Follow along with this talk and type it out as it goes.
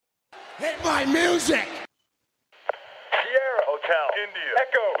Hit my music! Sierra Hotel, India,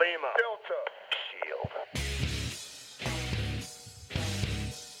 Echo, Lima, Delta, Shield.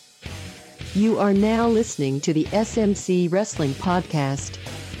 You are now listening to the SMC Wrestling Podcast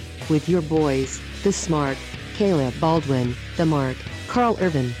with your boys, The Smart, Caleb Baldwin, The Mark, Carl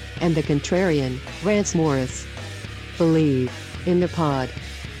Irvin, and The Contrarian, Rance Morris. Believe in the pod.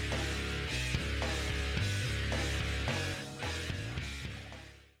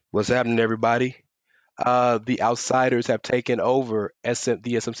 What's happening, everybody? The Outsiders have taken over the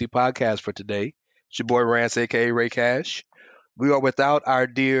SMC podcast for today. It's your boy Rance, aka Ray Cash. We are without our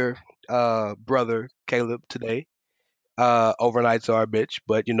dear brother Caleb today. Overnight's our bitch,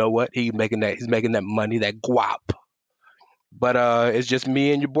 but you know what? He's making that money, that guap. But it's just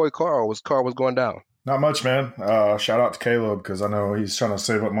me and your boy Carl. What's going down? Not much, man. Shout out to Caleb because I know he's trying to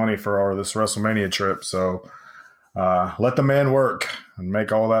save up money for this WrestleMania trip. So let the man work and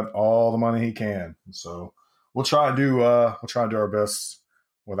make all the money he can. So we'll try and do our best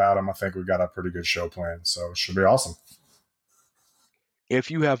without him. I think we've got a pretty good show planned, so it should be awesome.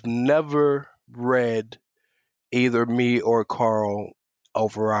 If you have never read either me or Carl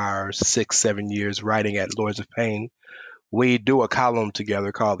over our 6-7 years writing at Lords of Pain, we do a column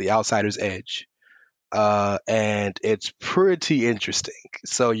together called The Outsider's Edge. And it's pretty interesting.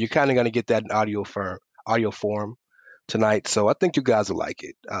 So you're kind of going to get that in audio form tonight. So I think you guys will like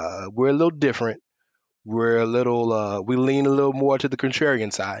it. We're a little different. We lean a little more to the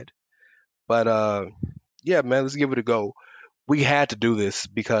contrarian side. But yeah, man, let's give it a go. We had to do this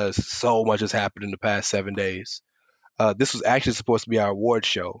because so much has happened in the past 7 days. This was actually supposed to be our award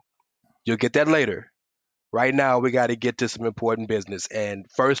show. You'll get that later. Right now, we got to get to some important business. And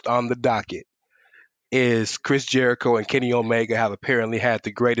first on the docket is Chris Jericho and Kenny Omega have apparently had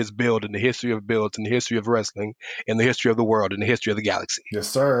the greatest build in the history of builds, in the history of wrestling, in the history of the world, in the history of the galaxy. Yes,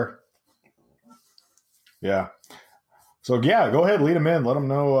 sir. Yeah. So, yeah, go ahead, lead them in. Let them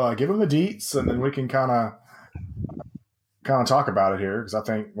know, give them the deets, and then we can kind of talk about it here because I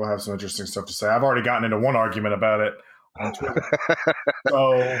think we'll have some interesting stuff to say. I've already gotten into one argument about it on Twitter.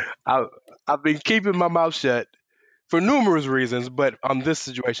 So I've been keeping my mouth shut for numerous reasons, but on this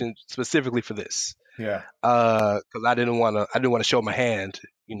situation specifically for this. Yeah. Because I didn't want to show my hand.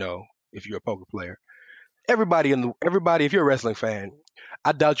 You know, if you're a poker player, everybody, if you're a wrestling fan,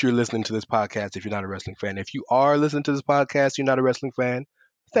 I doubt you're listening to this podcast if you're not a wrestling fan. If you are listening to this podcast, you're not a wrestling fan.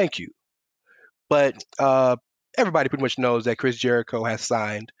 Thank you. But everybody pretty much knows that Chris Jericho has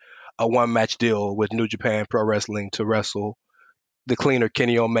signed a one-match deal with New Japan Pro Wrestling to wrestle the cleaner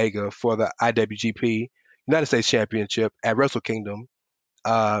Kenny Omega for the IWGP United States Championship at Wrestle Kingdom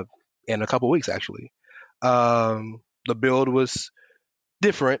in a couple weeks, actually. The build was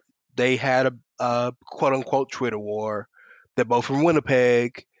different. They had a quote-unquote Twitter war. They're both from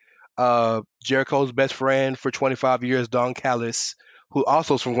Winnipeg. Jericho's best friend for 25 years, Don Callis, who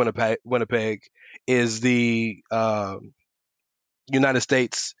also is from Winnipeg, is the United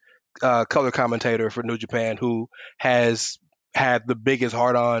States color commentator for New Japan, who has had the biggest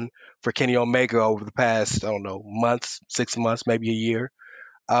hard-on for Kenny Omega over the past, 6 months, maybe a year.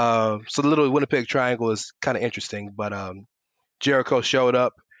 So the little Winnipeg triangle is kind of interesting, but Jericho showed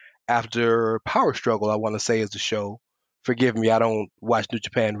up after Power Struggle, I want to say is the show. Forgive me, I don't watch New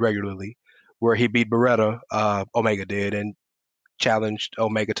Japan regularly, where he beat Beretta, Omega did, and challenged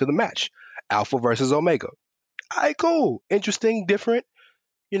Omega to the match. Alpha versus Omega. All right, cool. Interesting, different.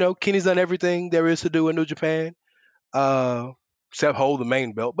 You know, Kenny's done everything there is to do in New Japan, except hold the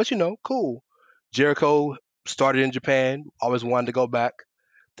main belt. But, cool. Jericho started in Japan, always wanted to go back.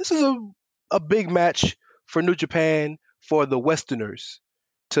 This is a big match for New Japan, for the Westerners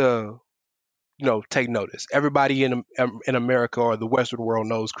to, take notice. Everybody in America or the Western world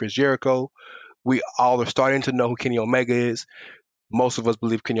knows Chris Jericho. We all are starting to know who Kenny Omega is. Most of us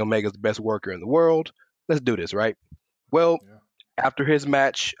believe Kenny Omega is the best worker in the world. Let's do this, right? Well, after his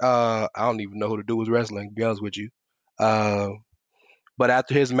match, I don't even know who to do with wrestling, to be honest with you. But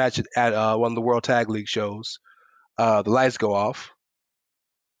after his match at one of the World Tag League shows, the lights go off.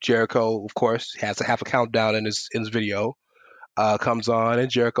 Jericho, of course, has to have a countdown in his video. Comes on, and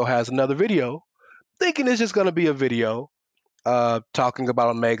Jericho has another video, thinking it's just going to be a video talking about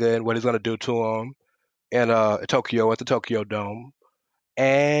Omega and what he's going to do to him in Tokyo, at the Tokyo Dome.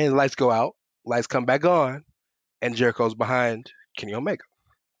 And lights go out, lights come back on, and Jericho's behind Kenny Omega.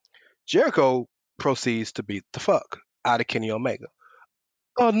 Jericho proceeds to beat the fuck out of Kenny Omega.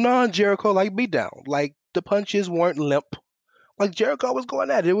 A non-Jericho like beatdown. Like the punches weren't limp. Like Jericho was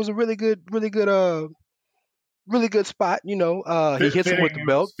going at it. It was a really good spot. He hits him with the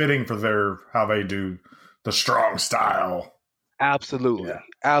belt. Fitting for how they do the strong style. Absolutely, Yeah.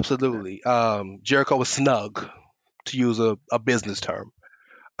 absolutely. Jericho was snug, to use a business term.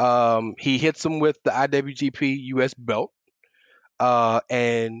 He hits him with the IWGP US belt,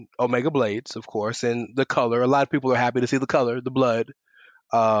 and Omega Blades, of course, and the color. A lot of people are happy to see the color, the blood.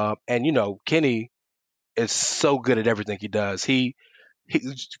 And Kenny is so good at everything he does. He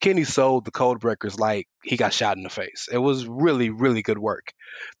Kenny sold the code breakers like he got shot in the face. It was really, really good work.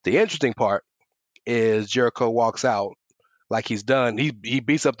 The interesting part is Jericho walks out like he's done. He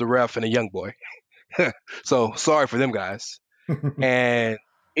beats up the ref and a young boy. So sorry for them guys. And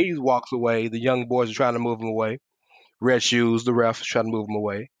he walks away. The young boys are trying to move him away. Red Shoes, the ref, is trying to move him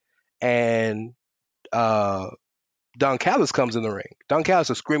away. And uh, Don Callis comes in the ring. Don Callis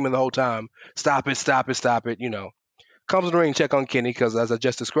is screaming the whole time, "Stop it! Stop it! Stop it!" Comes in the ring, check on Kenny because, as I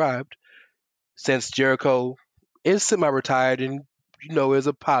just described, since Jericho is semi-retired and is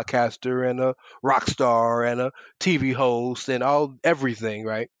a podcaster and a rock star and a TV host and everything,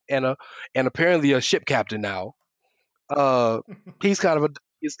 right? And apparently a ship captain now. He's kind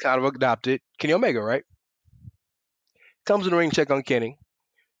of adopted Kenny Omega, right? Comes in the ring, check on Kenny.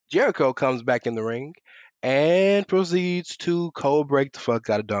 Jericho comes back in the ring and proceeds to cold break the fuck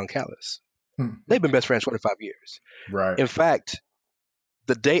out of Don Callis. They've been best friends 25 years. Right. In fact,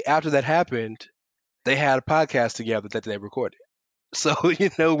 the day after that happened, they had a podcast together that they recorded. So,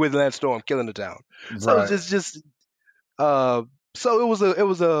 with Lance Storm killing the town. So Right. it's just so it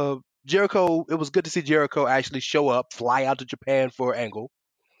was a Jericho. It was good to see Jericho actually show up, fly out to Japan for Angle,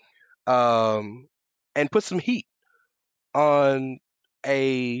 and put some heat on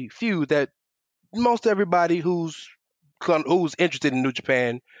a feud that most everybody who's interested in New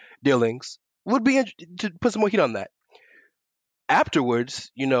Japan dealings would be to put some more heat on that.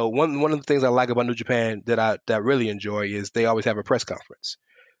 Afterwards, one of the things I like about New Japan that really enjoy is they always have a press conference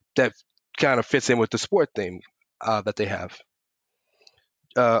that kind of fits in with the sport theme that they have.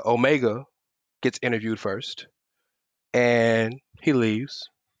 Omega gets interviewed first, and he leaves.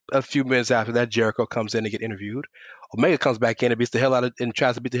 A few minutes after that, Jericho comes in to get interviewed. Omega comes back in and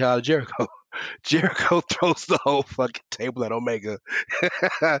tries to beat the hell out of Jericho. Jericho throws the whole fucking table at Omega,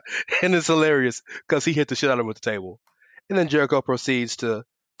 and it's hilarious because he hit the shit out of him with the table. And then Jericho proceeds to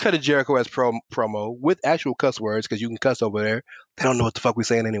cut a Jericho as promo with actual cuss words because you can cuss over there. They don't know what the fuck we're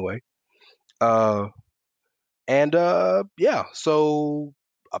saying anyway. Yeah. So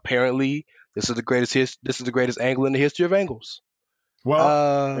apparently, this is the greatest angle in the history of angles.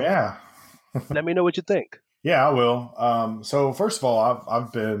 Well, yeah. Let me know what you think. Yeah, I will. So first of all,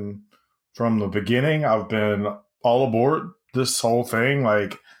 I've been from the beginning. I've been all aboard this whole thing.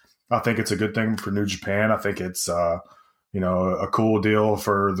 Like, I think it's a good thing for New Japan. I think it's a cool deal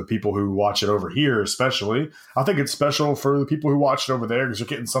for the people who watch it over here, especially. I think it's special for the people who watch it over there because you're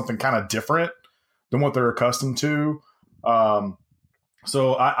getting something kind of different than what they're accustomed to.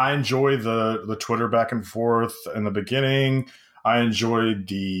 So I enjoy the Twitter back and forth in the beginning. I enjoyed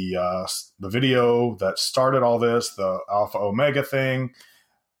the video that started all this, the Alpha Omega thing.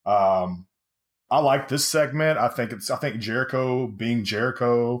 I like this segment. I think Jericho, being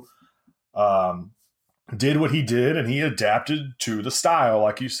Jericho, did what he did, and he adapted to the style,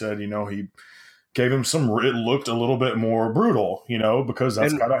 like you said. He gave him it looked a little bit more brutal, because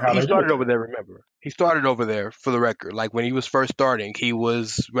that's kind of how he they started do it. over there. Remember, he started over there for the record. Like when he was first starting, he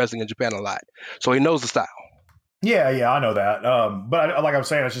was wrestling in Japan a lot, so he knows the style. Yeah, I know that. But like I'm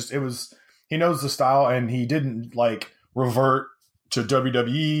saying, he knows the style, and he didn't revert to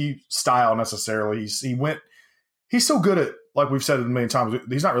WWE style necessarily. He's so good at, like we've said a million times,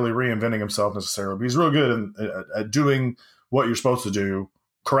 he's not really reinventing himself necessarily, but he's really good at doing what you're supposed to do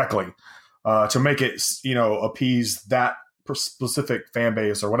correctly to make it, appease that specific fan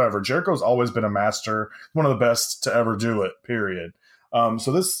base or whatever. Jericho's always been a master, one of the best to ever do it, period.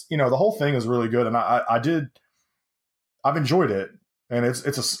 So this, the whole thing is really good, and I've enjoyed it, and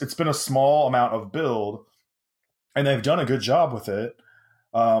it's been a small amount of build, and they've done a good job with it.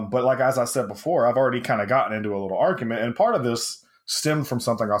 But as I said before, I've already kind of gotten into a little argument, and part of this stemmed from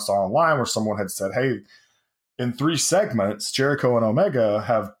something I saw online where someone had said, "Hey, in 3 segments, Jericho and Omega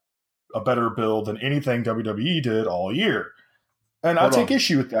have a better build than anything WWE did all year," and I take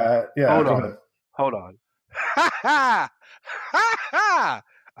issue with that. Yeah, hold on. Ha ha ha ha!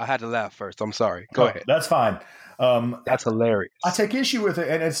 I had to laugh first. I'm sorry. Go ahead. That's fine. That's hilarious. I take issue with it,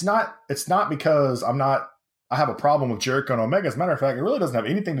 and it's not because I have a problem with Jericho and Omega. As a matter of fact, it really doesn't have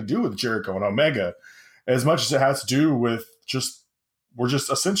anything to do with Jericho and Omega as much as it has to do with we're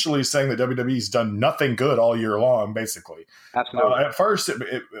just essentially saying that WWE's done nothing good all year long, basically. Absolutely. At first,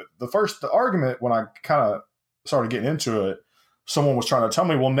 the argument when I kind of started getting into it, someone was trying to tell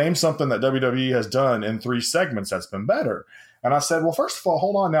me, well, name something that WWE has done in 3 segments that's been better. And I said, well, first of all,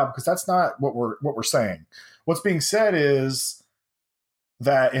 hold on now, because that's not what we're saying. What's being said is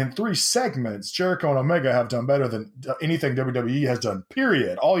that in 3 segments, Jericho and Omega have done better than anything WWE has done,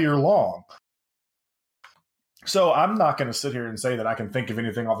 period, all year long. So I'm not going to sit here and say that I can think of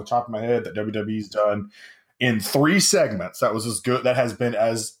anything off the top of my head that WWE's done in 3 segments that was as good, that has been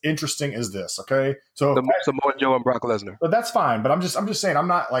as interesting as this. Okay, so Samoa Joe and Brock Lesnar. But that's fine. But I'm just saying, I'm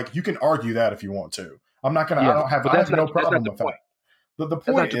not like, you can argue that if you want to. I'm not going to. I have no problem with that. The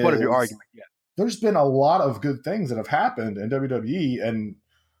point is, of your argument. Yeah. There's been a lot of good things that have happened in WWE, and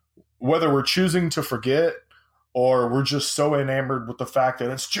whether we're choosing to forget or we're just so enamored with the fact that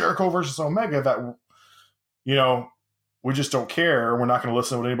it's Jericho versus Omega that, you know, we just don't care. We're not going to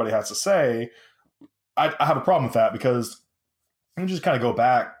listen to what anybody has to say. I have a problem with that, because let me just kind of go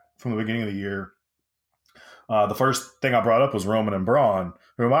back from the beginning of the year. The first thing I brought up was Roman and Braun,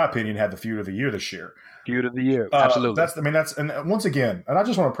 who, in my opinion, had the feud of the year this year. Feud of the year, absolutely. And once again, and I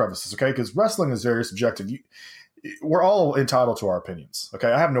just want to preface this, okay, because wrestling is very subjective. We're all entitled to our opinions,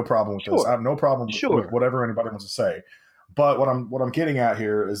 okay? I have no problem with this. I have no problem with whatever anybody wants to say. But what I'm getting at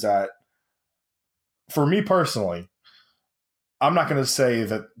here is that, for me personally, I'm not going to say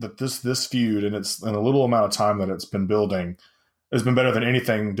that this feud, and it's in a little amount of time that it's been building, has been better than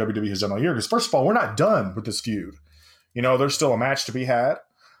anything WWE has done all year. Because first of all, we're not done with this feud. You know, there's still a match to be had.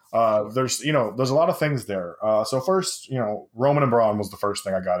 There's a lot of things there. So first, Roman and Braun was the first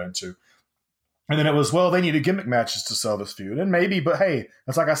thing I got into. And then it was, well, they needed gimmick matches to sell this feud. And maybe, but hey,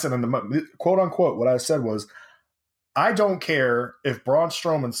 that's like I said in the quote unquote, what I said was, I don't care if Braun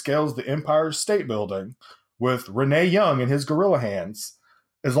Strowman scales the Empire State Building with Renee Young in his gorilla hands.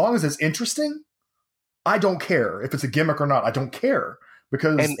 As long as it's interesting, I don't care if it's a gimmick or not. I don't care,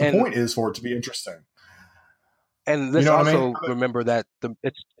 because the point is for it to be interesting. And let's remember that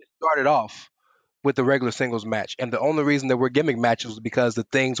it started off with the regular singles match. And the only reason there were gimmick matches was because the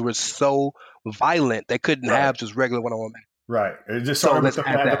things were so violent they couldn't have just regular one-on-one matches. Right. It just started with the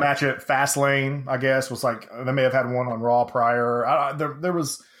match at Fastlane, I guess, was like, they may have had one on Raw prior. There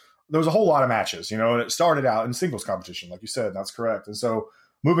was a whole lot of matches, and it started out in singles competition, like you said. That's correct. And so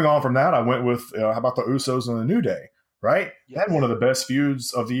moving on from that, I went with, how about the Usos and the New Day, right? They had one of the best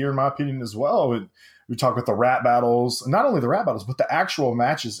feuds of the year, in my opinion, as well. We talked with the rap battles, not only the rap battles, but the actual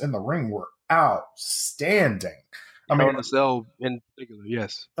matches in the ring were outstanding. I mean, the Cell in particular,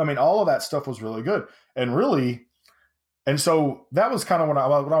 yes. I mean, all of that stuff was really good. And so that was kind of when I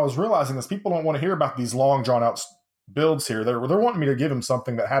was realizing this. People don't want to hear about these long, drawn-out builds here. They're wanting me to give them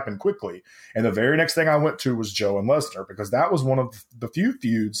something that happened quickly. And the very next thing I went to was Joe and Lesnar, because that was one of the few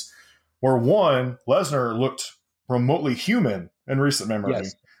feuds where, one, Lesnar looked remotely human in recent memory.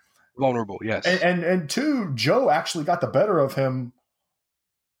 Yes. Vulnerable, yes. And two, Joe actually got the better of him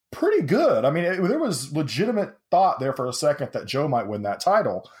pretty good. I mean, there was legitimate thought there for a second that Joe might win that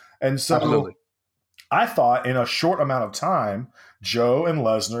title. And so absolutely. I thought in a short amount of time, Joe and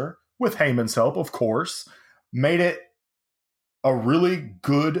Lesnar, with Heyman's help, of course, made it a really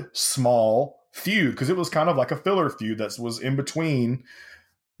good, small feud, because it was kind of like a filler feud that was in between,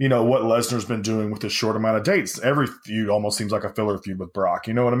 what Lesnar's been doing with this short amount of dates. Every feud almost seems like a filler feud with Brock.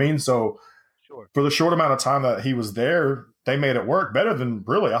 You know what I mean? So for the short amount of time that he was there, they made it work better than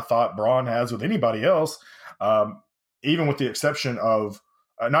really I thought Braun has with anybody else, even with the exception of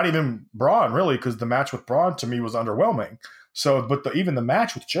not even Braun, really, because the match with Braun to me was underwhelming. So, but even the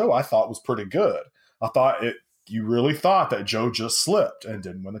match with Joe, I thought was pretty good. I thought you really thought that Joe just slipped and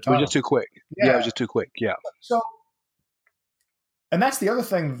didn't win the title. It was just too quick. Yeah, it was just too quick. Yeah. So, and that's the other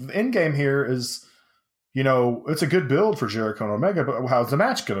thing. The end game here is, it's a good build for Jericho and Omega, but how's the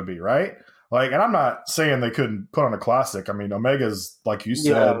match going to be, right? Like, and I'm not saying they couldn't put on a classic. I mean, Omega's, like you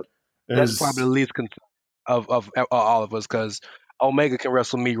said, that's probably the least concern of all of us, because Omega can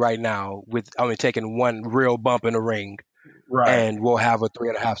wrestle me right now with only taking one real bump in the ring, right? And we'll have a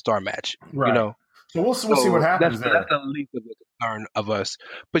 3.5-star match, right? So we'll see what happens there. That's the least of the concern of us.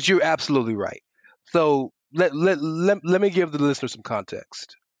 But you're absolutely right. So let me give the listener some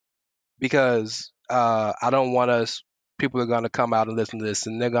context, because I don't want people are going to come out and listen to this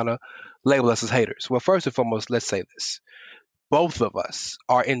and they're going to label us as haters. Well, first and foremost, let's say this. Both of us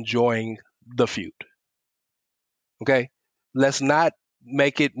are enjoying the feud. Okay? Let's not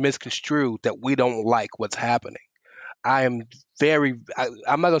make it misconstrued that we don't like what's happening. I'm not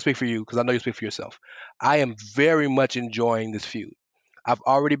going to speak for you, because I know you speak for yourself. I am very much enjoying this feud. I've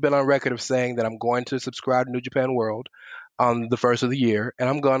already been on record of saying that I'm going to subscribe to New Japan World on the first of the year, and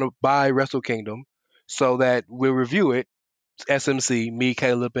I'm going to buy Wrestle Kingdom so that we'll review it. SMC, me,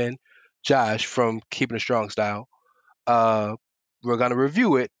 Caleb, and Josh from Keeping It Strong Style. We're going to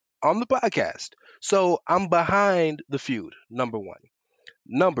review it on the podcast. So I'm behind the feud, number one.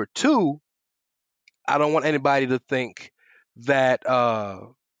 Number two, I don't want anybody to think that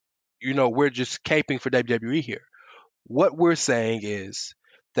we're just caping for WWE here. What we're saying is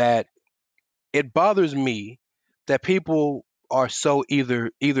that it bothers me that people are so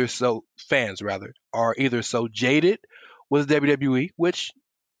either so fans rather are either so jaded with WWE, which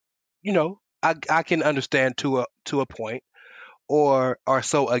I can understand to a point, or are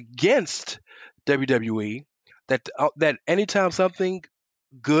so against WWE that anytime something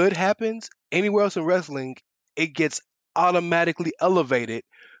good happens anywhere else in wrestling, it gets automatically elevated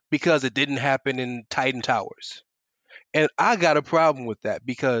because it didn't happen in Titan Towers. And I got a problem with that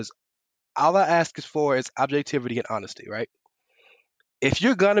because all I ask is objectivity and honesty, right? If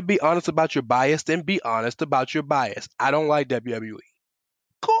you're gonna be honest about your bias, then be honest about your bias. I don't like WWE.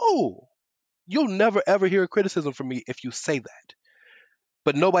 Cool. You'll never ever hear a criticism from me if you say that.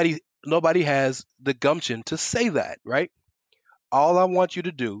 But nobody has the gumption to say that, right? All I want you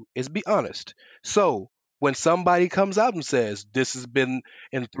to do is be honest. So when somebody comes out and says this has been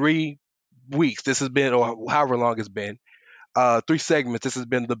in 3 weeks, this has been, or however long it's been, 3 segments, this has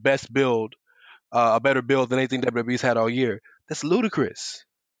been the best build, a better build than anything WWE's had all year. That's ludicrous.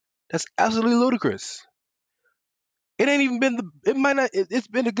 That's absolutely ludicrous. It ain't even been it might not, it's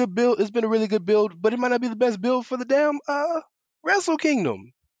been a good build. It's been a really good build, but it might not be the best build for the damn Wrestle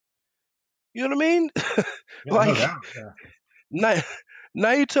Kingdom. You know what I mean? Yeah, Like, no doubt. Yeah.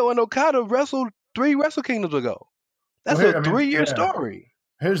 Naito and Okada wrestled 3 Wrestle Kingdoms ago. That's Well, a 3-year story.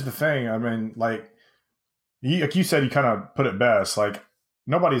 Here's the thing. I mean, like you said, you kind of put it best. Like,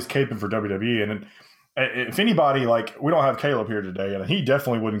 nobody's caping for WWE. And if anybody, like, we don't have Caleb here today, and he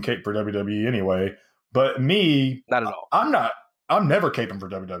definitely wouldn't cape for WWE anyway. But me, Not at all. I'm never caping for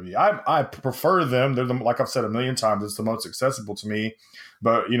WWE. I prefer them. They're like I've said a million times, it's the most accessible to me.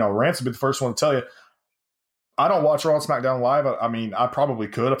 But, Rance would be the first one to tell you, I don't watch Raw and SmackDown live. I mean, I probably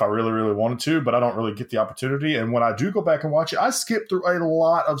could if I really, really wanted to, but I don't really get the opportunity. And when I do go back and watch it, I skip through a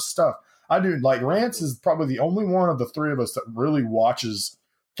lot of stuff. I do. Like, Rance is probably the only one of the three of us that really watches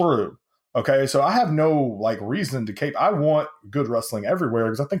through. Okay, so I have no, like, reason to cape. I want good wrestling everywhere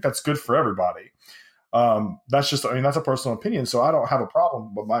because I think that's good for everybody. That's a personal opinion, so I don't have a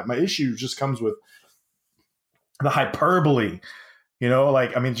problem. But my issue just comes with the hyperbole.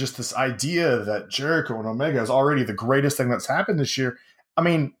 Just this idea that Jericho and Omega is already the greatest thing that's happened this year. I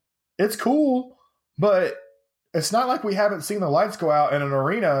mean, it's cool, but it's not like we haven't seen the lights go out in an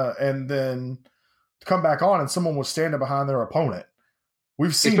arena and then come back on and someone was standing behind their opponent.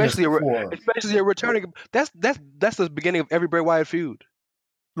 We've seen especially this before. Especially a returning. That's the beginning of every Bray Wyatt feud.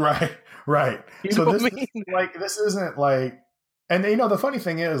 Right. You know what I mean? This isn't like, and the funny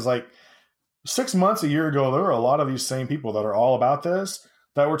thing is, like, 6 months, a year ago, there were a lot of these same people that are all about this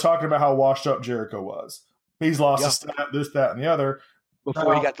that were talking about how washed up Jericho was. He's lost a step, this, that, and the other.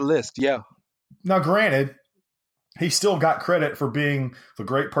 Before he got the list, yeah. Now, granted, he still got credit for being the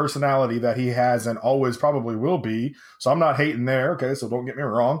great personality that he has and always probably will be. So I'm not hating there. Okay, so don't get me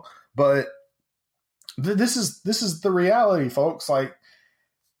wrong. But this is the reality, folks. Like,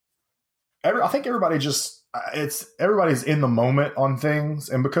 I think everybody's in the moment on things,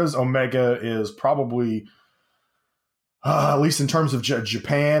 and because Omega is probably at least in terms of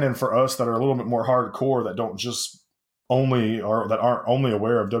Japan, and for us that are a little bit more hardcore, that don't just that aren't only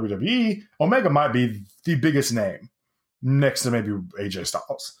aware of WWE, Omega might be the biggest name next to maybe AJ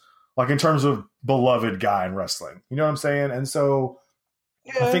Styles, like, in terms of beloved guy in wrestling. You know what I'm saying? And so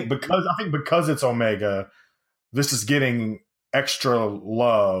yeah. I think because it's Omega, this is getting extra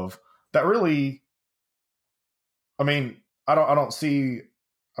love. That really, I don't see.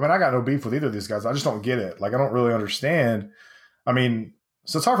 I got no beef with either of these guys. I just don't get it. Like, I don't really understand.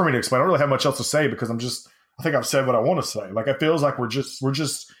 So it's hard for me to explain. I don't really have much else to say because I think I've said what I want to say. Like, it feels like we're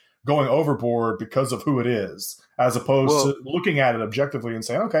just going overboard because of who it is, as opposed to looking at it objectively and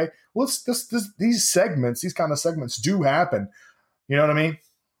saying, okay, well, these kind of segments do happen. You know what I mean?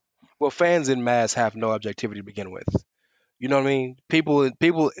 Well, fans in mass have no objectivity to begin with. You know what I mean? People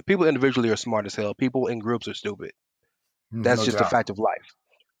individually are smart as hell. People in groups are stupid. That's just a fact of life.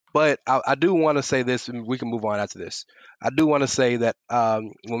 But I do want to say this, and we can move on after this. I do want to say that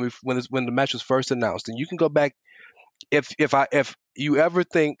when the match was first announced, and you can go back if you ever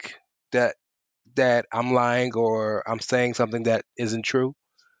think that I'm lying or I'm saying something that isn't true,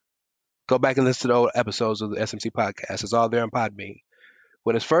 go back and listen to the old episodes of the SMC podcast. It's all there in Podbean.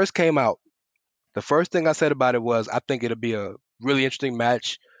 When it first came out, the first thing I said about it was, I think it'll be a really interesting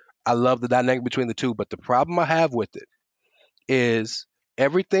match. I love the dynamic between the two, but the problem I have with it is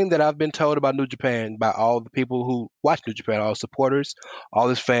everything that I've been told about New Japan by all the people who watch New Japan, all the supporters, all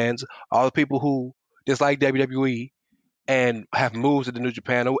his fans, all the people who dislike WWE and have moved to the New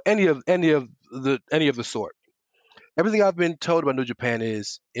Japan or any of the sort. Everything I've been told about New Japan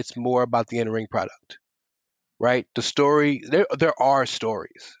is it's more about the in-ring product, right? The story, there are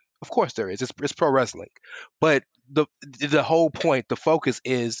stories. Of course there is. It's pro wrestling. But the whole point, the focus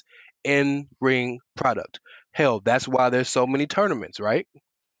is in-ring product. Hell, that's why there's so many tournaments, right?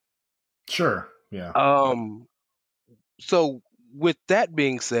 Sure. Yeah. So with that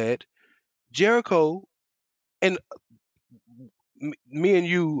being said, Jericho and me and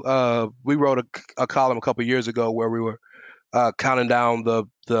you, we wrote a column a couple years ago where we were counting down the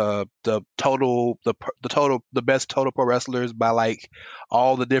best total pro wrestlers by like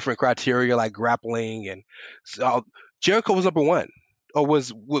all the different criteria like grappling and so Jericho was number one, or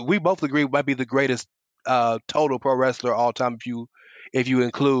we both agree might be the greatest total pro wrestler all time if you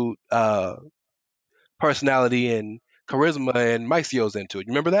include personality and charisma and Mycio's into it.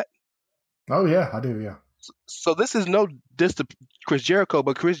 You remember that? Oh yeah, I do. Yeah. So this is no diss to Chris Jericho,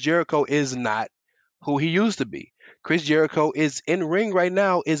 but Chris Jericho is not who he used to be. Chris Jericho is in ring right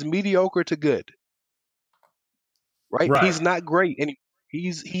now is mediocre to good. Right? Right. He's not great, and he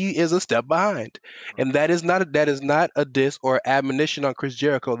is a step behind, and that is not a diss or admonition on Chris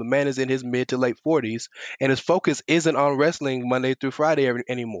Jericho. The man is in his mid to late 40s, and his focus isn't on wrestling Monday through Friday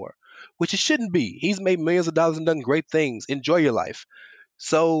anymore, which it shouldn't be. He's made millions of dollars and done great things. Enjoy your life.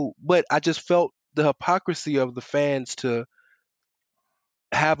 So, but I just felt the hypocrisy of the fans to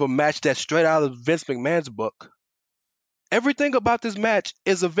have a match that's straight out of Vince McMahon's book. Everything about this match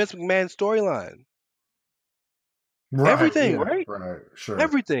is a Vince McMahon storyline. Right. Everything, Yeah, right? Right. Sure.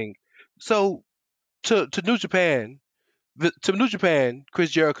 Everything. So to New Japan, Chris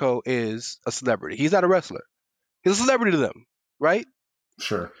Jericho is a celebrity. He's not a wrestler. He's a celebrity to them, right?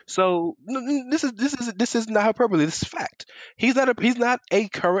 Sure. So this is not hyperbole. This is fact. He's not a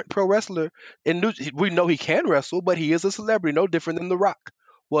current pro wrestler. We know he can wrestle, but he is a celebrity, no different than The Rock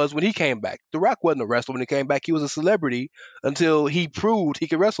was when he came back. The Rock wasn't a wrestler when he came back. He was a celebrity until he proved he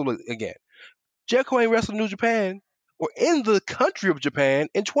could wrestle again. Jericho ain't wrestled in New Japan or in the country of Japan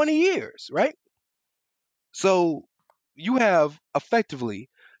in 20 years, right? So you have a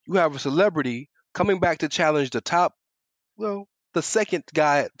celebrity coming back to challenge the second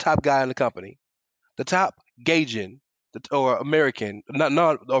top guy in the company, the top Gaijin, or American,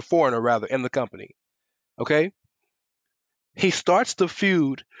 not or foreigner rather, in the company. Okay, he starts the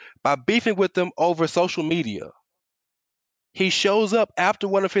feud by beefing with them over social media. He shows up after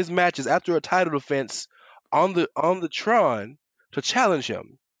one of his matches, after a title defense on the Tron to challenge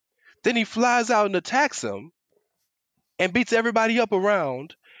him. Then he flies out and attacks him and beats everybody up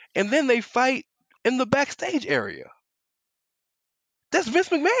around, and then they fight in the backstage area. That's Vince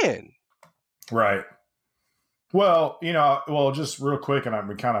McMahon. Right. Well, just real quick, and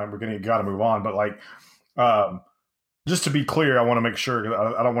we're gonna gotta move on, but like, just to be clear, I want to make sure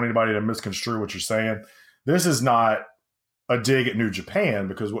I don't want anybody to misconstrue what you're saying. This is not a dig at New Japan,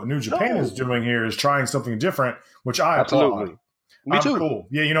 because what New Japan is doing here is trying something different, which I applaud. Me too. Cool.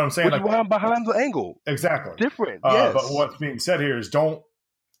 Yeah, you know what I'm saying? Like, I'm behind the angle. Exactly. Different. Yes. But what's being said here is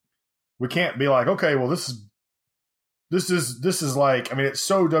we can't be like, okay, well, this is like, I mean, it's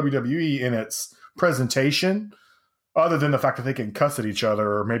so WWE in its presentation, other than the fact that they can cuss at each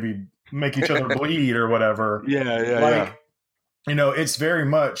other or maybe make each other bleed or whatever. Yeah. It's very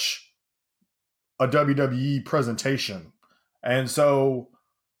much a WWE presentation. And so,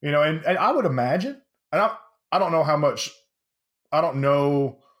 and I would imagine, and I don't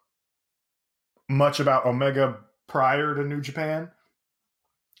know much about Omega prior to New Japan.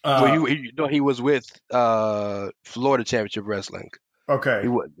 He was with Florida Championship Wrestling. Okay.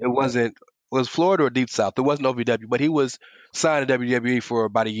 It was Florida or Deep South. It wasn't OVW, but he was signed to WWE for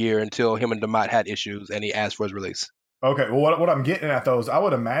about a year until him and DeMott had issues and he asked for his release. Okay. Well, what I'm getting at, though, is I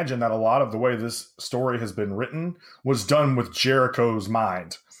would imagine that a lot of the way this story has been written was done with Jericho's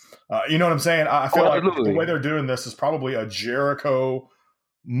mind. You know what I'm saying? I feel like the way they're doing this is probably a Jericho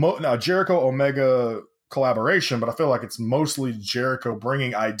Omega collaboration, but I feel like it's mostly Jericho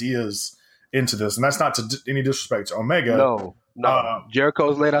bringing ideas into this, and that's not any disrespect to Omega. No.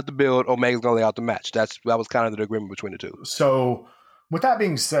 Jericho's laid out the build. Omega's gonna lay out the match. That was kind of the agreement between the two. So, with that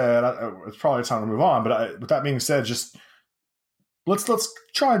being said, it's probably time to move on. But with that being said, just let's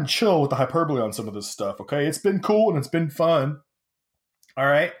try and chill with the hyperbole on some of this stuff. Okay, it's been cool and it's been fun. All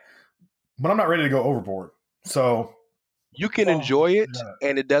right, but I'm not ready to go overboard. So you can enjoy it,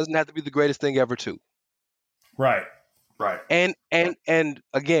 and it doesn't have to be the greatest thing ever, too. Right. And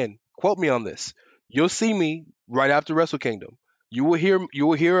again, quote me on this. You'll see me right after Wrestle Kingdom You will hear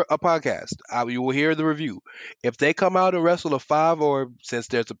a podcast. You will hear the review. If they come out and wrestle a 5, or since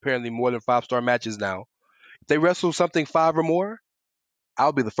there's apparently more than 5-star matches now, if they wrestle something 5 or more,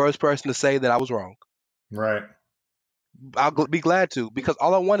 I'll be the first person to say that I was wrong. Right. I'll be glad to, because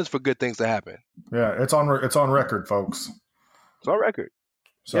all I want is for good things to happen. Yeah, it's on record, folks. It's on record.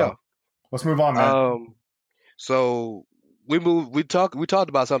 So Yeah. let's move on, man. So we talked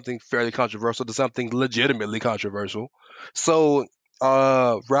about something fairly controversial to something legitimately controversial. So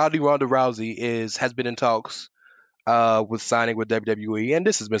Ronda Rousey has been in talks with signing with WWE, and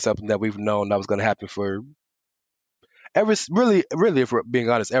this has been something that we've known that was going to happen for really, if we're being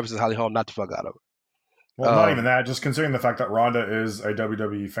honest, ever since Holly Holm not the fuck out of her. Well, not even that. Just considering the fact that Ronda is a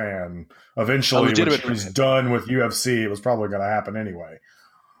WWE fan, eventually when she's done with UFC, it was probably going to happen anyway.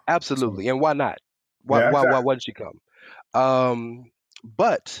 Absolutely, and why not? Why wouldn't she come?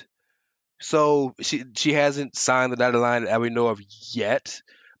 But so she hasn't signed the dotted line that we know of yet,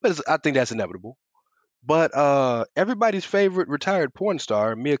 but I think that's inevitable. But everybody's favorite retired porn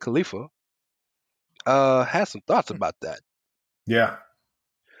star, Mia Khalifa, has some thoughts about that. Yeah.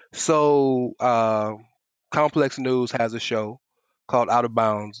 So Complex News has a show called Out of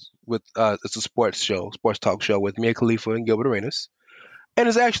Bounds with it's a sports talk show with Mia Khalifa and Gilbert Arenas. And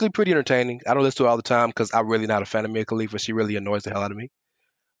it's actually pretty entertaining. I don't listen to it all the time because I'm really not a fan of Mia Khalifa. She really annoys the hell out of me.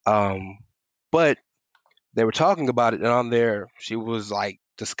 But they were talking about it, and on there, she was like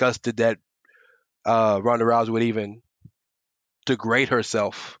disgusted that Ronda Rousey would even degrade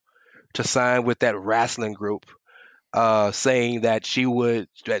herself to sign with that wrestling group, saying that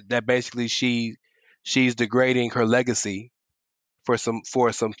that basically she's degrading her legacy for some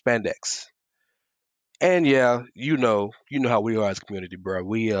spandex. And yeah, you know how we are as a community, bro.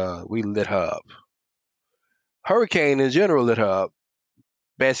 We lit her up. Hurricane in general lit her up,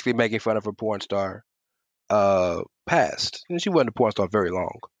 basically making fun of her porn star past. And she wasn't a porn star very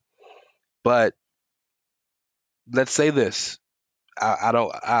long. But let's say this.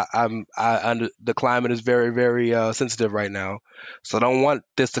 The climate is very, very sensitive right now. So I don't want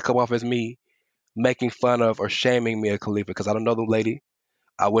this to come off as me making fun of or shaming Mia Khalifa, because I don't know the lady.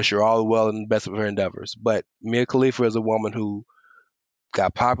 I wish her all the well and the best of her endeavors. But Mia Khalifa is a woman who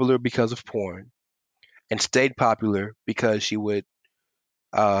got popular because of porn and stayed popular because she would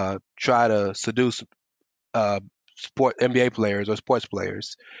try to seduce NBA players or sports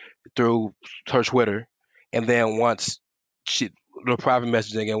players through her Twitter. And then once the private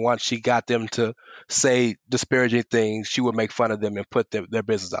messaging, and once she got them to say disparaging things, she would make fun of them and put their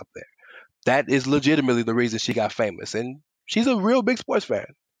business out there. That is legitimately the reason she got famous. And she's a real big sports fan.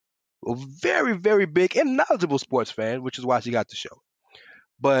 A very, very big and knowledgeable sports fan, which is why she got the show.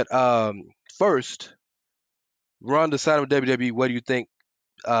 But first, Ronda signed with WWE. What do you think?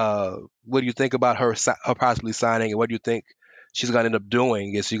 What do you think about her possibly signing, and what do you think she's going to end up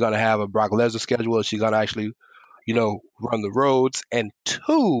doing? Is she going to have a Brock Lesnar schedule? Is she going to actually, run the roads? And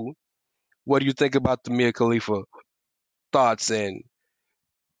 2, what do you think about the Mia Khalifa thoughts and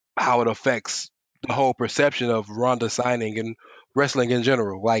how it affects the whole perception of Ronda signing and wrestling in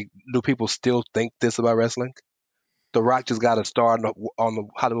general? Like, do people still think this about wrestling? The Rock just got a star on the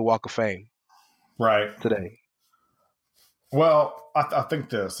Hollywood Walk of Fame right today. Well, I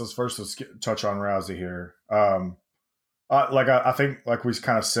think let's touch on Rousey here. I think, like we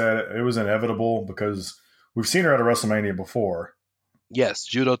kind of said, it was inevitable because we've seen her at a WrestleMania before. Yes,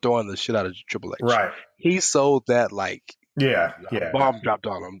 judo throwing the shit out of Triple H. Right. He sold that like bomb dropped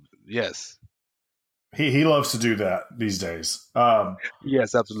on him. Yes. He loves to do that these days.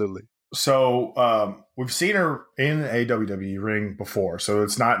 Yes, absolutely. So we've seen her in a WWE ring before, so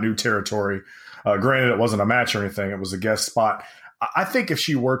it's not new territory. Granted, it wasn't a match or anything. It was a guest spot. I think if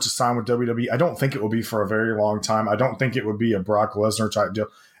she were to sign with WWE, I don't think it will be for a very long time. I don't think it would be a Brock Lesnar type deal.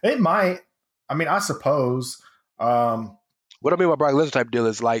 It might. I mean, I suppose. What I mean by Brock Lesnar type deal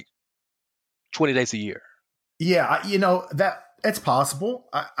is like 20 days a year. Yeah, that it's possible.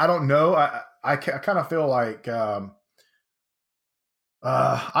 I don't know. I kind of feel like I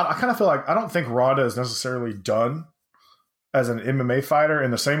kind of feel like I don't think Ronda is necessarily done as an MMA fighter in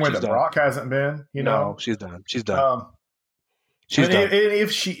the same way that Brock hasn't been. No, she's done. She's done. She's done.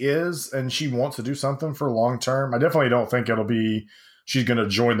 If she is and she wants to do something for long term, I definitely don't think it'll be she's going to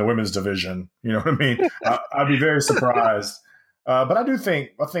join the women's division. You know what I mean? I'd be very surprised. But I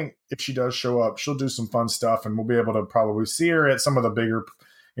think if she does show up, she'll do some fun stuff, and we'll be able to probably see her at some of the bigger,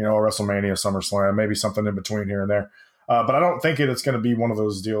 WrestleMania, SummerSlam, maybe something in between here and there. But I don't think it's going to be one of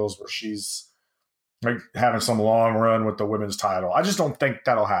those deals where she's like having some long run with the women's title. I just don't think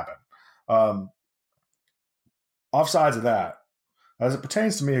that'll happen. Offsides of that, as it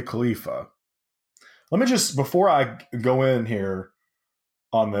pertains to Mia Khalifa, let me just, before I go in here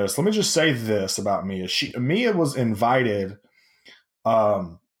on this, let me just say this about Mia. Mia was invited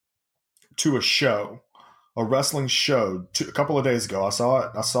to a show, a wrestling show, a couple of days ago. I saw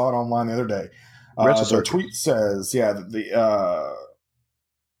it online the other day. Their tweet says,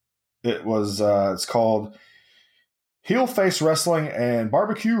 it's called Heel Face Wrestling and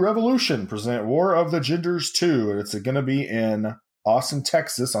Barbecue Revolution present War of the Genders 2. It's going to be in Austin,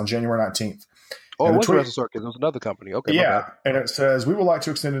 Texas on January 19th. Oh, it was Wrestle Circuit. It was another company. Okay. Yeah. And it says, we would like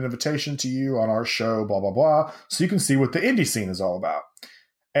to extend an invitation to you on our show, blah, blah, blah, so you can see what the indie scene is all about.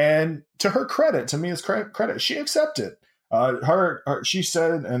 And to her credit, to Mia's credit, she accepted. She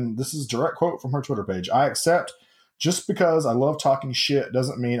said, and this is a direct quote from her Twitter page, I accept. Just because I love talking shit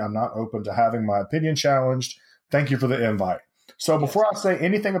doesn't mean I'm not open to having my opinion challenged. Thank you for the invite. So before I say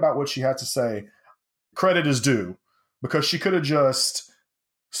anything about what she had to say, credit is due, because she could have just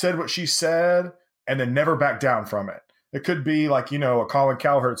said what she said and then never back down from it. It could be like, a Colin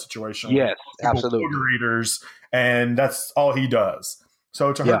Cowherd situation. Yes, absolutely. Readers, and that's all he does.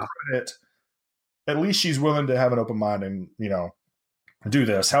 So to her credit, at least she's willing to have an open mind and, do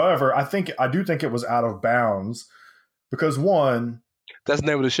this. However, I do think it was out of bounds because, one, that's the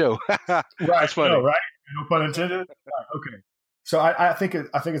name of the show. Right. That's funny. No, right? No pun intended. Right, okay. So I think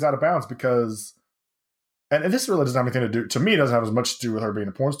it's out of bounds because, and this really doesn't have anything to do, to me, it doesn't have as much to do with her being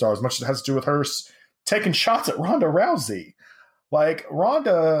a porn star as much as it has to do with her taking shots at Ronda Rousey. Like,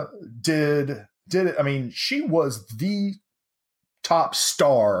 Ronda did it. I mean, she was the top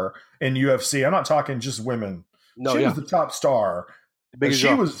star in UFC. I'm not talking just women. No, she was the top star.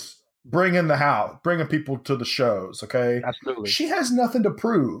 She was bringing people to the shows. Okay, absolutely. She has nothing to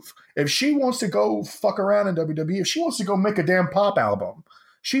prove. If she wants to go fuck around in WWE, if she wants to go make a damn pop album,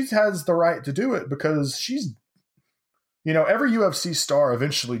 she has the right to do it because she's, every UFC star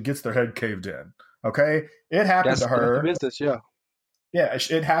eventually gets their head caved in. Okay, it happened to her. That's the business, yeah,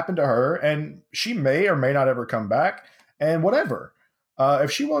 it happened to her, and she may or may not ever come back. And whatever.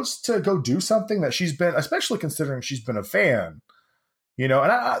 If she wants to go do something that she's been, especially considering she's been a fan, and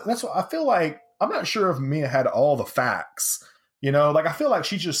that's what I feel like. I'm not sure if Mia had all the facts, I feel like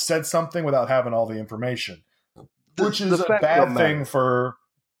she just said something without having all the information, which is a bad thing for.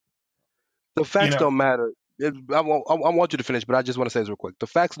 The facts don't matter. I want you to finish, but I just want to say this real quick. The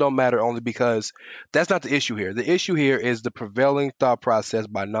facts don't matter only because that's not the issue here. The issue here is the prevailing thought process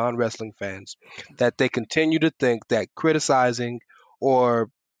by non-wrestling fans that they continue to think that criticizing or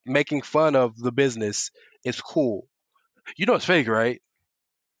making fun of the business is cool. It's fake, right?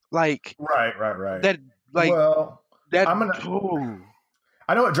 Like, right. That, like, well, that.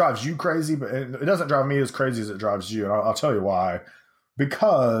 I know it drives you crazy, but it doesn't drive me as crazy as it drives you, and I'll tell you why.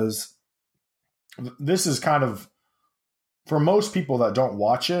 Because this is kind of, for most people that don't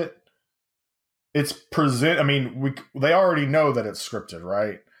watch it, it's they already know that it's scripted,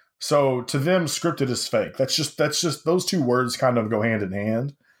 right? So to them, scripted is fake. That's just those two words kind of go hand in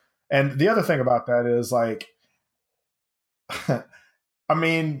hand. And the other thing about that is, like, we're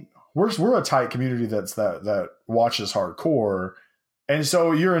a tight community that watches hardcore. And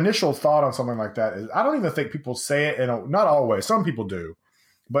so your initial thought on something like that is, I don't even think people say it not always. Some people do,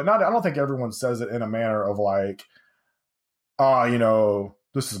 but I don't think everyone says it in a manner of like,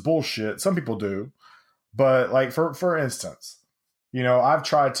 this is bullshit. Some people do, but like, for instance, I've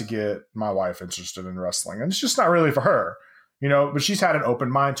tried to get my wife interested in wrestling, and it's just not really for her, but she's had an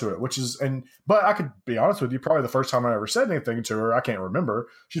open mind to it, but I could be honest with you, probably the first time I ever said anything to her, I can't remember.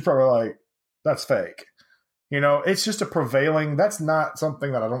 She's probably like, that's fake. It's just that's not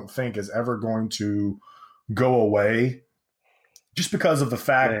something that I don't think is ever going to go away just because of the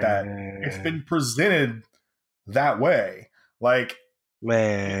fact that it's been presented that way. Like,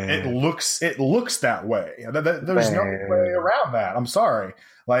 it looks that way. There's no way around that. I'm sorry.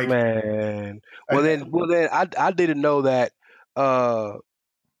 Like, then I didn't know that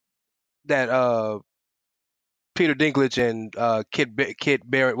Peter Dinklage and Kit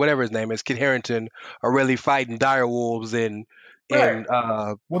Barrett, whatever his name is, Kit Harington, are really fighting dire wolves in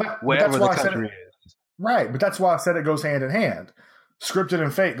wherever the country is. Right, but that's why I said it goes hand in hand. Scripted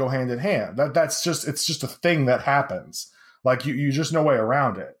and fake go hand in hand. It's just a thing that happens. Like, you just no way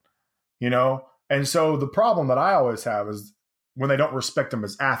around it, And so the problem that I always have is when they don't respect them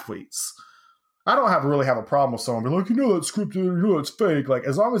as athletes. I don't really have a problem with someone being like, it's scripted, it's fake. Like,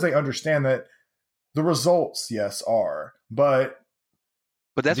 as long as they understand that the results, yes, are. But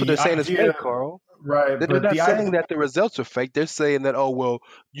that's what they're saying is fake, Carl. Right. They're not saying that the results are fake. They're saying that,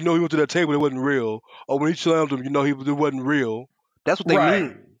 he went to that table, it wasn't real. Or when he slammed him, it wasn't real. That's what they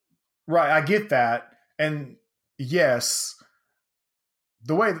mean. Right. I get that. And yes,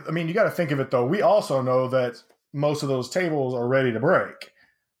 the way, I mean, you got to think of it though. We also know that most of those tables are ready to break,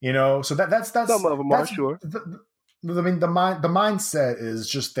 so that's Some of them are, sure. I mean, the mindset is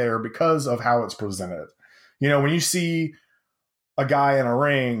just there because of how it's presented. When you see a guy in a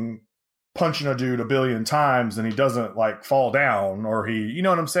ring punching a dude a billion times and he doesn't like fall down, or he, you know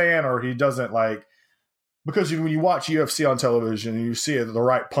what I'm saying? Or he doesn't like, because when you watch UFC on television and you see it, the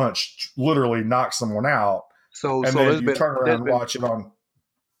right punch literally knocks someone out. So then you turn around and watch it on.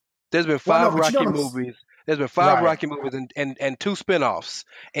 There's been five Rocky movies. There's been five Rocky movies and two spinoffs,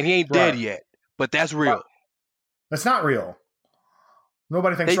 and he ain't dead yet. But that's real. That's not real.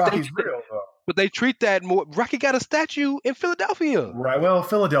 Nobody thinks Rocky's real, though. But they treat that more. Rocky got a statue in Philadelphia. Right. Well,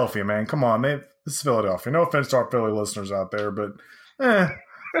 Philadelphia, man. Come on. This is Philadelphia. No offense to our Philly listeners out there, but all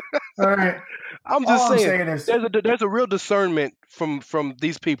right. I'm just saying there's a real discernment from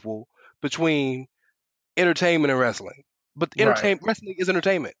these people between entertainment and wrestling. But wrestling is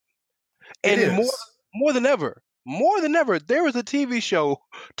entertainment. And more than ever, there is a TV show.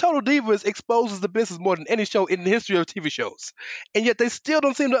 Total Divas exposes the business more than any show in the history of TV shows, and yet they still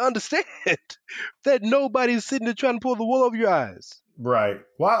don't seem to understand that nobody's sitting there trying to pull the wool over your eyes. Right.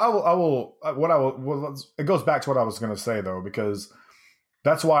 Well, it goes back to what I was going to say though, because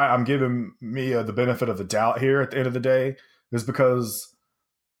that's why I'm giving Mia the benefit of the doubt here at the end of the day, is because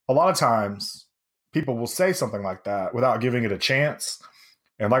a lot of times people will say something like that without giving it a chance.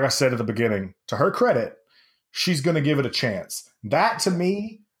 And like I said at the beginning, to her credit, she's going to give it a chance. That to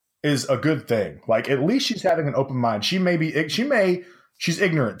me is a good thing. Like, at least she's having an open mind. She's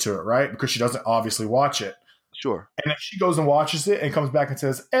ignorant to it, right? Because she doesn't obviously watch it. Sure. And if she goes and watches it and comes back and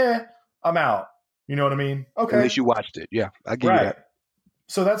says, I'm out. You know what I mean? Okay. At least you watched it. Yeah, I give you that.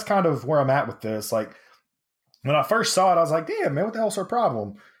 So that's kind of where I'm at with this. Like, when I first saw it, I was like, damn, man, what the hell's her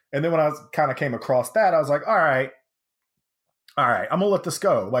problem? And then when I kind of came across that, I was like, all right, I'm going to let this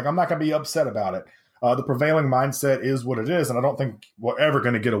go. Like, I'm not going to be upset about it. The prevailing mindset is what it is, and I don't think we're ever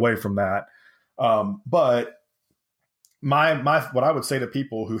going to get away from that. But my what I would say to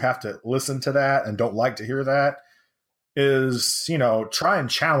people who have to listen to that and don't like to hear that is, try and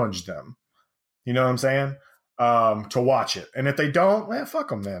challenge them. You know what I'm saying? To watch it. And if they don't, fuck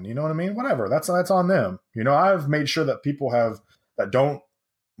them then. You know what I mean? Whatever. That's on them. I've made sure that people that don't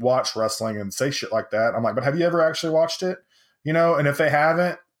watch wrestling and say shit like that. I'm like, but have you ever actually watched it? And if they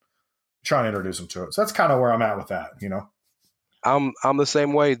haven't, try and introduce them to it. So that's kind of where I'm at with that, I'm the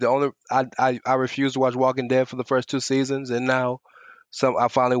same way. I refused to watch Walking Dead for the first 2 seasons, and now I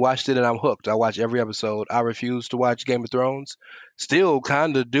finally watched it and I'm hooked. I watch every episode. I refuse to watch Game of Thrones. Still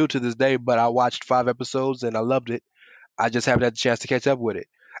kind of do to this day, but I watched 5 episodes and I loved it. I just haven't had the chance to catch up with it.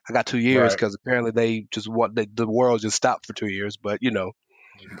 I got 2 years because apparently they just want the world just stopped for 2 years, but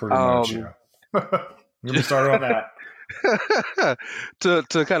Pretty much, yeah. Let me start on that.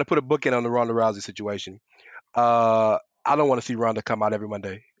 to kind of put a bookend on the Ronda Rousey situation. I don't want to see Ronda come out every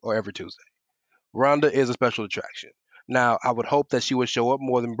Monday or every Tuesday. Ronda is a special attraction. Now, I would hope that she would show up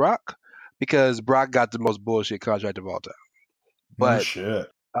more than Brock, because Brock got the most bullshit contract of all time. But shit.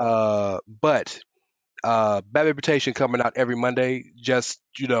 Bad Reputation coming out every Monday, just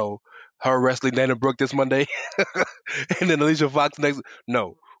her wrestling Dana Brooke this Monday, and then Alicia Fox next.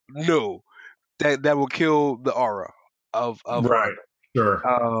 No, that will kill the aura of right. Her. Sure.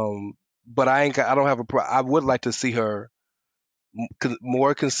 But I don't have I would like to see her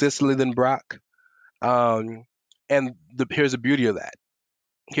more consistently than Brock. And here's the beauty of that.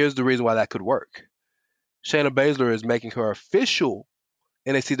 Here's the reason why that could work. Shayna Baszler is making her official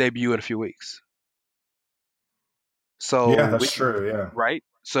NXT debut in a few weeks. So yeah, that's true. Yeah. Right.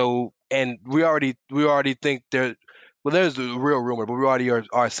 So, and we already think there's a real rumor, but we already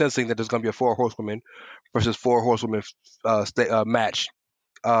are sensing that there's going to be a 4 horsewomen versus 4 horsewomen match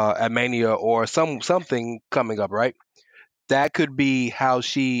at Mania, or something coming up, right? That could be how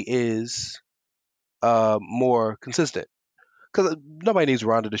she is more consistent, because nobody needs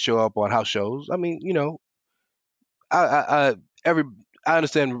Ronda to show up on house shows. I mean, I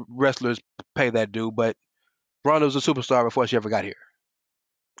understand wrestlers pay that due, but Ronda was a superstar before she ever got here.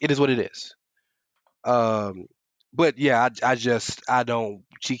 It is what it is. But yeah,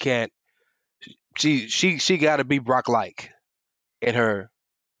 she can't. She got to be Brock-like in her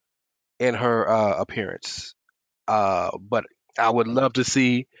appearance. But I'd love to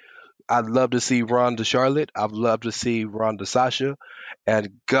see Ronda Charlotte. I'd love to see Ronda Sasha,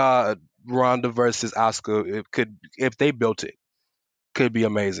 and God, Ronda versus Asuka. If they built it, could be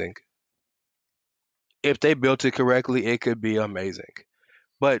amazing. If they built it correctly, it could be amazing.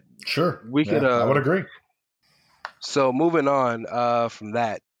 But sure, I would agree. So moving on from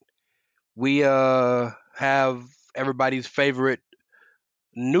that, we have everybody's favorite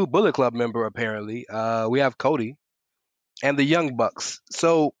new Bullet Club member apparently. We have Cody and the Young Bucks.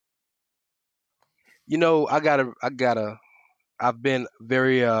 So I've been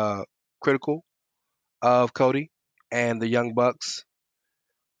very critical of Cody and the Young Bucks,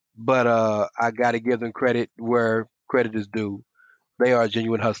 but I gotta give them credit where credit is due. They are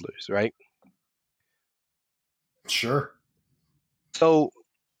genuine hustlers, right? Sure. So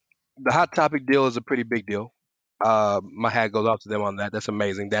the Hot Topic deal is a pretty big deal. My hat goes off to them on that. That's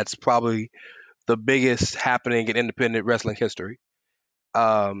amazing. That's probably the biggest happening in independent wrestling history.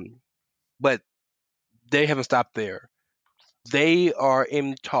 Um, but they haven't stopped there. They are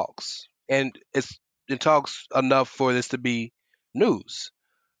in talks, and it's in talks enough for this to be news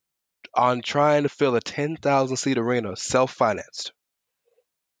on trying to fill a 10,000 seat arena self financed.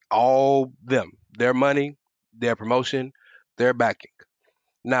 All them, their money, their promotion, their backing.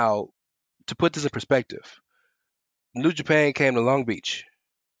 Now, to put this in perspective, New Japan came to Long Beach,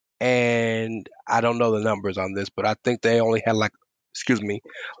 and I don't know the numbers on this, but I think they only had like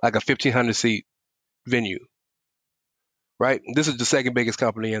a 1,500 seat venue, right? This is the second biggest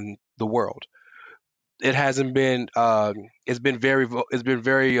company in the world. It hasn't been. It's been very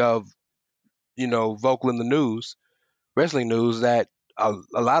vocal in the news, wrestling news, that a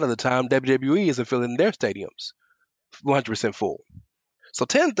lot of the time WWE isn't filling their stadiums 100% full. So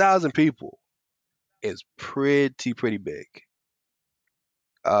 10,000 people is pretty big.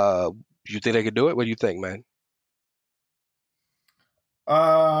 Uh, you think they could do it? What do you think, man?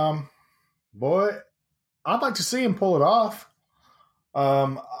 Um, boy, I'd like to see him pull it off.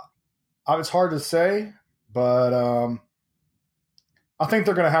 Um, it's hard to say, but I think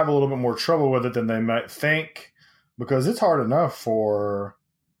they're going to have a little bit more trouble with it than they might think, because it's hard enough for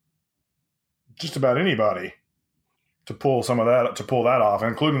just about anybody to pull that off,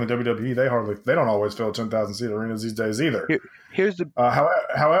 including the WWE. They don't always fill 10,000 seat arenas these days either. Here's the.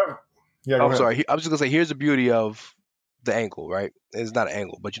 However, yeah. I'm sorry. I was just gonna say, here's the beauty of the angle, right? It's not an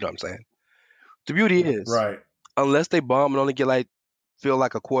angle, but you know what I'm saying. The beauty is, right, unless they bomb and only get fill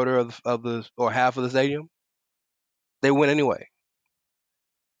like a quarter of the or half of the stadium, they win anyway.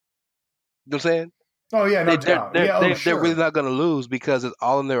 You know what I'm saying? Oh yeah, no doubt. They're really not going to lose because it's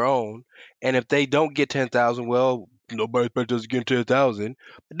all on their own. And if they don't get 10,000, well, nobody expects us to get 10,000.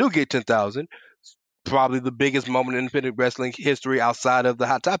 They do get 10,000. Probably the biggest moment in independent wrestling history outside of the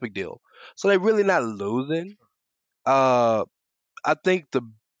Hot Topic deal. So they're really not losing. I think the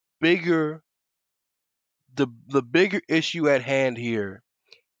bigger issue at hand here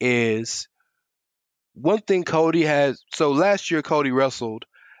is one thing Cody has. So last year Cody wrestled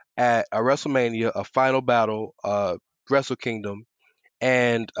at a WrestleMania, a Final Battle, Wrestle Kingdom,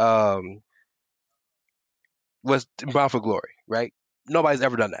 and was Bound for Glory, right? Nobody's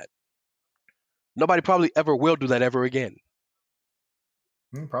ever done that. Nobody probably ever will do that ever again.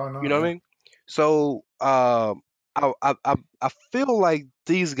 Probably not. You know what I mean? So I feel like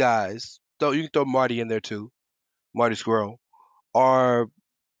these guys, though you can throw Marty in there too, Marty Scurll, are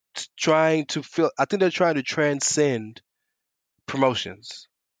trying to feel. I think they're trying to transcend promotions,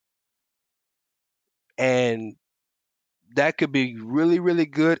 and that could be really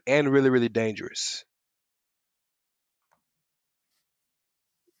good and really dangerous.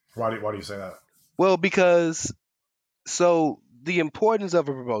 Why do you say that? Well, because the importance of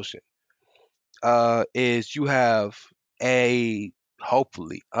a promotion is you have a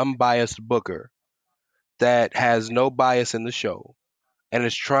hopefully unbiased booker that has no bias in the show and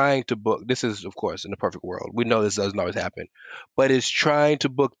is trying to book. This is, of course, in the perfect world. We know this doesn't always happen, but is trying to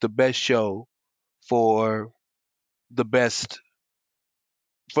book the best show for the best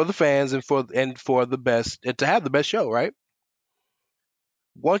for the fans and for the best and to have the best show, right?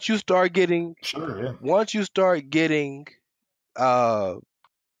 Once you start getting Sure, yeah. once you start getting uh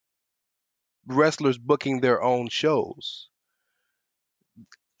wrestlers booking their own shows,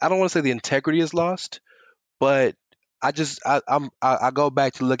 I don't want to say the integrity is lost, but I go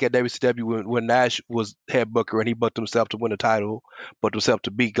back to look at WCW when Nash was head booker and he booked himself to win a title, booked himself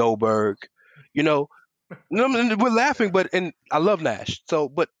to beat Goldberg. You know, we're laughing, and I love Nash. So,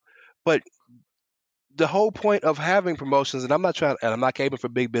 but the whole point of having promotions, and I'm not caping for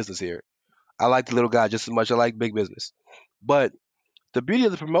big business here. I like the little guy just as much as I like big business. But the beauty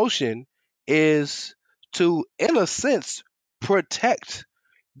of the promotion is to, in a sense, protect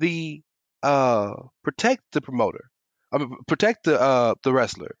the promoter. I mean, protect the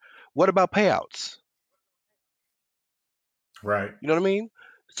wrestler. What about payouts? Right. You know what I mean?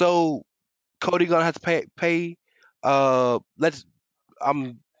 So Cody gonna have to pay. Let's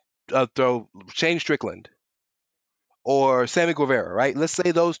throw Shane Strickland or Sammy Guevara, right? Let's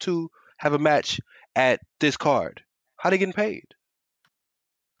say those two have a match at this card. How they getting paid?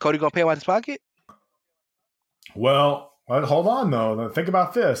 Cody gonna pay him out his pocket? Well, hold on though. Think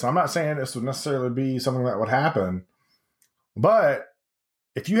about this. I'm not saying this would necessarily be something that would happen, but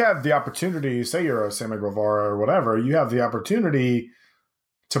if you have the opportunity, say you're a Sammy Guevara or whatever, you have the opportunity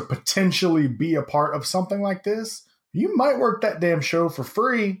to potentially be a part of something like this, you might work that damn show for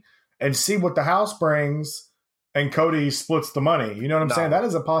free and see what the house brings, and Cody splits the money. You know what I'm saying? That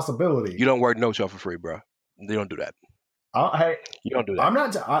is a possibility. You don't work no show for free, bro. You don't do that. Hey, you don't do that. I'm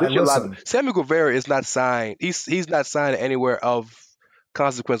not. Listen, Sammy Guevara is not signed. He's not signed anywhere of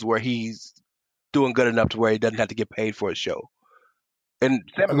consequence where he's doing good enough to where he doesn't have to get paid for a show. And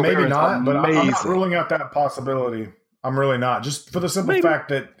Sammy maybe Guevara not, but I'm not amazing. ruling out that possibility. I'm really not, just for the simple fact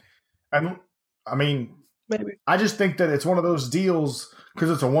that, I mean, maybe I just think that it's one of those deals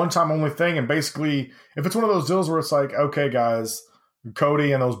because it's a one-time only thing, and basically, if it's one of those deals where it's like, okay, guys,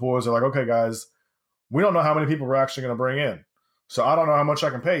 Cody and those boys are like, okay, guys, we don't know how many people we're actually going to bring in, so I don't know how much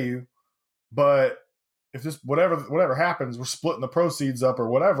I can pay you, but if this whatever happens, we're splitting the proceeds up or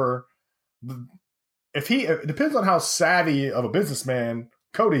whatever. It depends on how savvy of a businessman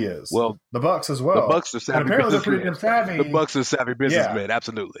Cody is. Well, the Bucks as well. The Bucks are savvy. And apparently, they're pretty damn savvy. The Bucks are savvy businessmen,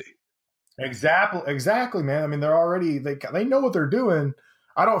 absolutely. Exactly, man. I mean, they're already they know what they're doing.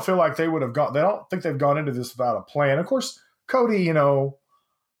 I don't feel like they would have gone. They don't think they've gone into this without a plan. Of course, Cody, I'm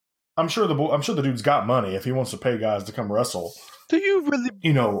sure the dude's got money if he wants to pay guys to come wrestle. Do you really,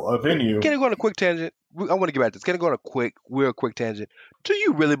 a venue? Can I go on a quick tangent? I want to get back to this. Can I go on a real quick tangent? Do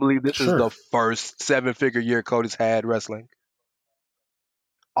you really believe this is the first 7-figure year Cody's had wrestling?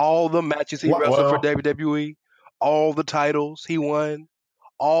 All the matches he wrestled for WWE, all the titles he won,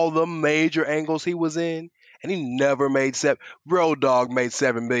 all the major angles he was in, and he never made Road Dogg made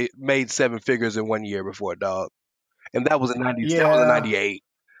seven figures in 1 year before, dog, and that was in 90. That was in 98.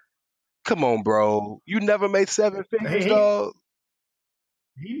 Come on, bro, you never made 7 figures, dog.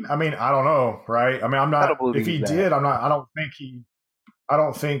 I mean, I don't know, right? I mean, I'm not. If he did, I'm not. I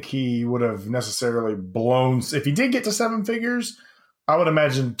don't think he would have necessarily blown. If he did get to 7 figures, I would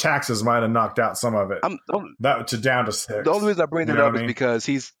imagine taxes might have knocked out some of it. Down to 6. The only reason I bring that up is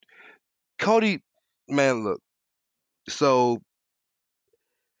because Cody. Man, look. So,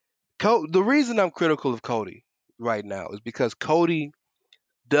 the reason I'm critical of Cody right now is because Cody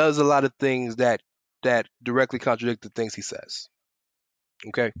does a lot of things that directly contradict the things he says.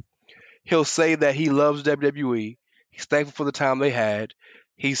 Okay, he'll say that he loves WWE. He's thankful for the time they had.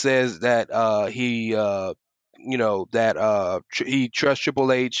 He says that he trusts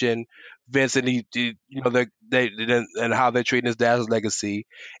Triple H and Vince, and and how they're treating his dad's legacy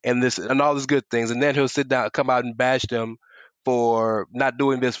and all these good things. And then he'll come out and bash them for not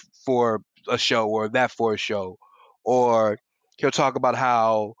doing this for a show or that for a show, or he'll talk about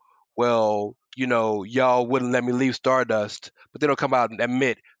how, well, y'all wouldn't let me leave Stardust, but they don't come out and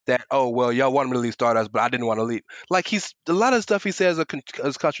admit that, oh, well, y'all wanted me to leave Stardust, but I didn't want to leave. Like, a lot of stuff he says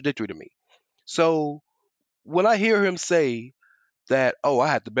is contradictory to me. So when I hear him say that, oh, I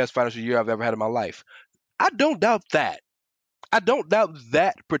had the best financial year I've ever had in my life, I don't doubt that. I don't doubt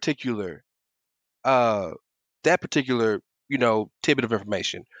that particular tidbit of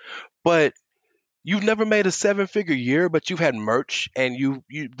information. But you've never made a 7-figure year, but you've had merch and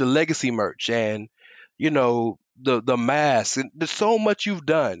the legacy merch and the mask, and there's so much you've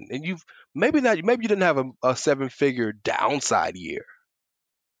done, and maybe you didn't have a 7-figure downside year,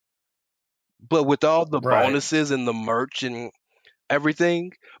 but with all the bonuses and the merch and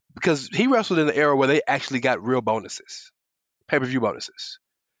everything, because he wrestled in an era where they actually got real bonuses, pay-per-view bonuses,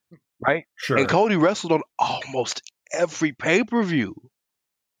 right? Sure. And Cody wrestled on almost every pay-per-view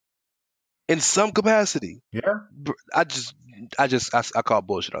in some capacity. Yeah. I call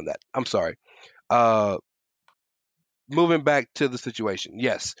bullshit on that. I'm sorry. Moving back to the situation.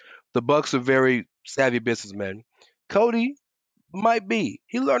 Yes, the Bucks are very savvy businessmen. Cody might be.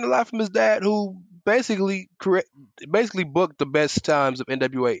 He learned a lot from his dad, who basically booked the best times of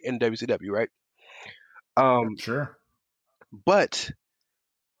NWA and WCW, right? Sure. But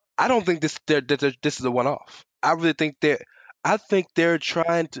I don't think this is a one-off. I really think they're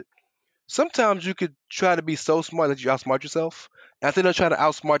trying to. Sometimes you could try to be so smart that you outsmart yourself. And I think they're trying to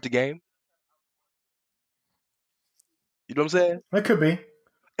outsmart the game. You know what I'm saying? It could be.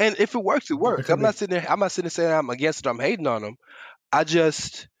 And if it works, it works. I'm not sitting there saying I'm against it, I'm hating on them.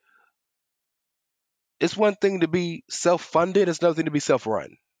 It's one thing to be self-funded, it's another thing to be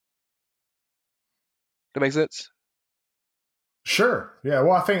self-run. That makes sense? Sure. Yeah.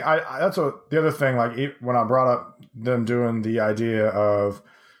 Well, I think that's the other thing. Like, when I brought up them doing the idea of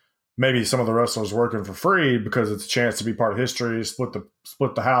maybe some of the wrestlers working for free because it's a chance to be part of history, split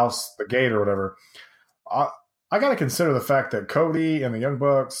the house, the gate, or whatever. I got to consider the fact that Cody and the Young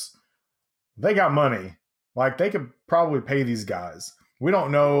Bucks, they got money. Like, they could probably pay these guys. We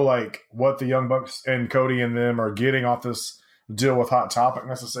don't know, like, what the Young Bucks and Cody and them are getting off this deal with Hot Topic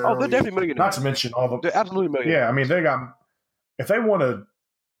necessarily. Oh, they're definitely millionaires. Not to mention all the... They're absolutely millionaires. Yeah, I mean, they got... If they want to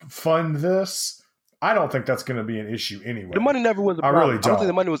fund this, I don't think that's going to be an issue anyway. The money never was a problem. I really I don't think the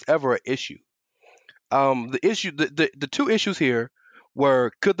don't. money was ever an issue. The two issues here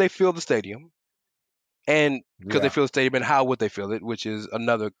were, could they fill the stadium? And could they fill the stadium, and how would they fill it, which is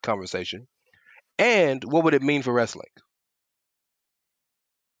another conversation. And what would it mean for wrestling?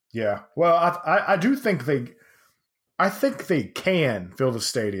 Yeah. Well, I do think I think they can fill the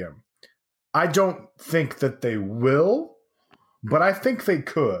stadium. I don't think that they will, but I think they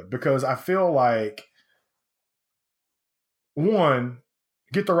could, because I feel like, one,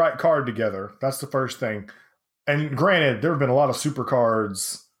 get the right card together. That's the first thing. And granted, there have been a lot of super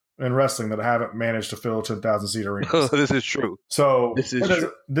cards in wrestling that haven't managed to fill 10,000 seat arenas. This is true. So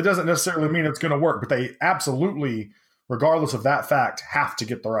That doesn't necessarily mean it's going to work, but they absolutely, regardless of that fact, have to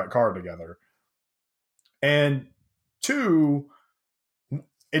get the right card together. And two,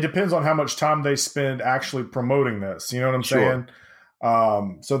 it depends on how much time they spend actually promoting this. You know what I'm saying?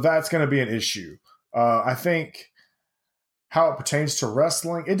 So that's going to be an issue. I think how it pertains to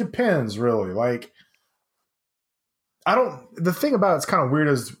wrestling, it depends really. Like, the thing about it's kind of weird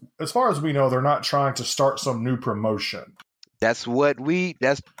is, as far as we know, they're not trying to start some new promotion. That's you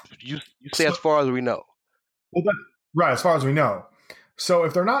say, as far as we know. Well, right, as far as we know. So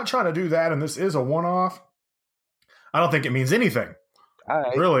if they're not trying to do that, and this is a one-off, I don't think it means anything.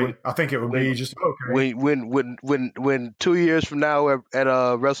 Really, I think it would be just okay. When 2 years from now at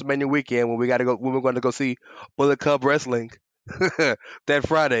WrestleMania weekend, when we're going to go see Bullet Club Wrestling that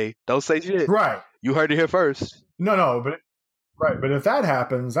Friday, don't say shit. Right, you heard it here first. No, but if that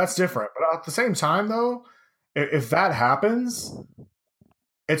happens, that's different. But at the same time, though, if that happens,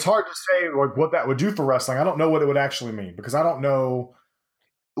 it's hard to say like what that would do for wrestling. I don't know what it would actually mean, because I don't know.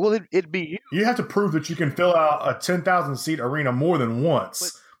 Well, it'd be you have to prove that you can fill out a 10,000 seat arena more than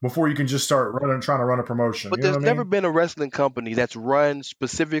once before you can just start trying to run a promotion. But there's never been a wrestling company that's run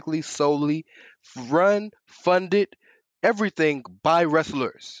specifically, solely, funded, everything by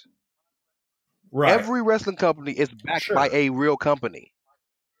wrestlers. Right. Every wrestling company is backed by a real company,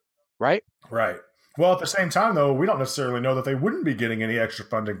 right? Right. Well, at the same time, though, we don't necessarily know that they wouldn't be getting any extra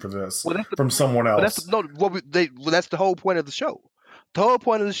funding for this from someone else. That's the whole point of the show. The whole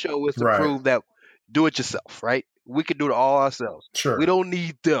point of the show is to prove that do it yourself, right? We can do it all ourselves. Sure. We don't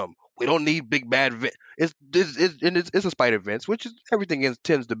need them. We don't need big bad Vince. It's a spite of Vince, which is everything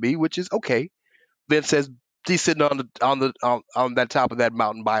tends to be, which is okay. Vince says he's sitting on that top of that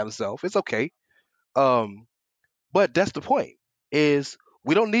mountain by himself. It's okay. But that's the point. Is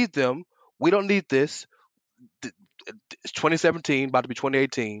we don't need them. We don't need this. It's 2017, about to be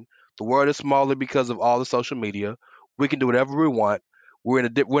 2018. The world is smaller because of all the social media. We can do whatever we want. We're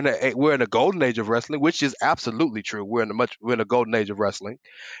in a golden age of wrestling, which is absolutely true. We're in a golden age of wrestling,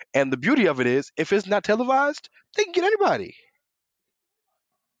 and the beauty of it is, if it's not televised, they can get anybody.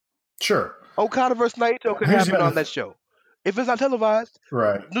 Sure. Okada versus Naito could happen on that show. If it's not televised,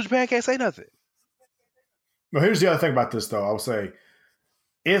 right? New Japan can't say nothing. Well, here's the other thing about this, though. I will say,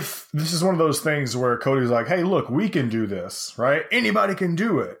 if this is one of those things where Cody's like, "Hey, look, we can do this, right? Anybody can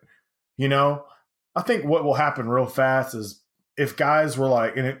do it," you know. I think what will happen real fast is, if guys were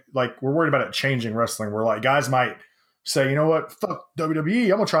like, we're worried about it changing wrestling, where like guys might say, you know what, fuck WWE,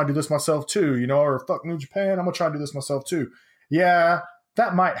 I'm gonna try and do this myself too, you know, or fuck New Japan, I'm gonna try and do this myself too. Yeah,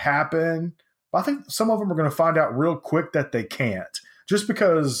 that might happen, but I think some of them are gonna find out real quick that they can't. Just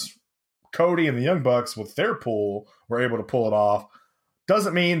because Cody and the Young Bucks with their pool were able to pull it off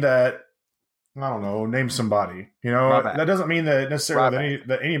doesn't mean that, I don't know, name somebody, you know, Ryback. That doesn't mean that necessarily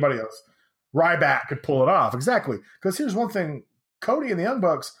that anybody else, Ryback, could pull it off. Exactly. Because here's one thing, Cody and the Young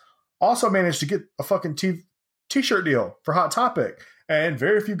Bucks also managed to get a fucking t-shirt deal for Hot Topic. And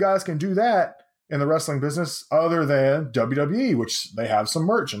very few guys can do that in the wrestling business other than WWE, which they have some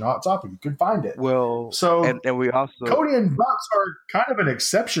merch in Hot Topic. You can find it. Well, so and we also, Cody and Bucks are kind of an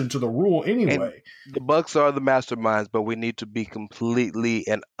exception to the rule anyway. The Bucks are the masterminds, but we need to be completely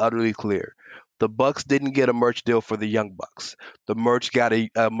and utterly clear. The Bucks didn't get a merch deal for the Young Bucks. The merch got a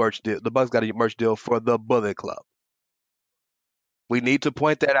merch deal. The Bucks got a merch deal for the Bullet Club. We need to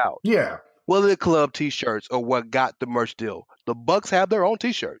point that out. Yeah. Bullet Club t-shirts are what got the merch deal. The Bucks have their own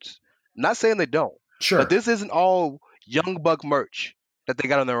t-shirts. Not saying they don't. Sure. But this isn't all Young Buck merch that they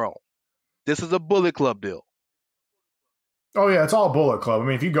got on their own. This is a Bullet Club deal. Oh, yeah, it's all Bullet Club. I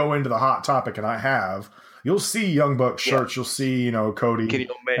mean, if you go into the Hot Topic, and I have, you'll see Young Bucks shirts, you'll see Cody Kenny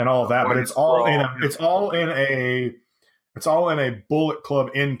Omega, and all of that, but it's all in a Bullet Club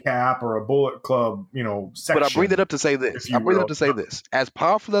end cap or a Bullet Club section. But I bring that up to say this. As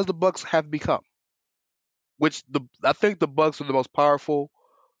powerful as the Bucks have become, which I think the Bucks are the most powerful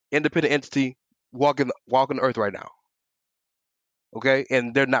independent entity walking the earth right now. Okay,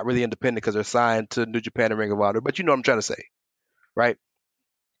 and they're not really independent because they're signed to New Japan and Ring of Honor. But you know what I'm trying to say, right?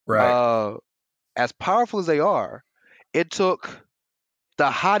 Right. As powerful as they are, it took the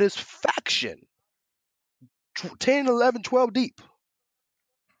hottest faction, 10, 11, 12 deep,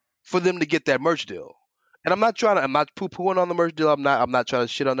 for them to get that merch deal. And I'm not poo-pooing on the merch deal. I'm not trying to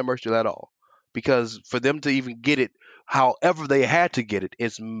shit on the merch deal at all, because for them to even get it, however they had to get it,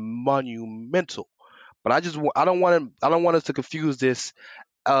 is monumental. But I don't want us to confuse this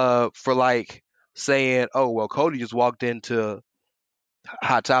for like saying, oh well, Cody just walked into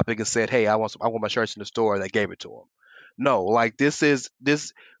Hot Topic and said, hey, I want my shirts in the store, and they gave it to him. No, like this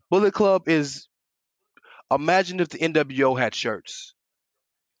Bullet Club is. Imagine if the NWO had shirts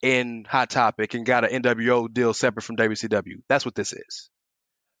in Hot Topic and got an NWO deal separate from WCW. That's what this is.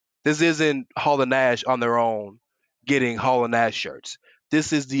 This isn't Hall and Nash on their own getting Hall and Nash shirts.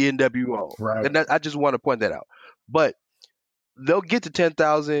 This is the NWO. Right. And I just want to point that out. But they'll get to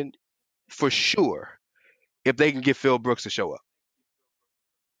 10,000 for sure if they can get Phil Brooks to show up.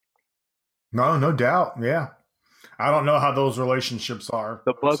 No doubt. Yeah. I don't know how those relationships are.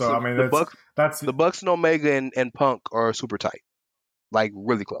 The Bucks and Omega and Punk are super tight. Like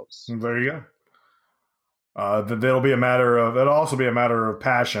really close. There you go. It'll also be a matter of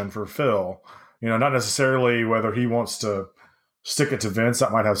passion for Phil. Not necessarily whether he wants to stick it to Vince,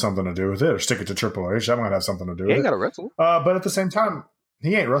 that might have something to do with it, or stick it to Triple H, that might have something to do with it. He ain't got to wrestle. But at the same time,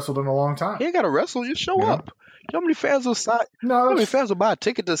 he ain't wrestled in a long time. He ain't got to wrestle. Just show up. You know how many fans will sign? No, how many fans will buy a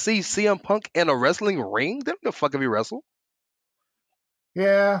ticket to see CM Punk in a wrestling ring? They don't give a fuck if he wrestle.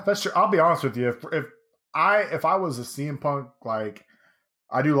 Yeah, that's true. I'll be honest with you. If I was a CM Punk, like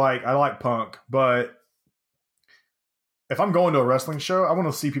I like Punk, but if I'm going to a wrestling show, I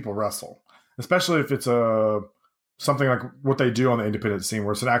want to see people wrestle, especially if it's something like what they do on the independent scene,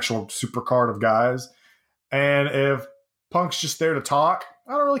 where it's an actual super card of guys. And if Punk's just there to talk,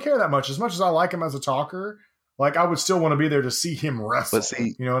 I don't really care that much. As much as I like him as a talker, like I would still want to be there to see him wrestle. But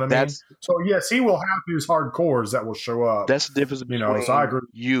see, you know what I mean? So yes, he will have his hardcores that will show up. That's the difference between so I agree.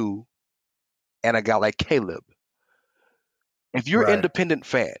 You and a guy like Caleb. If you're an independent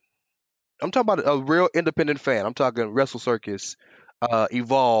fan, I'm talking about a real independent fan. I'm talking Wrestle Circus,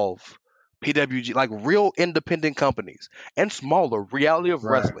 Evolve, PWG, like real independent companies and smaller. Reality of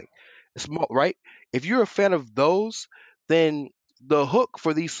Wrestling, small, right? If you're a fan of those, then the hook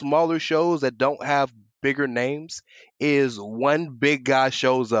for these smaller shows that don't have bigger names is one big guy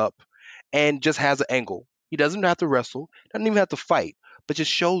shows up and just has an angle. He doesn't have to wrestle, doesn't even have to fight, but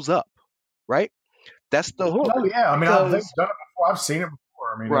just shows up, right? That's the hook. Oh yeah, I mean, I've done it before. I've seen it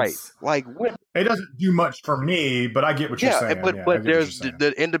before. I mean, right? Like it doesn't do much for me, but I get what you're saying. But there's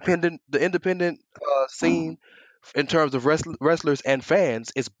the independent scene in terms of wrestlers and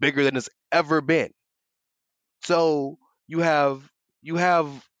fans is bigger than it's ever been. So you have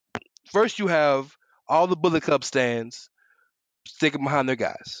all the Bullet Club stands sticking behind their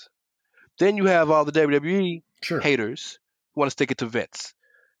guys. Then you have all the WWE haters who want to stick it to Vince.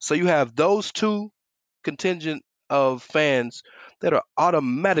 So you have those two contingent of fans that are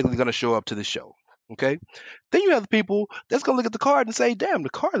automatically going to show up to the show. Okay. Then you have the people that's going to look at the card and say, damn, the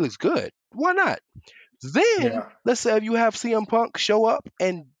card looks good. Why not? Then let's say if you have CM Punk show up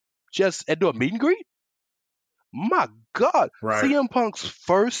and do a meet and greet. My God, CM Punk's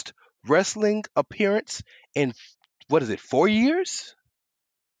first wrestling appearance in 4 years?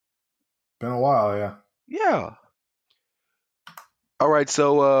 Been a while, yeah. Yeah. All right,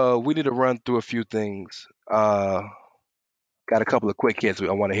 so we need to run through a few things. Got a couple of quick hits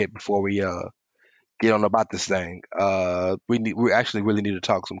I want to hit before we get on about this thing. We actually really need to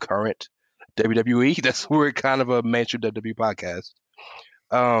talk some current WWE. We're kind of a mainstream WWE podcast.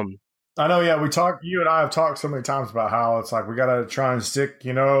 I know, yeah. You and I have talked so many times about how it's like we got to try and stick, to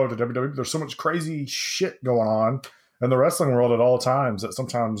WWE. There's so much crazy shit going on in the wrestling world at all times that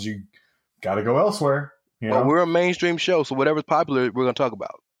sometimes you got to go elsewhere. Well, we're a mainstream show, so whatever's popular, we're going to talk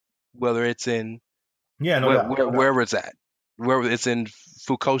about. Whether it's in wherever it's at, whether it's in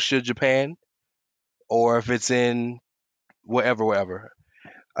Fukuoka, Japan, or if it's in wherever.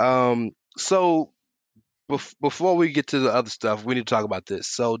 So before we get to the other stuff, we need to talk about this.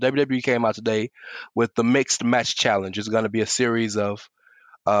 So WWE came out today with the Mixed Match Challenge. It's going to be a series of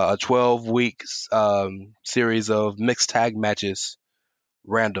a 12-week series of mixed tag matches,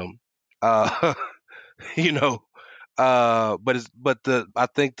 random. you know. I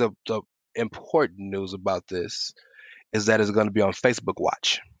think the important news about this is that it's going to be on Facebook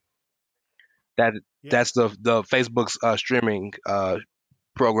Watch. That's the Facebook's streaming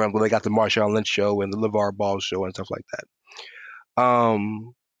program where they got the Marshawn Lynch show and the LeVar Ball show and stuff like that.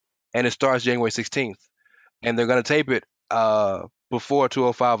 And it starts January 16th, and they're going to tape it before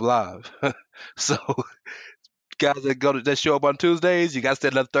 205 Live. So guys that show up on Tuesdays, you got to stay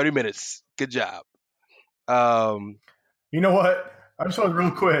another 30 minutes. Good job. You know what? I just want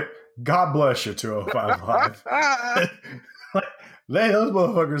real quick. God bless you, 205 Live. Those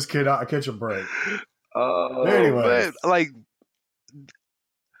motherfuckers cannot catch a break. Anyway, like,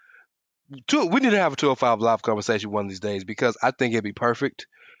 we need to have a 205 Live conversation one of these days because I think it'd be perfect.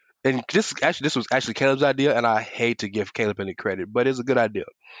 And this was actually Caleb's idea, and I hate to give Caleb any credit, but it's a good idea.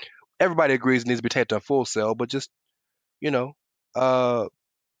 Everybody agrees it needs to be taped on Full Sail, but just, have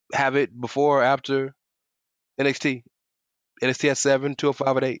it before or after NXT. NXT at 7,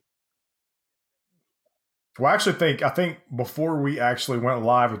 205 at 8. Well, I think before we actually went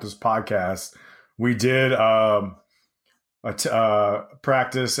live with this podcast, we did a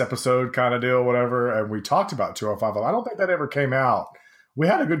practice episode kind of deal, whatever, and we talked about 205. I don't think that ever came out. We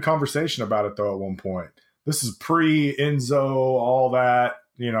had a good conversation about it, though, at one point. This is pre-Enzo, all that,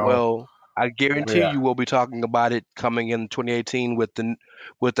 Well, I guarantee you we'll be talking about it coming in 2018 with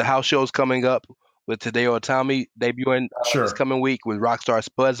the house shows coming up, with Hideo Itami debuting this coming week, with Rockstar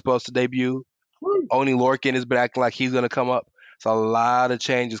Spud supposed to debut. Oni Lorcan has been acting like he's going to come up. So a lot of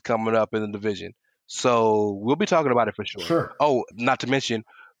changes coming up in the division. So we'll be talking about it for sure. Sure. Oh, not to mention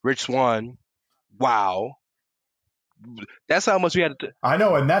Rich Swann. Wow. That's how much we had to. I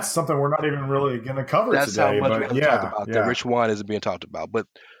know, and that's something we're not even really going to cover today. That's how much we had to talk about. That Rich Swann isn't being talked about. But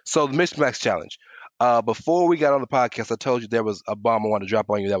so the Mixed Max Challenge. Before we got on the podcast, I told you there was a bomb I wanted to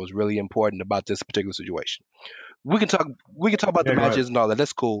drop on you that was really important about this particular situation. We can talk about the matches and all that.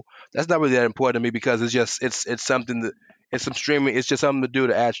 That's cool. That's not really that important to me because it's something that it's some streaming. It's just something to do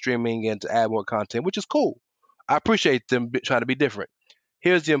to add streaming and to add more content, which is cool. I appreciate them trying to be different.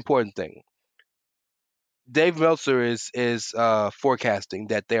 Here's the important thing. Dave Meltzer is forecasting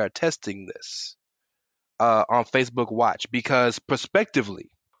that they are testing this on Facebook Watch because prospectively,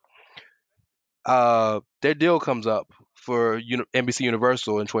 their deal comes up for NBC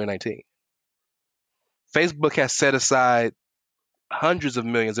Universal in 2019. Facebook has set aside hundreds of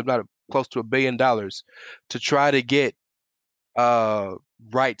millions, if not close to $1 billion, to try to get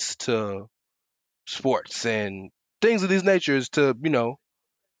rights to sports and things of these natures to,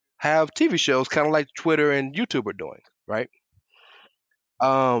 have TV shows kind of like Twitter and YouTube are doing, right?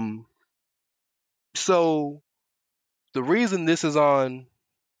 So the reason this is on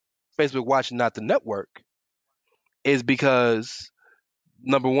Facebook Watch and not the network is because,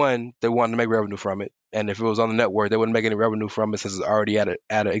 number one, they wanted to make revenue from it. And if it was on the network, they wouldn't make any revenue from it since it's already at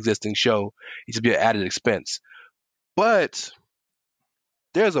an existing show. It should be an added expense. But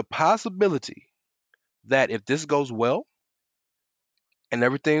there's a possibility that if this goes well and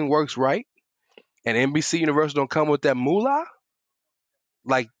everything works right and NBC Universal don't come with that moolah,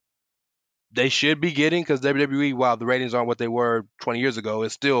 like they should be getting, because WWE, while the ratings aren't what they were 20 years ago,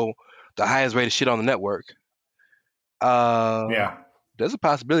 is still the highest rated shit on the network. There's a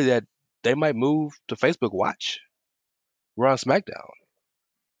possibility that they might move to Facebook Watch. We're on SmackDown.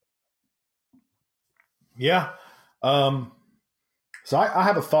 Yeah. So I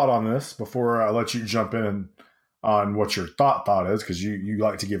have a thought on this before I let you jump in on what your thought is, because you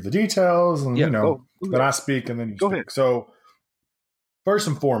like to give the details and then I speak and then you speak. Ahead. So first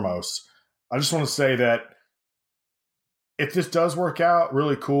and foremost, I just want to say that if this does work out,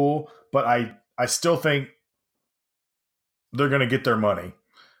 really cool, but I still think they're going to get their money.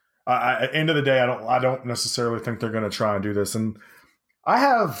 At the end of the day, I don't necessarily think they're going to try and do this. And I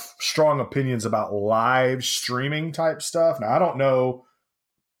have strong opinions about live streaming type stuff. Now, I don't know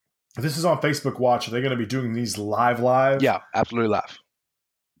if this is on Facebook Watch. Are they going to be doing these live? Yeah, absolutely live.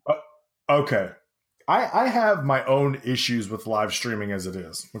 Okay. I have my own issues with live streaming as it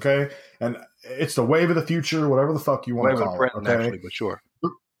is. Okay. And it's the wave of the future, whatever the fuck you want to call it. Okay. Actually, but sure.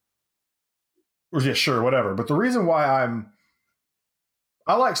 Yeah, sure. Whatever. But the reason why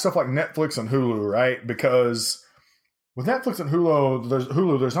I like stuff like Netflix and Hulu, right? Because with Netflix and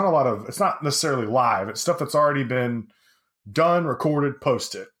Hulu, there's not a lot of, it's not necessarily live. It's stuff that's already been done, recorded,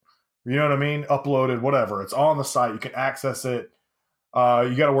 posted. You know what I mean? Uploaded, whatever. It's on the site. You can access it.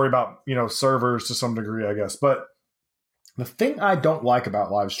 You got to worry about, servers to some degree, I guess. But the thing I don't like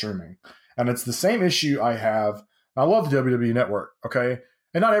about live streaming, and it's the same issue I have, I love the WWE Network, okay?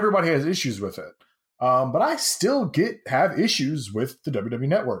 And not everybody has issues with it. But I still have issues with the WWE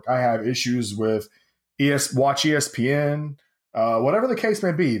Network. I have issues with watch ESPN, whatever the case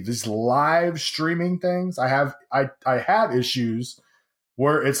may be. These live streaming things, I have issues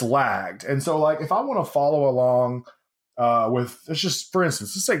where it's lagged, and so like if I want to follow along with, it's just for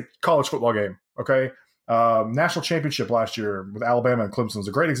instance, let's say college football game, okay, national championship last year with Alabama and Clemson is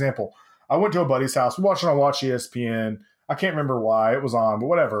a great example. I went to a buddy's house. We watched it on Watch ESPN. I can't remember why it was on, but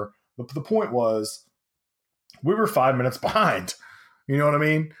whatever. The point was, we were 5 minutes behind. You know what I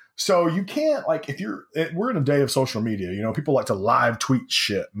mean? So you can't, like, we're in a day of social media. You know, people like to live tweet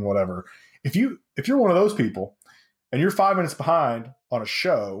shit and whatever. If you're one of those people and you're 5 minutes behind on a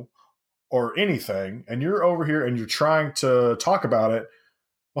show or anything, and you're over here and you're trying to talk about it,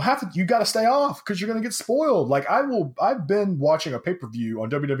 well, you got to stay off because you're going to get spoiled. Like I've been watching a pay-per-view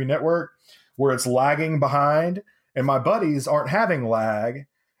on WWE Network where it's lagging behind, and my buddies aren't having lag,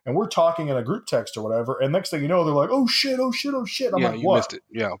 and we're talking in a group text or whatever, and next thing you know, they're like, "Oh shit! Oh shit! Oh shit!" I'm like, you "What? missed it."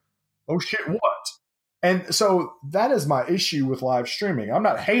 Yeah. Oh shit! What? And so that is my issue with live streaming. I'm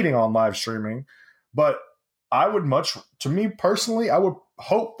not hating on live streaming, but to me personally, I would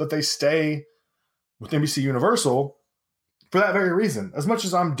hope that they stay with NBC Universal for that very reason. As much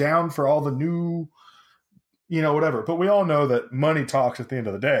as I'm down for all the new, whatever, but we all know that money talks at the end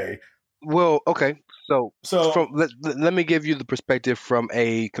of the day. Well, okay. So let me give you the perspective from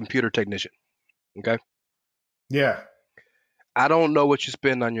a computer technician. Okay. Yeah. I don't know what you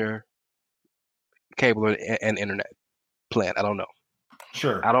spend on your cable and internet plan. I don't know.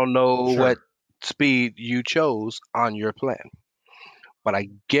 Sure. I don't know what speed you chose on your plan, but I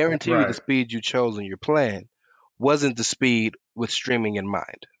guarantee you the speed you chose on your plan wasn't the speed with streaming in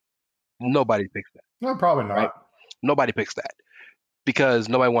mind. Nobody picks that. No, probably not. Right? Nobody picks that because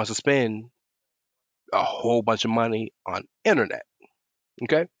nobody wants to spend a whole bunch of money on internet.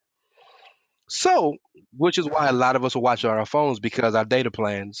 Okay? So, which is why a lot of us will watch it on our phones because our data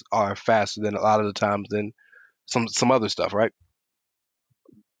plans are faster than a lot of the times than some other stuff, right?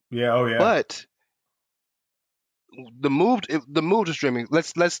 Yeah, oh yeah. But the move to streaming,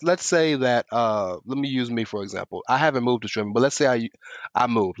 let's say that let me use me for example. I haven't moved to streaming, but let's say I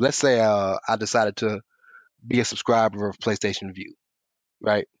moved. Let's say I decided to be a subscriber of PlayStation Vue,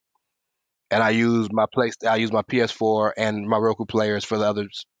 right? And I use my PS4 and my Roku players for the other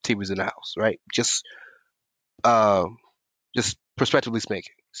TVs in the house, right? Just prospectively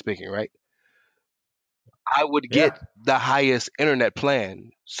speaking, right? I would get the highest internet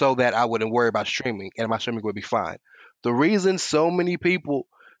plan so that I wouldn't worry about streaming, and my streaming would be fine. The reason so many people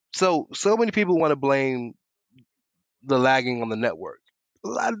want to blame the lagging on the network, a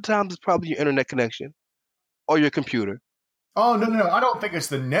lot of times it's probably your internet connection or your computer. Oh, no. I don't think it's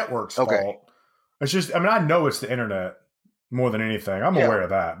the network's fault. It's just, I know it's the internet more than anything. I'm aware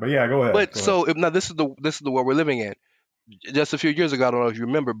of that. But yeah, go ahead. But now this is the world we're living in. Just a few years ago, I don't know if you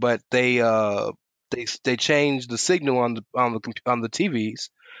remember, but they changed the signal on the TVs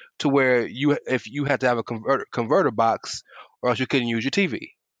to where if you had to have a converter box or else you couldn't use your TV,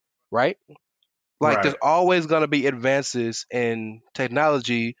 right? Like there's always going to be advances in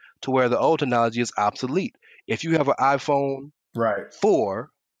technology to where the old technology is obsolete. If you have an iPhone 4,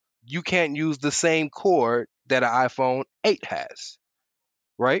 you can't use the same cord that an iPhone 8 has,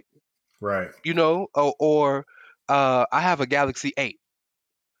 right? Right. Or I have a Galaxy 8.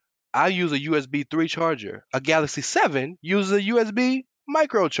 I use a USB 3 charger. A Galaxy 7 uses a USB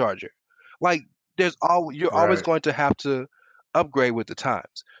micro charger. Like you're always going to have to upgrade with the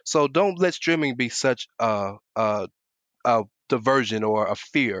times. So don't let streaming be such a diversion or a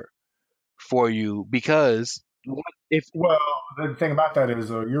fear for you because the thing about that is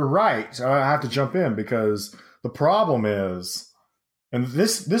you're right. I have to jump in because the problem is, and we're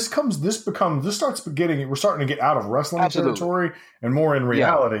starting to get out of wrestling territory and more in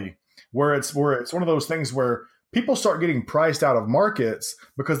reality, where it's one of those things where people start getting priced out of markets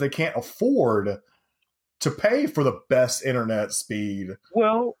because they can't afford to pay for the best internet speed.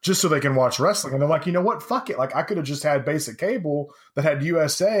 Well, just so they can watch wrestling, and they're like, you know what? Fuck it. Like I could have just had basic cable that had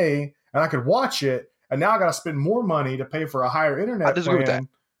USA, and I could watch it. And now I got to spend more money to pay for a higher internet plan. I disagree with that.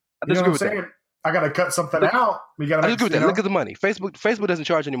 You know what I'm saying? I got to cut something out. You got to. I disagree with that. Look at the money. Facebook doesn't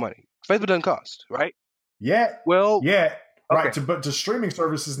charge any money. Facebook doesn't cost, right? Yeah. Well. Yeah. Okay. Right. But to streaming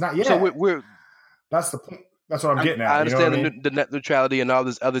services, not yet. So we're. That's the point. That's what I'm getting at. I understand the net neutrality and all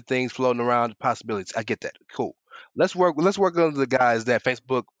these other things floating around, possibilities. I get that. Cool. Let's work on the guys that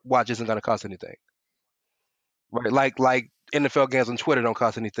Facebook watch isn't going to cost anything, right? Like NFL games on Twitter don't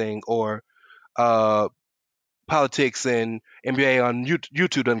cost anything, or politics and NBA on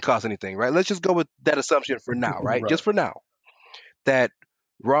YouTube doesn't cost anything, right? Let's just go with that assumption for now, right? Just for now, that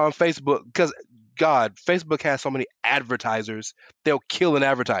we're on Facebook because Facebook has so many advertisers, they'll kill in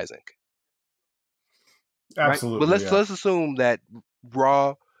advertising. right? Absolutely. But Yeah. let's assume that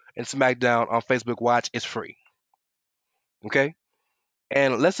Raw and SmackDown on Facebook Watch is free. Okay?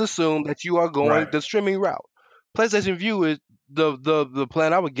 And let's assume that you are going Right. the streaming route. PlayStation View is the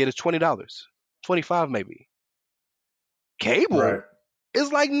plan I would get is $20, $25 maybe. Cable Right.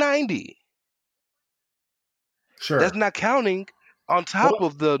 is like $90. Sure. That's not counting on top Well,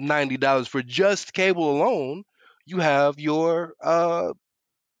 of the $90 for just cable alone. You have your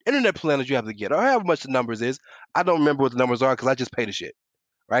internet plan that you have to get, or however much the numbers is. I don't remember what the numbers are because I just pay the shit.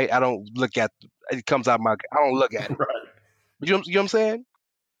 Right? I don't look at it. Comes out my. I don't look at it. right. But you know what I'm saying?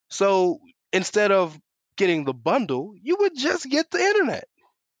 So instead of getting the bundle, you would just get the internet.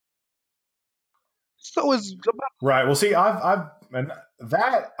 So it's about Right. Well, see, and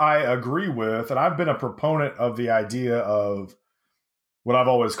that I agree with, and I've been a proponent of the idea of what I've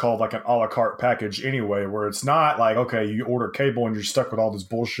always called like an a la carte package anyway, where it's not like, okay, you order cable and you're stuck with all this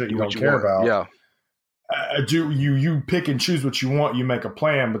bullshit you what don't care want. about. Yeah. Do you pick and choose what you want, you make a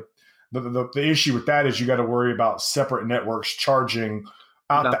plan, but the issue with that is you got to worry about separate networks charging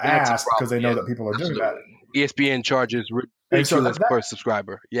out Now, the that's a ass because they know problem. that people are doing Absolutely. that. ESPN charges And so ridiculous per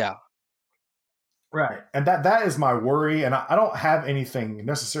subscriber. Yeah. Right. And that is my worry. And I don't have anything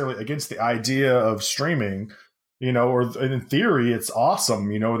necessarily against the idea of streaming, or in theory, it's awesome,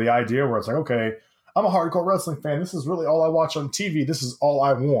 the idea where it's like, okay, I'm a hardcore wrestling fan. This is really all I watch on TV. This is all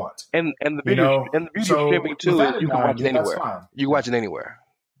I want. And the beauty of streaming too is you can watch it anywhere. You can watch it anywhere.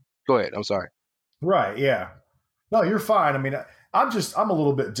 Go ahead. I'm sorry. Right. Yeah. No, you're fine. I mean, I'm a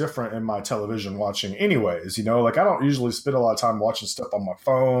little bit different in my television watching anyways, like I don't usually spend a lot of time watching stuff on my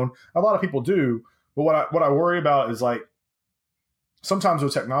phone. A lot of people do. But what I worry about is like sometimes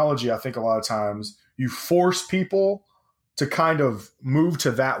with technology, I think a lot of times you force people to kind of move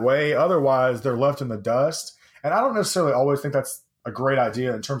to that way. Otherwise, they're left in the dust. And I don't necessarily always think that's a great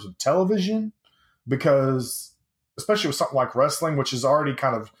idea in terms of television, because especially with something like wrestling, which has already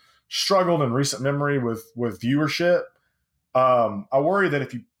kind of struggled in recent memory with viewership. I worry that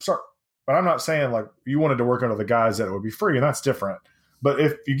if you start, but I'm not saying like you wanted to work under the guise that it would be free, and that's different. But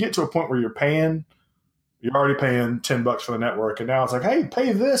if you get to a point where you're already paying $10 for the network, and now it's like, hey,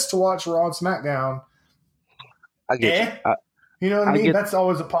 pay this to watch Raw and SmackDown. I get you. You know what I mean? That's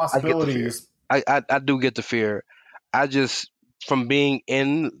always a possibility. I do get the fear. I just, from being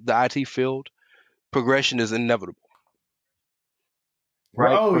in the IT field, progression is inevitable.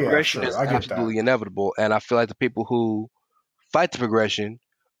 Right? Oh, progression yeah, sure. is absolutely inevitable. And I feel like the people who fight the progression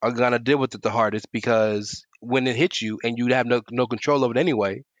are going to deal with it the hardest, because when it hits you and you have no control over it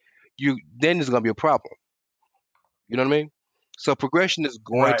anyway, then there's going to be a problem. You know what I mean? So progression is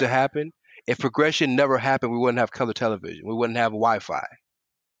going to happen. If progression never happened, we wouldn't have color television. We wouldn't have Wi-Fi.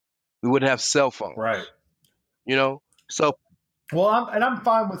 We wouldn't have cell phones. Right. So. Well, I'm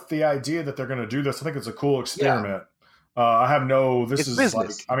fine with the idea that they're going to do this. I think it's a cool experiment. Yeah. I have this is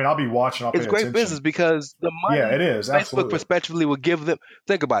business. Like, I mean, I'll be watching. It's great business because the money. Yeah, it is. Facebook absolutely. Prospectively will give them.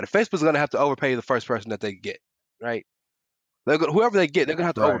 Think about it. Facebook's going to have to overpay the first person that they get. Right. Whoever they get, they're going to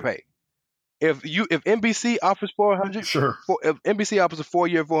have to overpay. If NBC offers $400, sure. If NBC offers a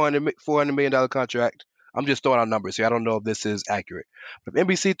 4-year, $400 million contract, I'm just throwing out numbers here. I don't know if this is accurate. But if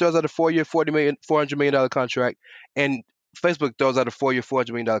NBC throws out a 4-year, $400 million contract, and Facebook throws out a 4-year, $400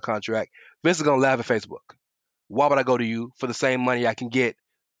 million contract, Vince is gonna laugh at Facebook. Why would I go to you for the same money I can get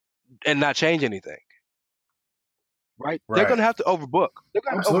and not change anything? Right? They're gonna have to overbook. They're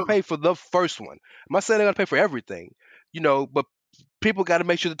gonna overpay for the first one. I'm not saying they're gonna pay for everything, but people got to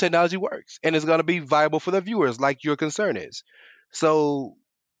make sure the technology works and it's going to be viable for the viewers, like your concern is. So,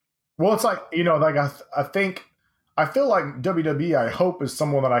 well, it's like, like I feel like WWE, I hope, is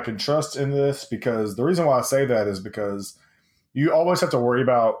someone that I can trust in this, because the reason why I say that is because you always have to worry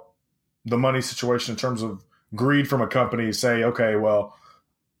about the money situation in terms of greed from a company. Say, okay, well,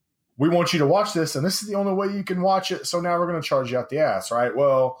 we want you to watch this and this is the only way you can watch it, so now we're going to charge you out the ass, right?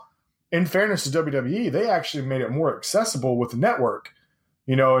 Well, in fairness to WWE, they actually made it more accessible with the network.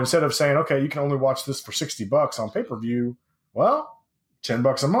 Instead of saying, okay, you can only watch this for $60 on pay-per-view, well,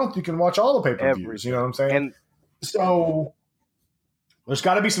 $10 a month, you can watch all the pay-per-views. You know what I'm saying? And so there's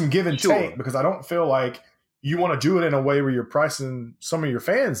got to be some give and take, because I don't feel like you want to do it in a way where you're pricing some of your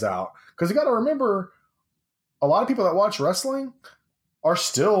fans out. Because you got to remember, a lot of people that watch wrestling are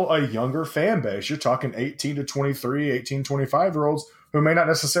still a younger fan base. You're talking 18 to 23, 18, 25-year-olds who may not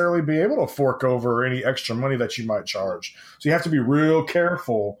necessarily be able to fork over any extra money that you might charge. So you have to be real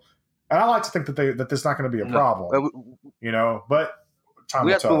careful. And I like to think that this is not going to be a problem, but time we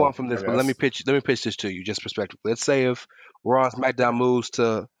will have to tell, move on from this, but let me pitch this to you just perspectively. Let's say if Raw and SmackDown moves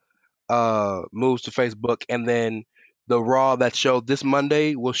to Facebook, and then the Raw that showed this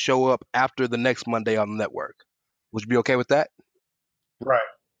Monday will show up after the next Monday on the network. Would you be okay with that? Right.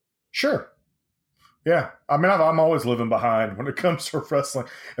 Sure. Yeah. I mean, I'm always living behind when it comes to wrestling.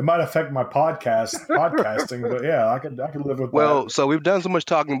 It might affect my podcasting, but yeah, I could live with Well, that. so we've done so much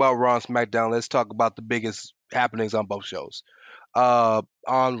talking about Raw and SmackDown. Let's talk about the biggest happenings on both shows. On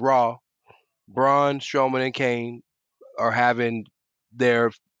Raw, Braun, Strowman, and Kane are having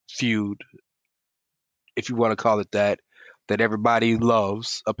their feud, if you want to call it that everybody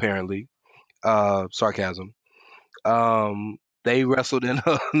loves, apparently. Sarcasm. They wrestled in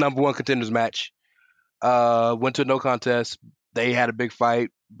a number one contenders match. Went to no contest. They had a big fight.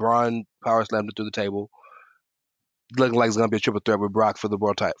 Braun power slammed it through the table. Looking like it's gonna be a triple threat with Brock for the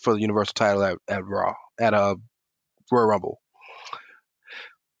world title, for the Universal title at Raw at Royal Rumble.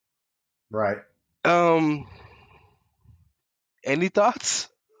 Right. Any thoughts?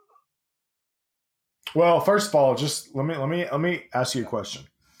 Well, first of all, just let me ask you a question.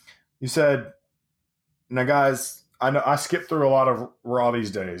 You said, now guys, I know I skip through a lot of Raw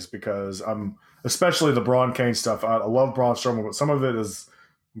these days because I'm especially the Braun Kane stuff. I love Braun Strowman, but some of it is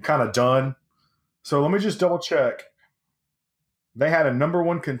I'm kind of done. So let me just double check. They had a number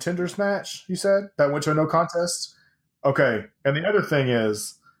one contenders match, you said, that went to a no contest? Okay. And the other thing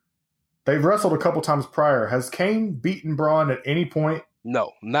is they've wrestled a couple times prior. Has Kane beaten Braun at any point?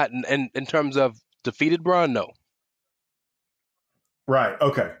 No, not in terms of defeated Braun. No. Right.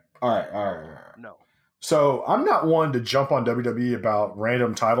 Okay. All right. No. So I'm not one to jump on WWE about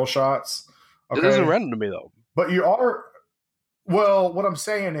random title shots. Okay? It isn't random to me though. But you are. Well, what I'm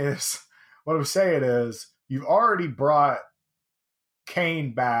saying is you've already brought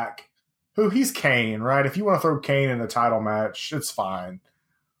Kane back. He's Kane, right? If you want to throw Kane in a title match, it's fine.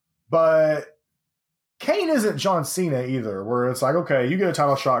 But Kane isn't John Cena either, where it's like, okay, you get a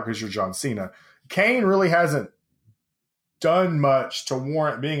title shot because you're John Cena. Kane really hasn't done much to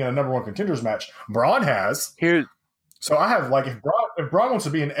warrant being in a number one contenders match. Braun has. So I have, like, if Braun wants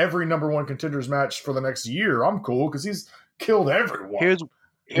to be in every number one contenders match for the next year, I'm cool because he's killed everyone. Here's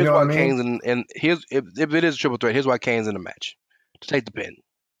you know why what I mean? Kane's in, and here's if it is a triple threat, here's why Kane's in the match to take the pin.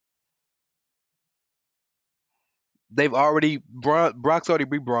 Brock's already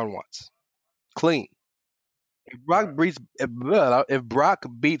beat Braun once, clean. If Brock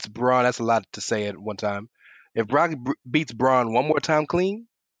beats Braun, that's a lot to say at one time. If Brock beats Braun one more time clean,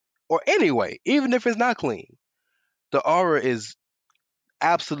 or anyway, even if it's not clean, the aura is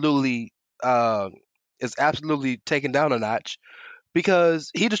absolutely taken down a notch because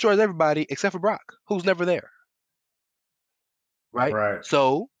he destroys everybody except for Brock, who's never there. Right? Right.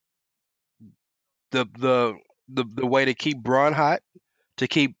 So the way to keep Braun hot, to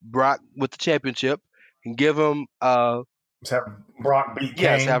keep Brock with the championship, and give him Let's have Brock beat Kane.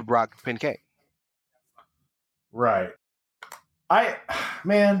 Yes, have Brock pin Kane. Right. I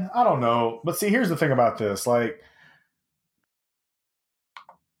don't know. But see, here's the thing about this. Like,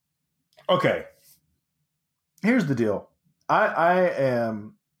 okay. Here's the deal. I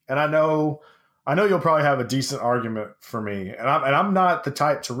am, and I know you'll probably have a decent argument for me. And I'm not the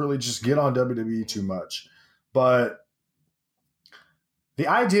type to really just get on WWE too much. But the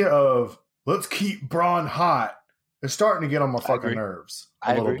idea of let's keep Braun hot is starting to get on my fucking nerves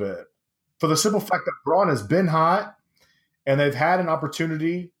a little bit. For the simple fact that Braun has been hot and they've had an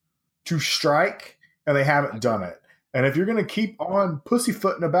opportunity to strike and they haven't done it. And if you're going to keep on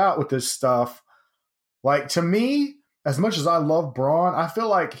pussyfooting about with this stuff, like, to me, as much as I love Braun, I feel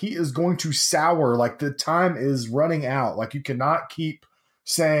like he is going to sour. Like, the time is running out. Like, you cannot keep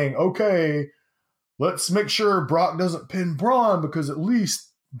saying, okay, let's make sure Brock doesn't pin Braun because at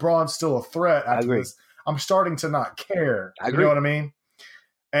least Braun's still a threat after this. I'm starting to not care. You know what I mean?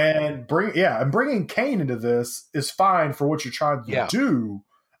 And bringing Kane into this is fine for what you're trying to do.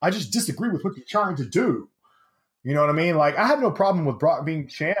 I just disagree with what you're trying to do. You know what I mean? Like, I have no problem with Brock being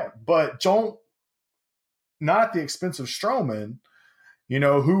champ, but not at the expense of Strowman,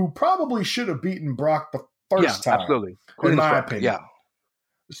 who probably should have beaten Brock the first time. Absolutely. In my opinion. Yeah.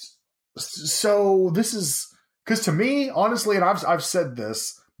 So this is, because to me, honestly, and I've said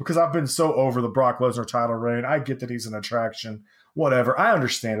this because I've been so over the Brock Lesnar title reign. I get that he's an attraction. Whatever. I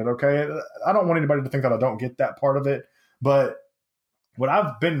understand it, okay? I don't want anybody to think that I don't get that part of it. But what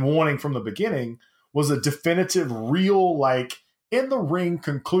I've been wanting from the beginning was a definitive, real, like, in-the-ring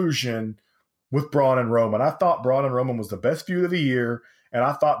conclusion with Braun and Roman. I thought Braun and Roman was the best feud of the year, and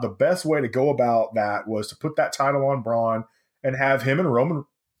I thought the best way to go about that was to put that title on Braun and have him and Roman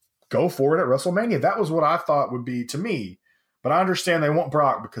go for it at WrestleMania. That was what I thought would be to me. But I understand they want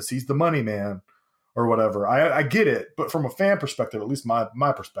Brock because he's the money man. Or whatever. I get it, but from a fan perspective, at least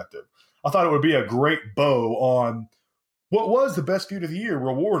my perspective, I thought it would be a great bow on what was the best feud of the year?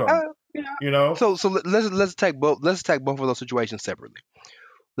 Reward them. Yeah. You know. So let's attack both. Let's attack both of those situations separately.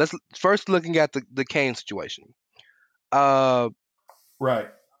 Let's first looking at the Kane situation. Right.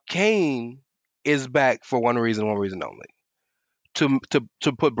 Kane is back for one reason only. To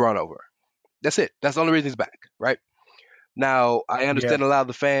put Braun over. That's it. That's the only reason he's back, right? Now, I understand a lot of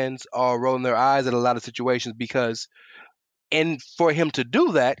the fans are rolling their eyes at a lot of situations because for him to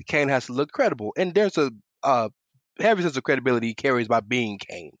do that, Kane has to look credible. And there's a heavy sense of credibility he carries by being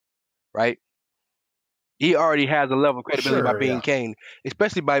Kane, right? He already has a level of credibility by being Kane,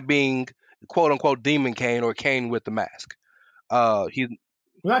 especially by being quote unquote Demon Kane or Kane with the mask. Not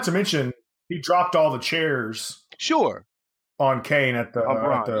to mention he dropped all the chairs. Sure. On Kane at the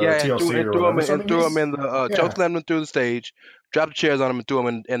TLC threw him in the chokeslammed him through the stage, dropped the chairs on him and threw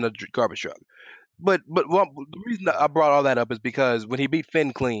him in the garbage truck. But the reason I brought all that up is because when he beat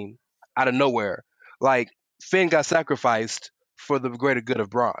Finn clean out of nowhere, like Finn got sacrificed for the greater good of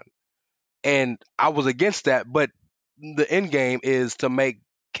Braun. And I was against that, but the end game is to make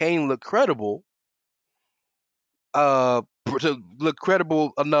Kane look credible, to look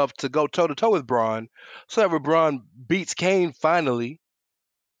credible enough to go toe to toe with Braun, so that when Braun beats Kane finally,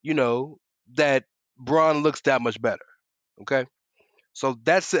 that Braun looks that much better. Okay, so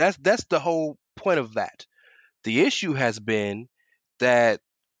that's the whole point of that. The issue has been that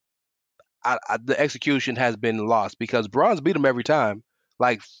the execution has been lost because Braun's beat him every time.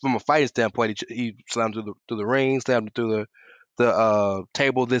 Like from a fighting standpoint, he slammed through the ring, slammed through the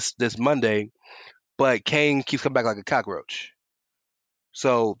table this Monday, but Kane keeps coming back like a cockroach.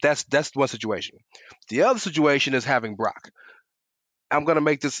 So that's one situation. The other situation is having Brock. I'm gonna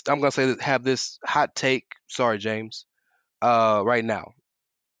have this hot take. Sorry, James. Right now,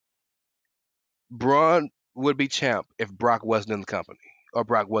 Braun would be champ if Brock wasn't in the company or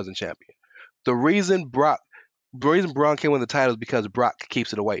Brock wasn't champion. The reason Braun can't win the title is because Brock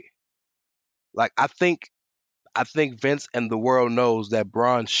keeps it away. Like I think Vince and the world knows that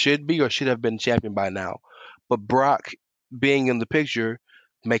Braun should be or should have been champion by now, but Brock being in the picture,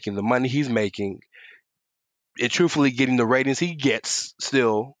 making the money he's making, and truthfully getting the ratings he gets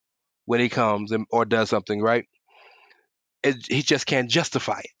still when he comes or does something, right? He just can't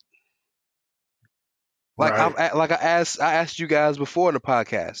justify it. Like right. I asked you guys before in the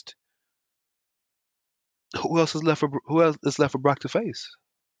podcast, who else is left for Brock to face?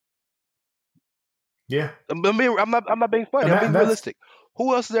 Yeah, I'm not being funny. I'm being realistic.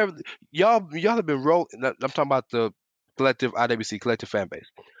 Who else is there? Y'all have been rolling. I'm talking about the collective IWC collective fan base.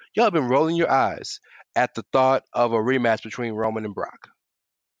 Y'all have been rolling your eyes at the thought of a rematch between Roman and Brock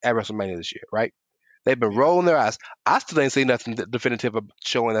at WrestleMania this year, right? They've been rolling their eyes. I still ain't seen nothing definitive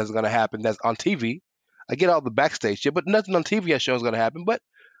showing that's going to happen. That's on TV. I get all the backstage shit, but nothing on TV has shown is going to happen. But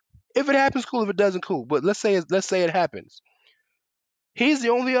if it happens, cool. If it doesn't, cool. But let's say it happens. He's the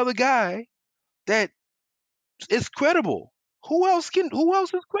only other guy that is credible. Who else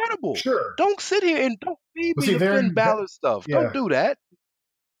is credible? Sure. Don't sit here and don't feed me the Finn Balor stuff. Yeah. Don't do that.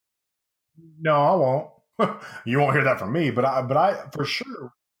 No, I won't. You won't hear that from me. But I for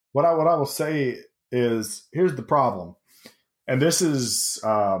sure. What I will say is, here's the problem, and this is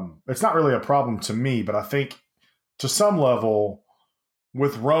it's not really a problem to me, but I think to some level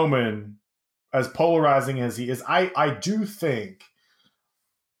with Roman, as polarizing as he is, I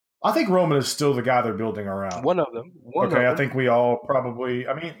think Roman is still the guy they're building around. One of them. I think we all probably.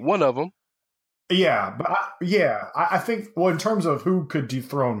 I mean, one of them. Yeah, but I think. Well, in terms of who could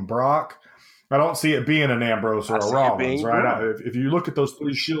dethrone Brock, I don't see it being an Ambrose or a Rollins, right? If you look at those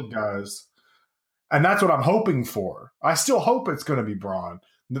three Shield guys, and that's what I'm hoping for. I still hope it's going to be Braun.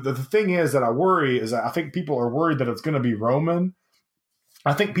 The thing is that I worry is that I think people are worried that it's going to be Roman.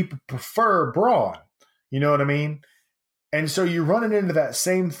 I think people prefer Braun. You know what I mean? And so you're running into that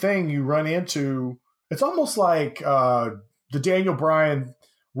same thing you run into. It's almost like the Daniel Bryan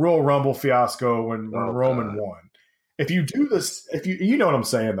Royal Rumble fiasco when Roman won. If you do this, you know what I'm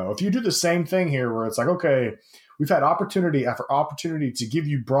saying though. If you do the same thing here, where it's like, okay, we've had opportunity after opportunity to give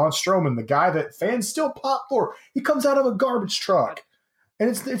you Braun Strowman, the guy that fans still pop for. He comes out of a garbage truck, and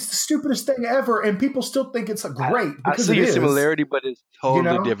it's the stupidest thing ever, and people still think it's great. I see a similarity, but it's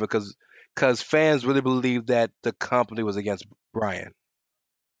totally different because fans really believe that the company was against Bryan.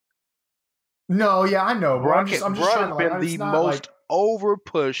 No, yeah, I know. Braun has been the most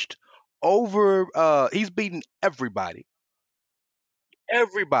over-pushed. He's beaten everybody.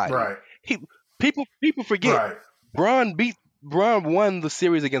 Right. People forget. Right. Braun won the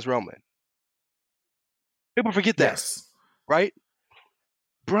series against Roman. People forget that. Yes. Right?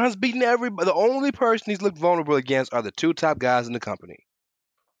 Braun's beaten everybody. The only person he's looked vulnerable against are the two top guys in the company,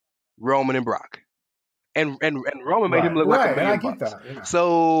 Roman and Brock. and Roman made him look like a and I million get bucks. that. Yeah.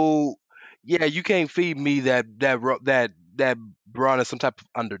 So yeah, you can't feed me that Braun is some type of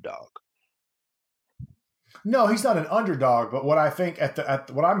underdog. No, he's not an underdog. But what I think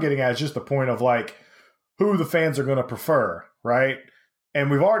what I'm getting at is just the point of like who the fans are going to prefer, right?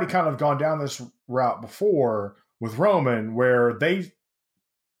 And we've already kind of gone down this route before with Roman, where they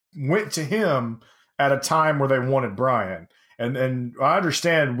went to him at a time where they wanted Bryan. And I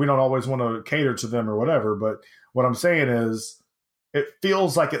understand we don't always want to cater to them or whatever, but what I'm saying is it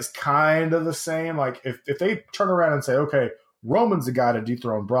feels like it's kind of the same. Like if they turn around and say, okay, Roman's the guy to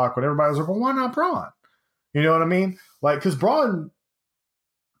dethrone Brock, when everybody's like, well, why not Braun? You know what I mean? Like, because Braun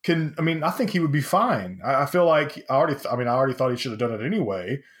I think he would be fine. I feel like I already thought he should have done it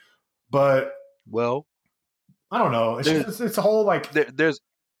anyway, but well, I don't know. It's a whole like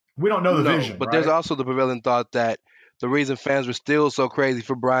we don't know the vision, but right? there's also the prevailing thought that the reason fans were still so crazy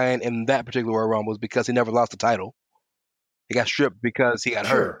for Bryan in that particular Royal Rumble was because he never lost the title. He got stripped because he got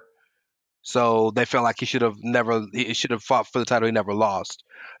hurt. So they felt like he should have fought for the title he never lost.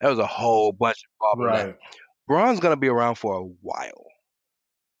 There was a whole bunch of problems. Right. Braun's gonna be around for a while.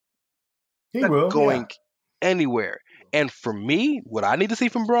 He will going anywhere. And for me, what I need to see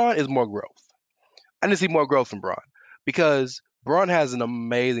from Braun is more growth. I need to see more growth from Braun because Braun has an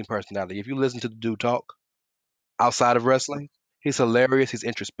amazing personality. If you listen to the dude talk outside of wrestling, he's hilarious. He's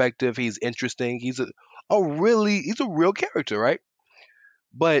introspective. He's interesting. He's a real character, right?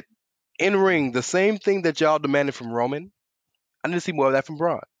 But in ring, the same thing that y'all demanded from Roman, I need to see more of that from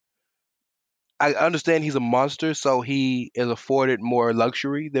Braun. I understand he's a monster, so he is afforded more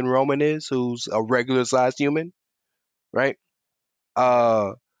luxury than Roman is, who's a regular-sized human, right?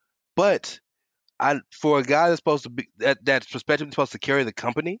 But for a guy that's supposed to be that's prospectively supposed to carry the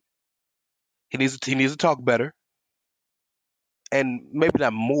company, he needs to talk better, and maybe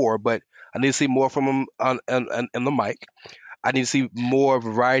not more, but I need to see more from him on the mic. I need to see more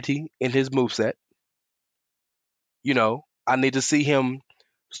variety in his moveset. You know, I need to see him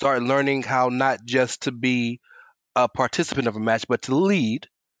start learning how not just to be a participant of a match, but to lead.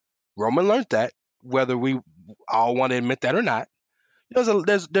 Roman learned that, whether we all want to admit that or not.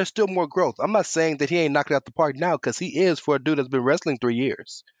 There's still more growth. I'm not saying that he ain't knocking out the park now, because he is for a dude that's been wrestling 3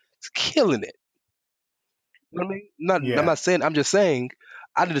 years. He's killing it. You know what I mean? I'm not saying. I'm just saying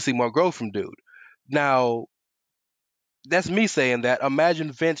I need to see more growth from dude. Now, that's me saying that.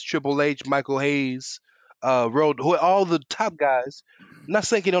 Imagine Vince, Triple H, Michael Hayes, all the top guys. I'm not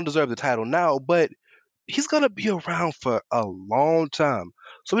saying he don't deserve the title now, but he's gonna be around for a long time.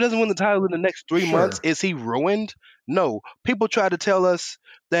 So if he doesn't win the title in the next 3 months, is he ruined? No. People try to tell us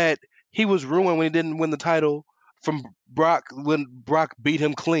that he was ruined when he didn't win the title from Brock when Brock beat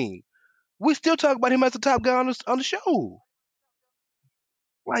him clean. We still talk about him as the top guy on the show.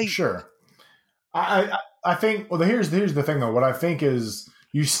 Like, sure. I think. Well, here's the thing though. What I think is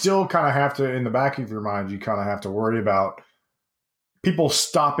you still kind of have to, in the back of your mind, you kind of have to worry about people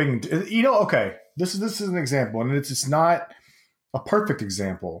stopping. You know, okay. This is an example, and it's not a perfect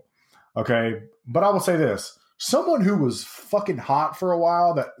example. Okay, but I will say this: someone who was fucking hot for a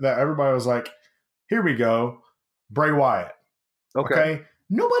while, that everybody was like, "Here we go, Bray Wyatt." Okay.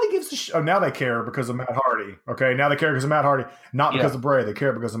 Nobody gives a shit. Oh, now they care because of Matt Hardy. Okay, now they care because of Matt Hardy, not because of Bray. They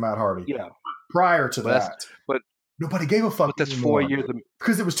care because of Matt Hardy. Yeah. Prior to that, but nobody gave a fuck. But that's 4 years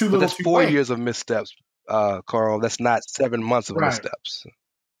because it was too little. That's 4 years of missteps, Carl. That's not 7 months of missteps.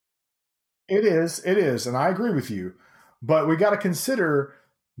 It is, and I agree with you. But we got to consider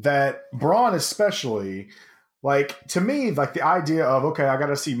that Braun, especially, like, to me, like the idea of, okay, I got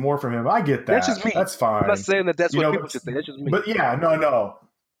to see more from him. I get that. That's just me. That's fine. I'm not saying that's what people should say. That's just me. But yeah, no.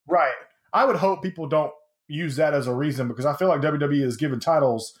 Right. I would hope people don't use that as a reason, because I feel like WWE is giving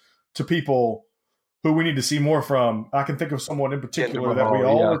titles to people who we need to see more from. I can think of someone in particular that we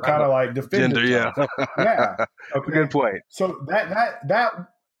all are kind of like defending. Yeah. Okay. Good point. So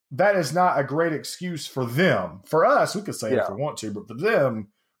that is not a great excuse for them. For us, we could say it if we want to, but for them,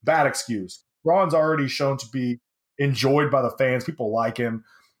 bad excuse. Braun's already shown to be enjoyed by the fans. People like him.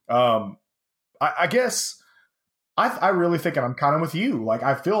 I guess I really think, and I'm kind of with you, like,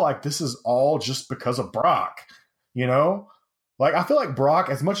 I feel like this is all just because of Brock, you know? Like, I feel like Brock,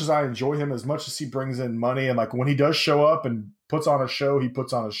 as much as I enjoy him, as much as he brings in money, and like when he does show up and puts on a show, he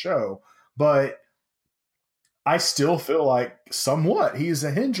puts on a show. But I still feel like somewhat he's a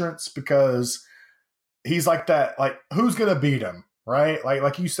hindrance, because he's like that, like, who's going to beat him, right?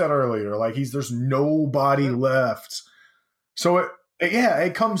 Like you said earlier, like there's nobody left. So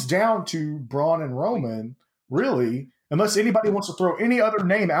it comes down to Braun and Roman, really, unless anybody wants to throw any other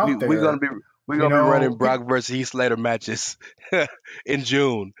name out there. We're gonna be running Brock versus Heath Slater matches in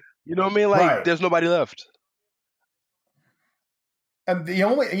June. You know what I mean? Like, Right. there's nobody left. And the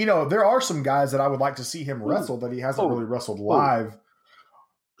only, there are some guys that I would like to see him wrestle that he hasn't really wrestled live.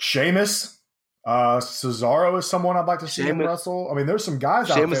 Sheamus, Cesaro is someone I'd like to see him wrestle. I mean, there's some guys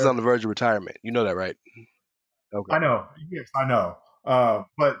out there. Sheamus is on the verge of retirement. You know that, right? Okay. I know. Yes, I know.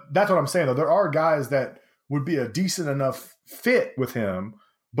 But that's what I'm saying, though. There are guys that would be a decent enough fit with him,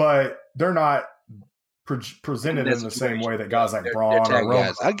 but they're not presented in the same way that guys like Braun or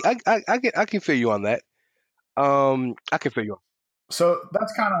Roman. I can feel you on that. I can feel you on. So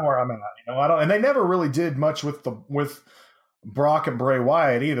that's kind of where I'm at. And they never really did much with Brock and Bray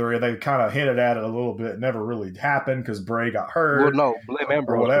Wyatt either. They kind of hinted at it a little bit. It never really happened because Bray got hurt. Well, no, blame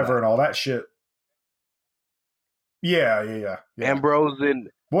Ambrose or whatever and all that shit. Yeah. Ambrose and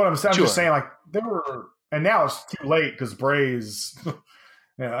what I'm just saying, like they were, and now it's too late because Bray's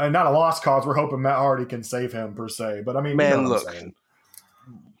not a lost cause. We're hoping Matt Hardy can save him per se, but I mean, man, look,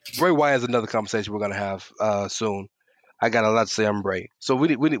 Bray Wyatt is another conversation we're gonna have soon. I got a lot to say on Bray, so we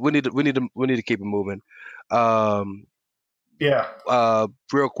need to keep it moving. Real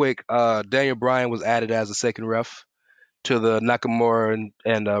quick, Daniel Bryan was added as a second ref to the Nakamura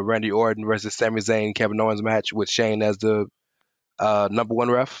and Randy Orton versus Sami Zayn Kevin Owens match with Shane as the number one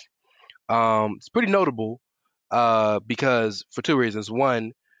ref. It's pretty notable because for two reasons.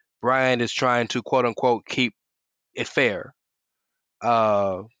 One, Bryan is trying to quote unquote keep it fair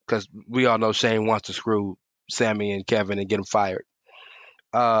because we all know Shane wants to screw Sami and Kevin and get them fired.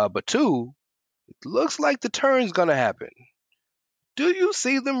 But two, it looks like the turn's gonna happen. Do you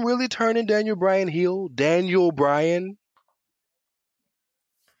see them really turning Daniel Bryan heel? Daniel Bryan?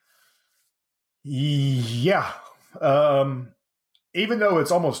 Yeah. Even though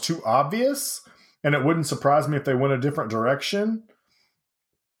it's almost too obvious, and it wouldn't surprise me if they went a different direction,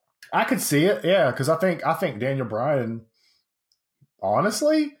 I could see it. Yeah, because I think Daniel Bryan,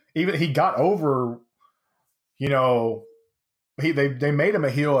 honestly, even he got over. They made him a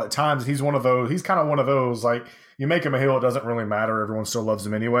heel at times. He's one of those. He's kind of one of those. Like you make him a heel, it doesn't really matter. Everyone still loves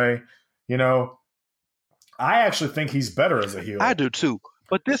him anyway. I actually think he's better as a heel. I do too.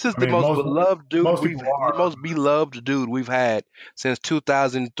 But this is the most beloved dude we've had since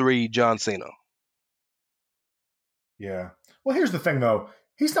 2003, John Cena. Yeah. Well, here's the thing, though.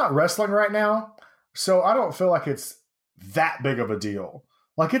 He's not wrestling right now, so I don't feel like it's that big of a deal.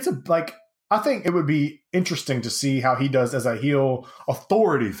 I think it would be interesting to see how he does as a heel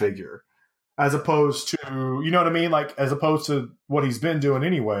authority figure, as opposed to, you know what I mean? Like, as opposed to what he's been doing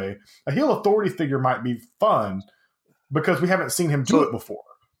anyway. A heel authority figure might be fun because we haven't seen him do it before.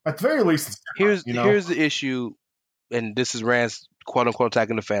 At the very least, here's the issue, and this is Rand's quote unquote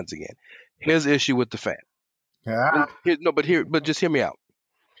attacking the fans again. Here's the issue with the fan. Yeah. But just hear me out.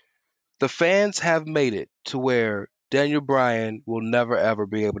 The fans have made it to where Daniel Bryan will never ever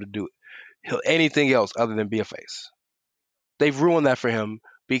be able to do anything else other than be a face. They've ruined that for him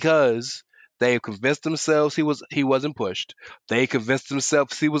because they've convinced themselves he wasn't pushed. They convinced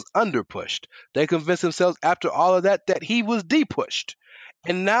themselves he was under pushed. They convinced themselves after all of that he was de-pushed.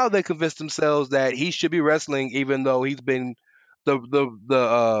 And now they convinced themselves that he should be wrestling even though he's been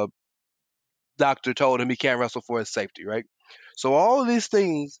the doctor told him he can't wrestle for his safety, right? So all of these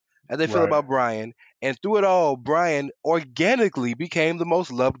things as they feel about Bryan, and through it all, Bryan organically became the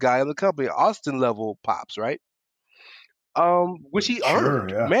most loved guy in the company. Austin level pops, right? Which he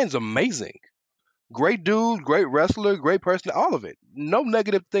earned. Yeah. Man's amazing. Great dude, great wrestler, great person, all of it. No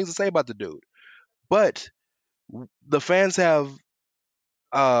negative things to say about the dude. But the fans have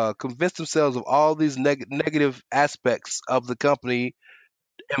convinced themselves of all these negative aspects of the company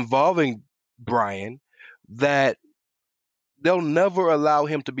involving Bryan that they'll never allow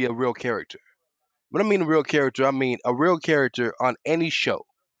him to be a real character. When I mean a real character, I mean a real character on any show,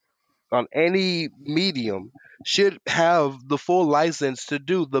 on any medium, should have the full license to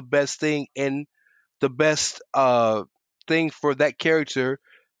do the best thing and the best thing for that character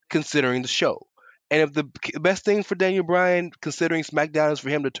considering the show. And if the best thing for Daniel Bryan considering SmackDown is for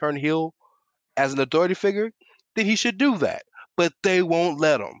him to turn heel as an authority figure, then he should do that. But they won't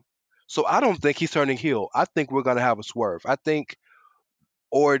let him. So I don't think he's turning heel. I think we're going to have a swerve. I think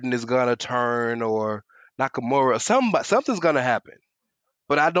Orton is going to turn or Nakamura. Something's going to happen.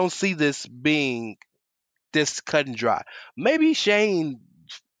 But I don't see this being this cut and dry. Maybe Shane,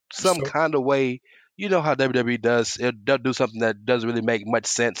 kind of way, you know how WWE does. They'll do something that doesn't really make much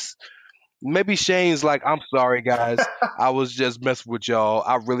sense. Maybe Shane's like, I'm sorry, guys. I was just messing with y'all.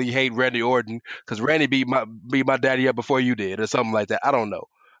 I really hate Randy Orton because Randy beat my daddy up before you did or something like that. I don't know.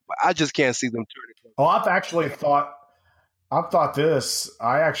 But I just can't see them turning. Well, I've thought this.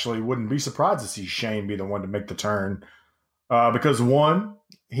 I actually wouldn't be surprised to see Shane be the one to make the turn because one,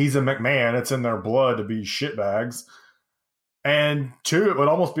 he's a McMahon. It's in their blood to be shitbags. And two, it would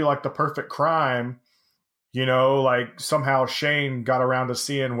almost be like the perfect crime. Like somehow Shane got around to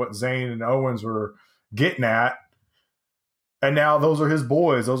seeing what Zayn and Owens were getting at. And now those are his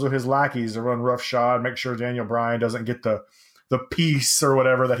boys. Those are his lackeys to run roughshod, make sure Daniel Bryan doesn't get the piece or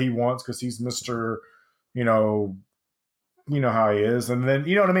whatever that he wants because he's Mr. You know how he is. And then,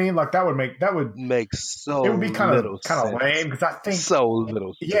 you know what I mean? Like that would make so it would be kind of sense. lame because I think so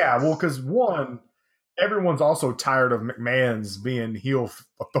little sense. Yeah, well, because one, everyone's also tired of McMahon's being heel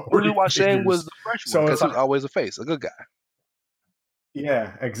authority. Which is why Shane was the fresh one, because he's always a face, a good guy.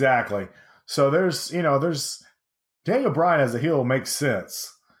 Yeah, exactly. So there's Daniel Bryan as a heel makes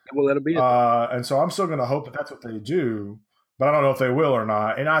sense. We'll let him be. And so I'm still going to hope that that's what they do, but I don't know if they will or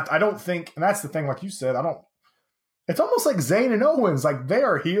not. And I don't think, and that's the thing, like you said, it's almost like Zayn and Owens, like they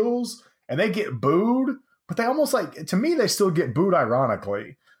are heels and they get booed, but they almost like, to me, they still get booed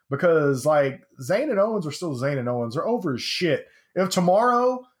ironically because like Zayn and Owens are still Zayn and Owens. They're over as shit. If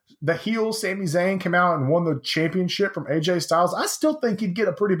tomorrow the heel Sami Zayn came out and won the championship from AJ Styles, I still think he'd get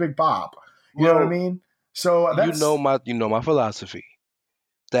a pretty big pop. You know what I mean? So that's, you know my philosophy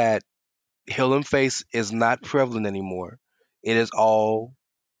that heel and face is not prevalent anymore. It is all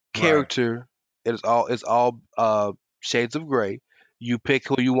character. Right. It's all shades of gray. You pick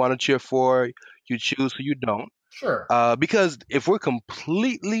who you want to cheer for. You choose who you don't. Sure. Because if we're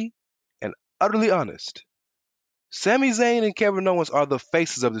completely and utterly honest, Sami Zayn and Kevin Owens are the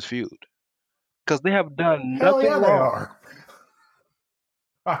faces of this feud because they have done nothing wrong. They are.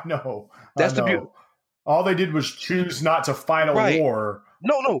 I know. That's the beauty. All they did was choose not to fight a war.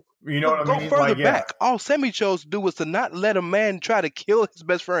 No. You know what I mean? Go further back. All Sami chose to do was to not let a man try to kill his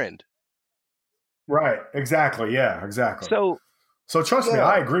best friend. Right. Exactly. Yeah. Exactly. So trust me,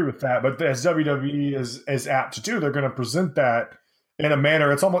 I agree with that. But as WWE is apt to do, they're going to present that in a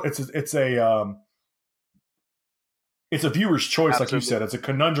manner. It's almost it's a viewer's choice, like you said. It's a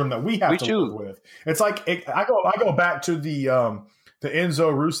conundrum that we have to live with. It's like I go back to the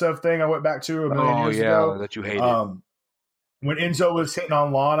Enzo Rusev thing I went back to a million years ago. That you hated. When Enzo was hitting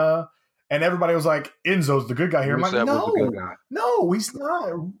on Lana, and everybody was like, Enzo's the good guy here. Rusev I'm like, no, he's not.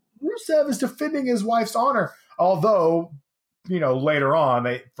 Rusev is defending his wife's honor. Although, later on,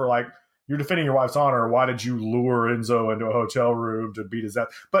 you're defending your wife's honor. Why did you lure Enzo into a hotel room to beat his ass?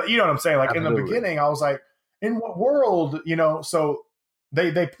 But you know what I'm saying? Like Absolutely. In the beginning, I was like, in what world, so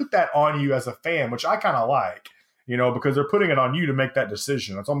they put that on you as a fan, which I kind of like. Because they're putting it on you to make that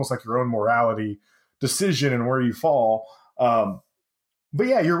decision. It's almost like your own morality decision and where you fall. But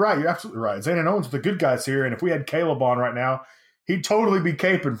yeah, you're right. You're absolutely right. Zayn and Owens are the good guys here. And if we had Caleb on right now, he'd totally be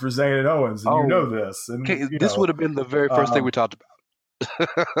caping for Zayn and Owens. And you know this. And this would have been the very first thing we talked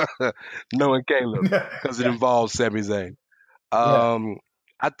about. Knowing Caleb, because it involves Sami Zayn.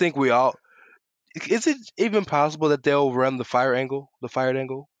 I think we all. Is it even possible that they'll run the fired angle?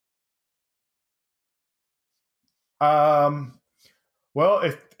 Well,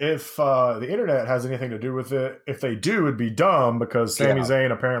 if the internet has anything to do with it, if they do, it'd be dumb because Sami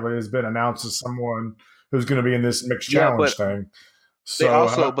Zayn apparently has been announced as someone who's going to be in this mixed challenge thing.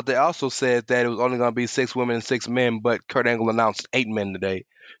 So they also said that it was only going to be 6 women and 6 men, but Kurt Angle announced 8 men today.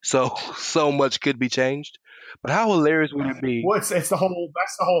 So much could be changed. But how hilarious would it be? Well, that's the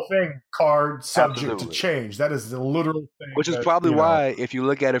whole thing. Card subject to change. That is the literal thing. Which is probably why, if you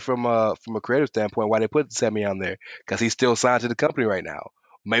look at it from a creative standpoint, why they put Sami on there, because he's still signed to the company right now.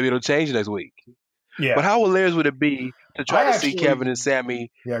 Maybe it'll change next week. Yeah. But how hilarious would it be to try to see Kevin and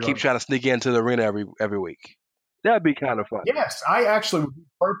Sami keep trying to sneak into the arena every week? That'd be kind of fun. Yes, I actually would be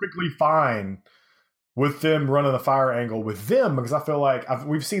perfectly fine with them running the fire angle with them because I feel like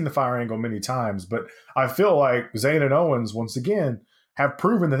we've seen the fire angle many times, but I feel like Zayn and Owens, once again, have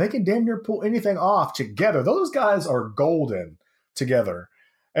proven that they can damn near pull anything off together. Those guys are golden together.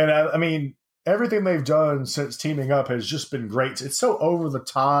 And I mean, everything they've done since teaming up has just been great. It's so over the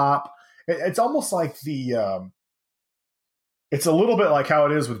top. It's almost like it's a little bit like how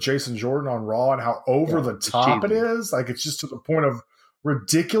it is with Jason Jordan on Raw and how over the top it is. Like it's just to the point of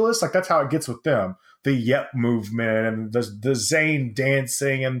ridiculous. Like that's how it gets with them. The yep movement and the Zayn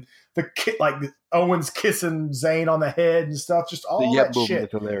dancing and Owens kissing Zayn on the head and stuff. Just all the that shit.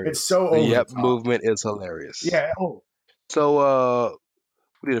 Is hilarious. It's so over the yep the top. Movement is hilarious. Yeah. So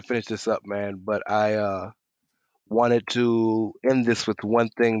we need to finish this up, man. But I wanted to end this with one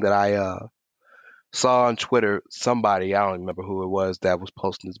thing that I saw on Twitter. Somebody, I don't remember who it was that was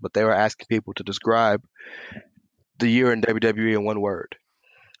posting this, but they were asking people to describe the year in WWE in one word.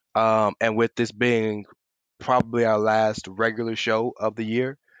 And with this being probably our last regular show of the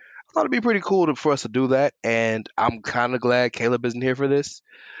year, thought it'd be pretty cool for us to do that, and I'm kind of glad Caleb isn't here for this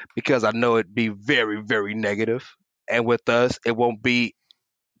because I know it'd be very, very negative. And with us, it won't be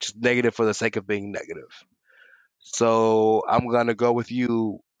just negative for the sake of being negative. So I'm gonna go with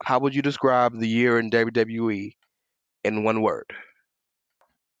you. How would you describe the year in WWE in one word?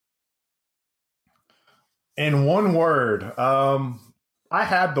 In one word, I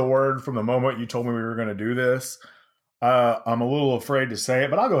had the word from the moment you told me we were going to do this. I'm a little afraid to say it,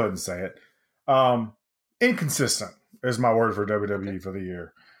 but I'll go ahead and say it. Inconsistent is my word for WWE for the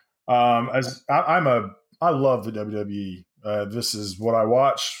year. I love the WWE. This is what I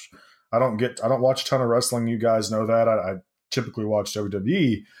watch. I don't watch a ton of wrestling. You guys know that. I typically watch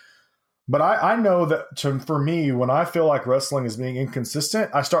WWE. But I know that for me, when I feel like wrestling is being inconsistent,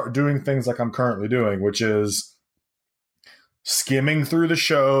 I start doing things like I'm currently doing, which is skimming through the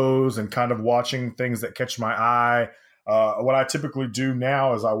shows and kind of watching things that catch my eye. What I typically do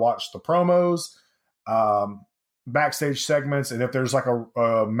now is I watch the promos, backstage segments, and if there's like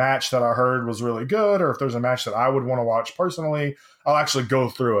a match that I heard was really good, or if there's a match that I would want to watch personally, I'll actually go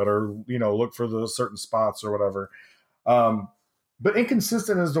through it or, look for the certain spots or whatever. But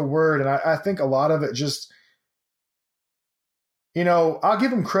inconsistent is the word, and I think a lot of it just, I'll give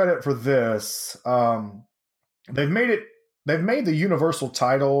them credit for this. They've made the Universal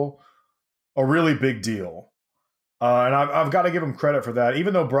title a really big deal. And I've got to give them credit for that.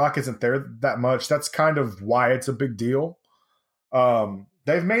 Even though Brock isn't there that much, that's kind of why it's a big deal.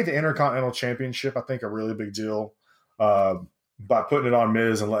 They've made the Intercontinental Championship, I think, a really big deal by putting it on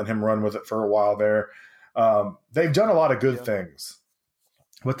Miz and letting him run with it for a while there. They've done a lot of good things.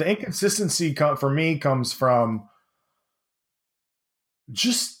 But the inconsistency for me comes from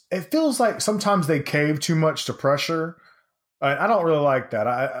just, it feels like sometimes they cave too much to pressure. I don't really like that.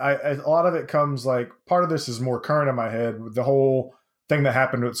 A lot of it comes like, part of this is more current in my head with the whole thing that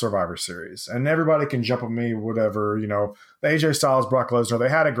happened with Survivor Series. And everybody can jump on me, whatever, the AJ Styles, Brock Lesnar, they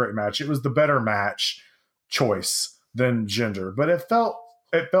had a great match. It was the better match choice than Jinder. But it felt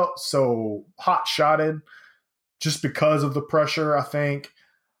so hot-shotted just because of the pressure, I think.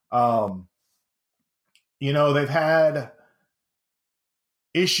 They've had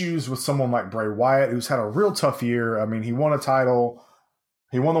issues with someone like Bray Wyatt, who's had a real tough year. I mean, he won a title,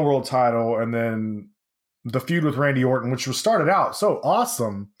 he won the world title, and then the feud with Randy Orton, which was started out so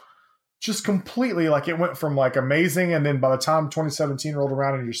awesome, just completely like it went from like amazing, and then by the time 2017 rolled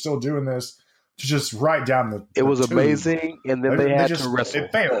around and you're still doing this, to just right down the It was tube. amazing, and then they had to wrestle.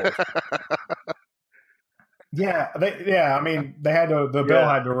 It failed. I mean, they had the bell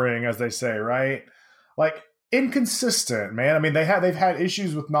had to ring, as they say, right? Like, inconsistent, man. I mean, they've had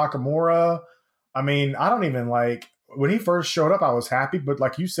issues with Nakamura. I mean, I don't even like, when he first showed up, I was happy, but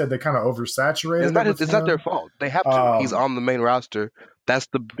like you said, they kind of oversaturated. It's not their fault. They have to. He's on the main roster. That's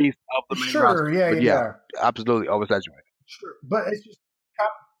the beast of the main roster. Yeah, absolutely oversaturated. Sure, but it's just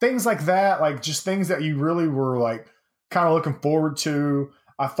things like that, like just things that you really were like kind of looking forward to.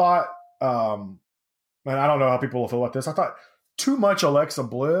 I thought, and I don't know how people will feel about this, I thought too much Alexa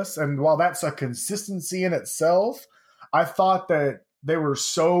Bliss, and while that's a consistency in itself, I thought that they were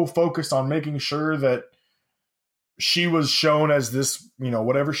so focused on making sure that she was shown as this,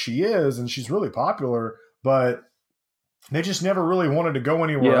 whatever she is, and she's really popular, but they just never really wanted to go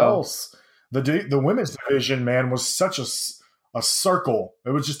anywhere else. The women's division, man, was such a circle. It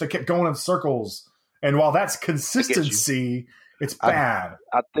was just, they kept going in circles, and while that's consistency, it's bad.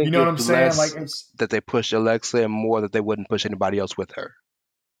 I think, you know what I'm saying? Like, it's that they push Alexa, and more that they wouldn't push anybody else with her.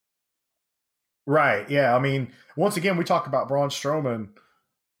 Right. Yeah. I mean, once again, we talk about Braun Strowman,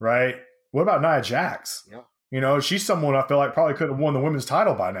 right? What about Nia Jax? Yeah. She's someone I feel like probably could have won the women's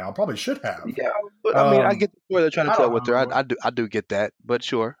title by now. Probably should have. Yeah. But I mean, I get the story they're trying to tell with her. I do get that, but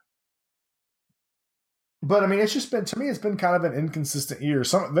sure. But I mean, it's just been, to me, it's been kind of an inconsistent year.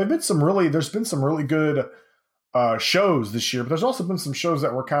 There's been some really good shows this year, but there's also been some shows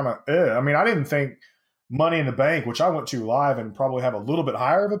that were kind of, I mean, I didn't think Money in the Bank, which I went to live and probably have a little bit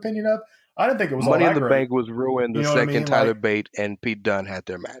higher of opinion of, I didn't think it was Money all in that the great. Bank was ruined the second Tyler Bate and Pete Dunne had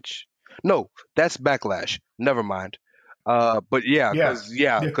their match. No, that's Backlash. Never mind. But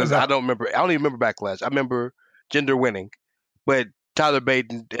because I don't remember. I don't even remember Backlash. I remember Jinder winning, but Tyler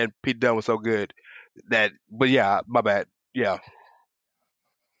Bate and Pete Dunne was so good that. But yeah, my bad. Yeah.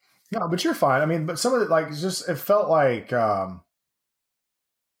 No, but you're fine. I mean, but some of it, it felt like they're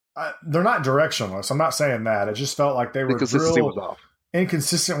not directionless. I'm not saying that. It just felt like they were real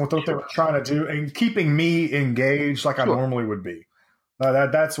inconsistent with what they were trying to do and keeping me engaged like I normally would be.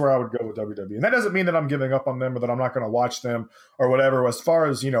 That's where I would go with WWE. And that doesn't mean that I'm giving up on them or that I'm not going to watch them or whatever. As far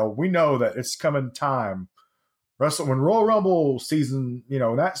as, we know that it's coming time, when Royal Rumble season,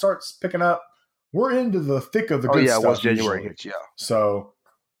 when that starts picking up, we're into the thick of the good stuff. Once January usually. hits, yeah. So,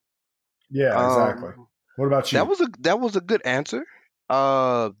 yeah, exactly. What about you? That was a good answer.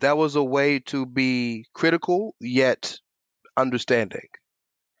 That was a way to be critical yet understanding.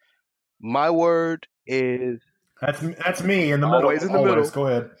 My word is that's me in the always middle. in the middle. Go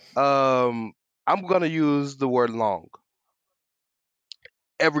ahead. I'm gonna use the word long.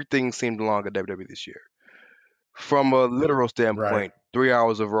 Everything seemed long at WWE this year. From a literal standpoint, Right. 3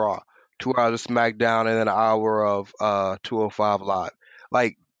 hours of Raw, 2 hours of SmackDown, and then an hour of 205 Live.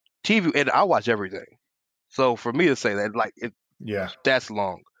 Like TV, and I watch everything. So for me to say that, that's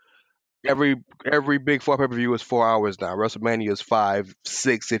long. Every big four pay-per-view is 4 hours now. WrestleMania is 5,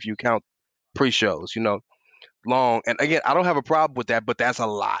 6 if you count pre-shows. Long. And again, I don't have a problem with that, but that's a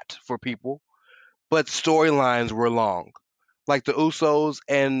lot for people. But storylines were long. Like the Usos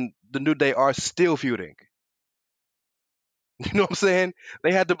and the New Day are still feuding. You know what I'm saying?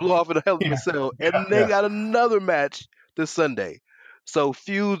 They had to blow off in a Hell in a Cell, and they got another match this Sunday. So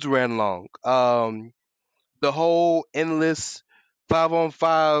feuds ran long. The whole endless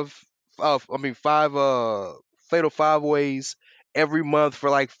 5-on-5, five fatal 5-ways every month for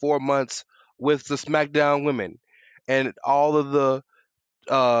like 4 months with the SmackDown women, and all of the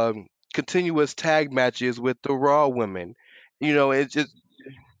continuous tag matches with the Raw women. It's just.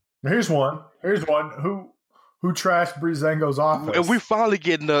 Here's one. Who trashed Breezango's office? And we finally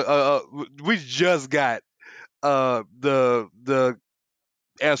getting we just got the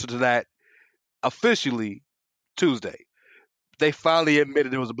answer to that officially Tuesday. They finally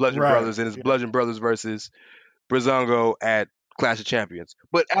admitted it was the Bludgeon Brothers, and it's Bludgeon Brothers versus Breezango at Clash of Champions.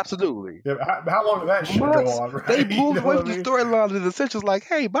 But absolutely. Yeah, how long did that shit go on? Right? They moved away from the storyline, and the essentials like,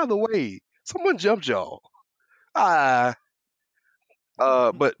 hey, by the way, someone jumped y'all. But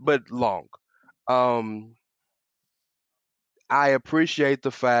long. I appreciate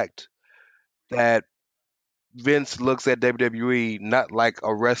the fact that Vince looks at WWE not like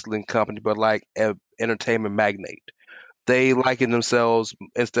a wrestling company, but like an entertainment magnate. They liken themselves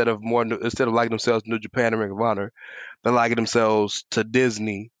instead of liking themselves to New Japan and Ring of Honor, they liken themselves to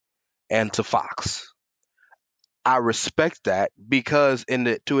Disney and to Fox. I respect that because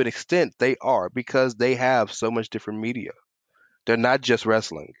to an extent they are, because they have so much different media. They're not just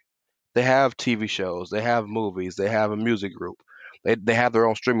wrestling. They have TV shows, they have movies, they have a music group, they have their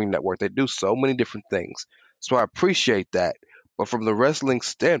own streaming network. They do so many different things. So I appreciate that. But from the wrestling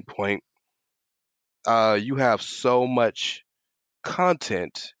standpoint, you have so much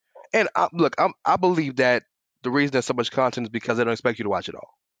content. And I believe that the reason there's so much content is because they don't expect you to watch it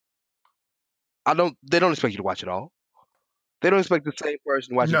all. They don't expect you to watch it all. They don't expect the same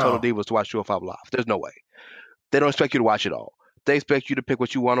person watching Total Divas to watch 205 Live. There's no way. They don't expect you to watch it all. They expect you to pick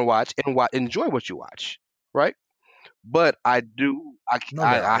what you want to watch and enjoy what you watch, right? But I'm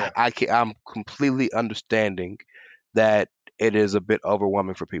completely understanding that it is a bit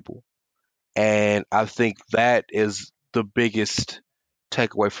overwhelming for people, and I think that is the biggest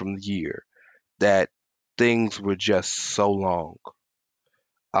takeaway from the year, that things were just so long.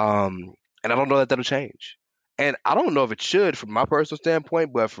 And I don't know that that'll change, and I don't know if it should from my personal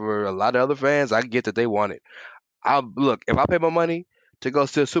standpoint, but for a lot of other fans, I get that they want it. If I pay my money to go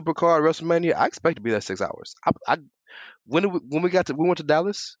see a Supercard at WrestleMania, I expect to be there 6 hours. When we went to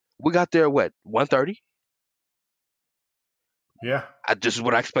Dallas, we got there at 1:30. Yeah, this is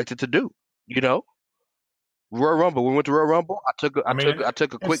what I expected to do. Royal Rumble. We went to Royal Rumble. I took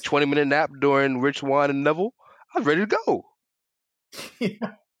a quick 20-minute nap during Rich Swann and Neville. I was ready to go.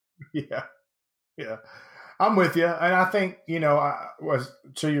 Yeah. I'm with you, and I think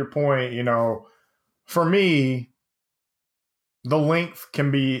to your point. For me, the length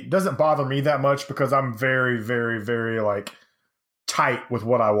doesn't bother me that much because I'm very, very, very tight with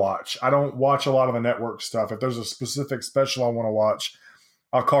what I watch. I don't watch a lot of the network stuff. If there's a specific special I want to watch,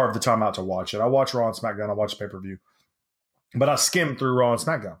 I'll carve the time out to watch it. I watch Raw and SmackDown. I watch pay-per-view, but I skim through Raw and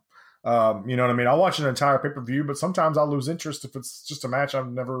SmackDown. You know what I mean? I'll watch an entire pay-per-view, but sometimes I'll lose interest if it's just a match I've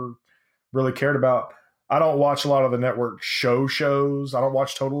never really cared about. I don't watch a lot of the network shows. I don't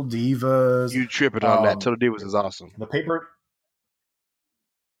watch Total Divas. You tripping on that. Total Divas is awesome. The paper.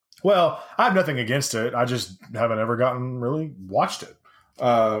 Well, I have nothing against it. I just haven't ever really watched it.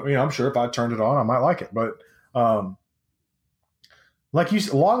 I'm sure if I turned it on, I might like it. But long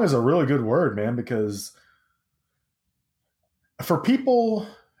is a really good word, man, because for people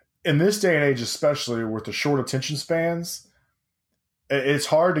in this day and age, especially with the short attention spans, it's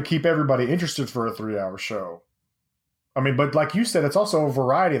hard to keep everybody interested for a 3-hour show. I mean, but like you said, it's also a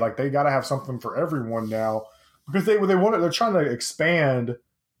variety. Like they got to have something for everyone now because they're trying to expand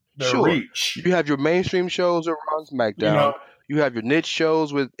Sure. reach. You have your mainstream shows that run SmackDown. You know, You have your niche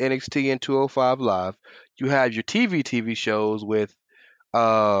shows with NXT and 205 Live. You have your TV shows with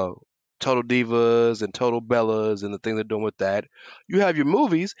Total Divas and Total Bellas and the things they're doing with that. You have your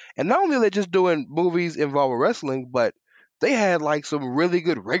movies, and not only are they just doing movies involving wrestling, but they had like some really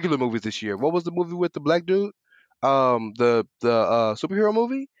good regular movies this year. What was the movie with the black dude? The superhero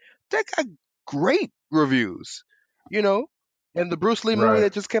movie that got great reviews, you know. And the Bruce Lee movie right.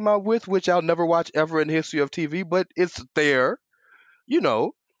 that just came out with, which I'll never watch ever in the history of TV, but it's there, you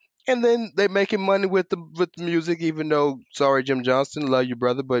know. And then they making money with the music, even though, sorry, Jim Johnston, love you,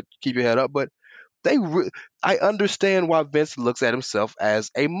 brother, but keep your head up. But I understand why Vince looks at himself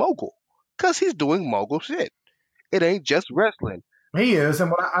as a mogul, because he's doing mogul shit. It ain't just wrestling. He is, and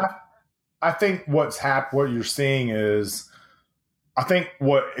what I think what you're seeing is, I think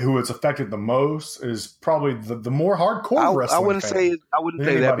who it's affected the most is probably the more hardcore wrestling. I wouldn't say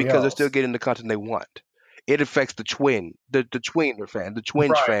that because else. they're still getting the content they want. It affects the tweener fan, the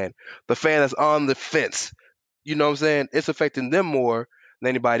twinge fan, the fan that's on the fence. You know what I'm saying? It's affecting them more than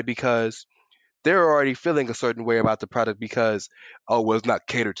anybody because they're already feeling a certain way about the product because, well, it's not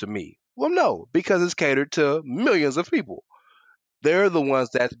catered to me. Well, no, because it's catered to millions of people. They're the ones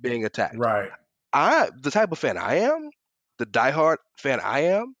that's being attacked. Right. The type of fan I am, the diehard fan I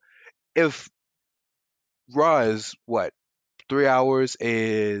am, if Raw is 3 hours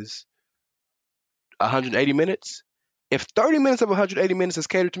is 180 minutes. If 30 minutes of 180 minutes is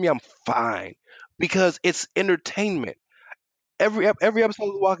catered to me, I'm fine because it's entertainment. Every episode of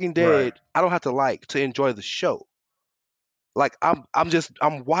The Walking Dead, Right. I don't have to like to enjoy the show. Like I'm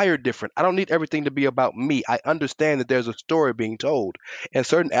wired different. I don't need everything to be about me. I understand that there's a story being told, and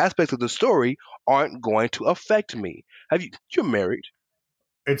certain aspects of the story aren't going to affect me. You're married?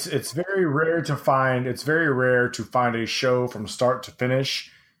 It's very rare to find. It's very rare to find a show from start to finish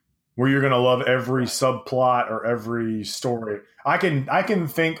where you're going to love every subplot or every story. I can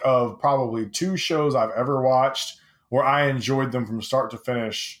think of probably 2 shows I've ever watched where I enjoyed them from start to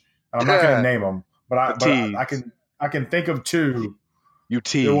finish. And I'm not going to name them, but I can think of 2. You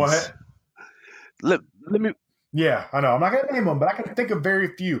tease. What? Let me. Yeah, I know. I'm not going to name them, but I can think of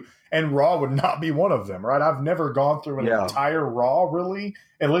very few. And Raw would not be one of them, right? I've never gone through an entire Raw, really,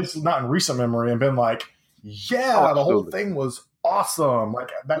 at least not in recent memory, and been like, yeah, the whole thing was awesome. Like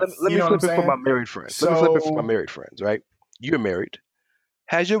that's, let me flip it for my married friends. Let me flip it for my married friends, right? You're married.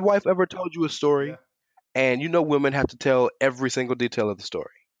 Has your wife ever told you a story? Yeah. And you know women have to tell every single detail of the story,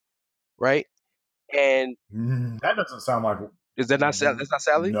 right? And that doesn't sound like. Is that not Sally? That's not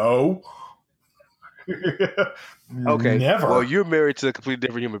Sally? No. Okay. Never. Well, you're married to a completely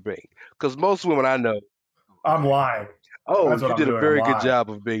different human being. Because most women I know. I'm lying. Oh, you did a very good job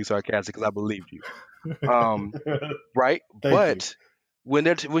of being sarcastic because I believed you. Right? But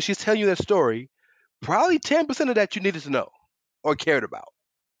when she's telling you that story, probably 10% of that you needed to know or cared about.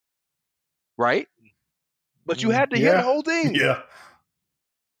 Right? But you had to hear the whole thing. Yeah.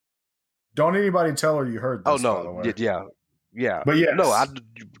 Don't anybody tell her you heard this. Oh no! By the way. Yeah. But yes.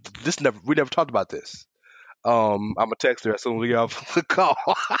 No, we never talked about this. I'm a texter as soon as we get off the call.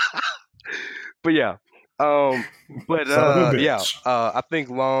 But yeah. I think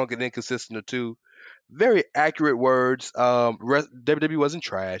long and inconsistent are 2 very accurate words. WWE wasn't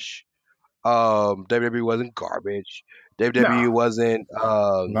trash. WWE wasn't garbage. WWE wasn't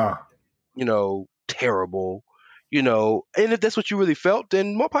terrible. And if that's what you really felt,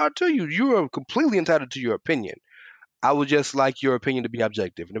 then more power to you. You are completely entitled to your opinion. I would just like your opinion to be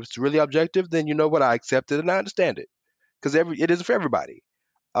objective. And if it's really objective, then you know what? I accept it and I understand it. Because it isn't for everybody.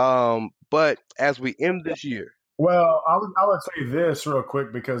 But as we end this year. Well, I would say this real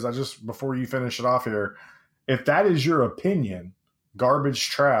quick because before you finish it off here, if that is your opinion, garbage,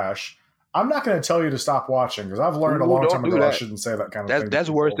 trash, I'm not going to tell you to stop watching because I've learned a long time ago I shouldn't say that kind of thing. That's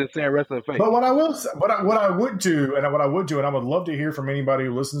worse than saying wrestling fake. But what I would do, and I would love to hear from anybody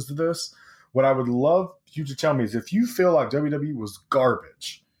who listens to this, what I would love you to tell me is if you feel like WWE was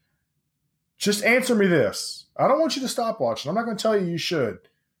garbage, just answer me this. I don't want you to stop watching. I'm not going to tell you should.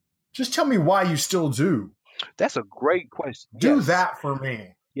 Just tell me why you still do. That's a great question. Do that for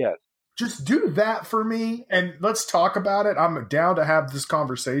me. Yes. Just do that for me, and let's talk about it. I'm down to have this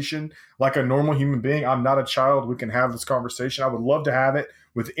conversation like a normal human being. I'm not a child. We can have this conversation. I would love to have it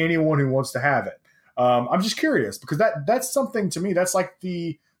with anyone who wants to have it. I'm just curious because that's something to me. That's like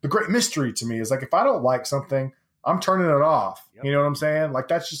the great mystery to me is like if I don't like something, I'm turning it off. Yep. You know what I'm saying? Like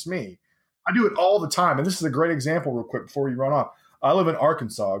that's just me. I do it all the time, and this is a great example real quick before you run off. I live in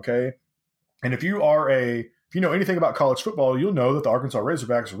Arkansas, okay? And if you know anything about college football, you'll know that the Arkansas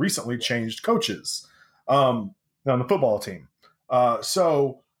Razorbacks recently changed coaches on the football team.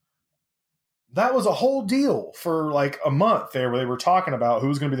 So that was a whole deal for like a month there where they were talking about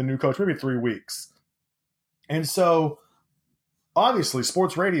who's going to be the new coach, maybe 3 weeks. And so obviously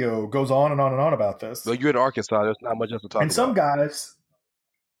sports radio goes on and on and on about this. Well, you're in Arkansas. There's not much else to talk about. And some guys,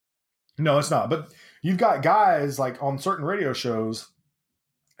 no, it's not. But you've got guys like on certain radio shows,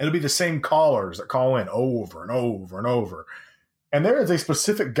 it'll be the same callers that call in over and over and over. And there is a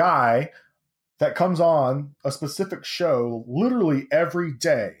specific guy that comes on a specific show literally every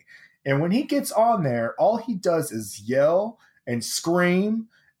day. And when he gets on there, all he does is yell and scream,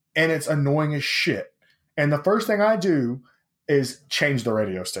 and it's annoying as shit. And the first thing I do is change the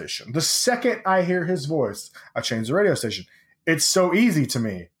radio station. The second I hear his voice, I change the radio station. It's so easy to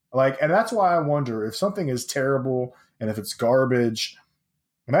me. Like, and that's why I wonder if something is terrible and if it's garbage,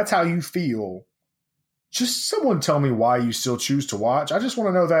 and that's how you feel, just someone tell me why you still choose to watch. I just want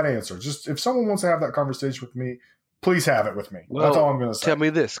to know that answer. Just if someone wants to have that conversation with me, please have it with me. Well, that's all I'm going to say. Tell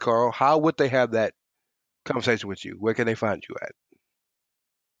me this, Carl. How would they have that conversation with you? Where can they find you at?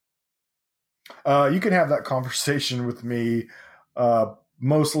 You can have that conversation with me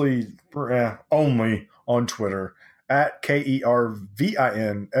mostly only on Twitter at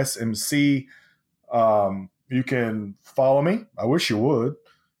KERVINSMC. You can follow me. I wish you would.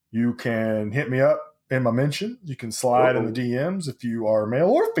 You can hit me up in my mention. You can slide in the DMs if you are male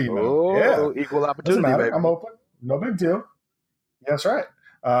or female. Equal opportunity, doesn't matter. baby. I'm open. No big deal. That's right.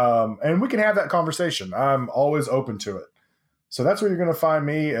 And we can have that conversation. I'm always open to it. So that's where you're going to find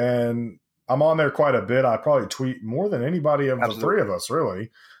me. And I'm on there quite a bit. I probably tweet more than anybody of the three of us, really.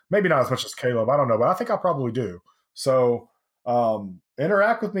 Maybe not as much as Caleb. I don't know, but I think I probably do. So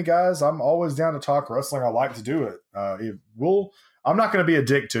interact with me, guys. I'm always down to talk wrestling. I like to do it. I'm not going to be a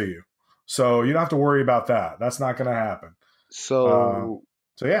dick to you. So you don't have to worry about that. That's not going to happen. So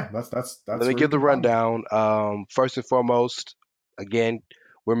yeah, that's. Let me give the rundown. First and foremost, again,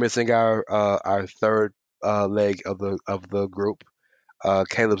 we're missing our third leg of the group.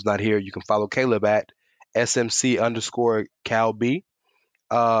 Caleb's not here. You can follow Caleb at SMC_CalB.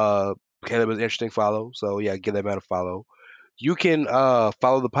 Caleb is an interesting follow. So yeah, give that man a follow. You can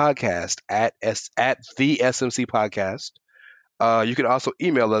follow the podcast at the SMC Podcast. You can also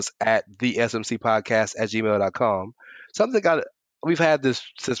email us at thesmcpodcast@gmail.com. Something we've had this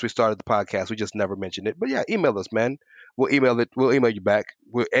since we started the podcast. We just never mentioned it. But yeah, email us, man. We'll email it. We'll email you back.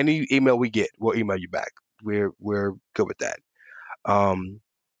 Any email we get, we'll email you back. We're good with that. Don't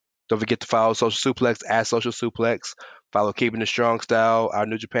forget to follow Social Suplex at Social Suplex. Follow Keeping It Strong Style, our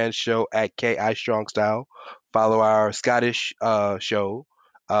New Japan show at KI Strong Style. Follow our Scottish show,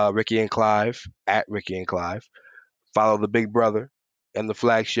 Ricky and Clive at Ricky and Clive. Follow the Big Brother and the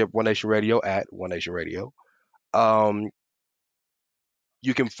flagship One Nation Radio at One Nation Radio.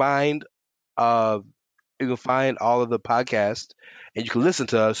 You can find all of the podcasts, and you can listen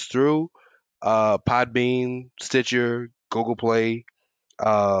to us through Podbean, Stitcher, Google Play,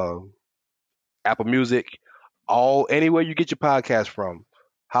 Apple Music, anywhere you get your podcast from.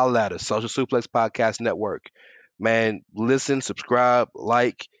 Holla at us, Social Suplex Podcast Network. Man, listen, subscribe,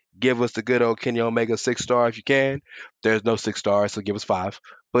 like, give us the good old Kenny Omega 6-star if you can. There's no 6 stars, so give us 5.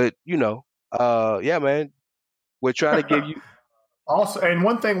 But yeah, man, we're trying to give you. Also, and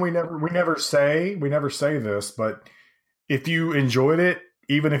one thing we never say this, but if you enjoyed it,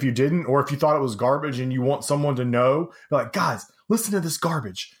 even if you didn't, or if you thought it was garbage and you want someone to know, be like, guys, listen to this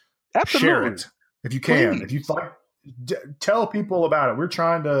garbage. Absolutely. Share it if you can. Please. If you like, tell people about it. We're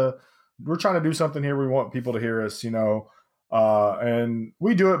trying to do something here. We want people to hear us, and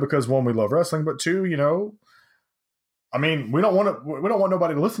we do it because one, we love wrestling, but two, I mean, we don't want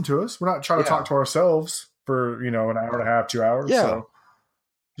nobody to listen to us. We're not trying to talk to ourselves for, an hour and a half, 2 hours. Yeah. So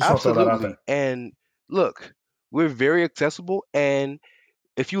just want to throw that out there. And look, we're very accessible, and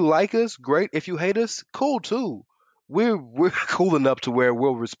if you like us, great. If you hate us, cool too. We're cool enough to where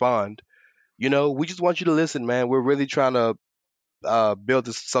we'll respond. We just want you to listen, man. We're really trying to build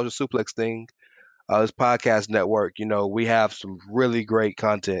this Social Suplex thing, this podcast network. We have some really great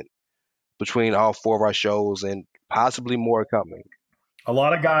content between all 4 of our shows, and possibly more coming. A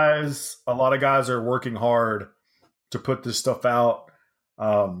lot of guys are working hard to put this stuff out.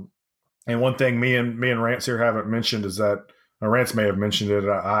 And one thing me and Rance here haven't mentioned is that Rance may have mentioned it.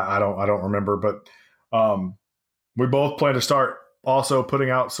 I don't remember, but we both plan to start also putting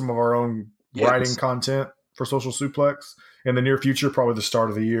out some of our own writing content for Social Suplex in the near future, probably the start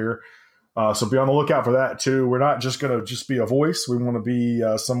of the year. So be on the lookout for that too. We're not just going to just be a voice. We want to be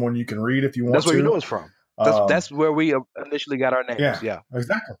someone you can read if you want to. That's where you know us from. That's where we initially got our names. Yeah,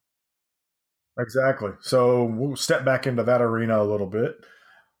 exactly. So we'll step back into that arena a little bit.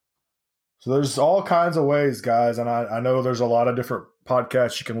 So there's all kinds of ways, guys, and I know there's a lot of different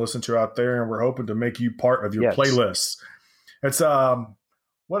podcasts you can listen to out there, and we're hoping to make you part of your playlists. It's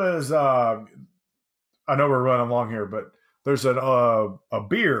what is I know we're running long here, but there's a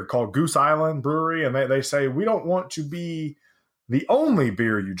beer called Goose Island Brewery, and they say we don't want to be the only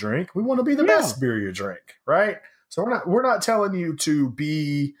beer you drink. We want to be the best beer you drink, right? So we're not telling you to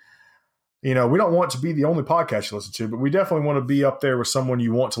be, we don't want to be the only podcast you listen to, but we definitely want to be up there with someone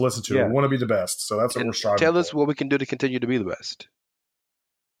you want to listen to. Yeah. We want to be the best. So that's what we're striving Tell us what we can do to continue to be the best.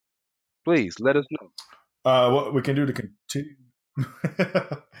 Please let us know. What we can do to continue.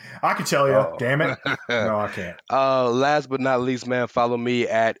 I can tell you, damn it. No, I can't. Last but not least, man, follow me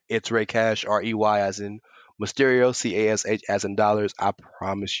at It's Ray Cash, REY as in Mysterio, CASH as in dollars. I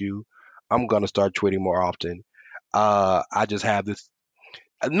promise you, I'm gonna start tweeting more often. I just have this.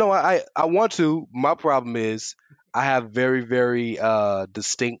 No, I want to. My problem is I have very, very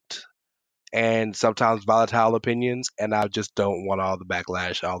distinct and sometimes volatile opinions, and I just don't want all the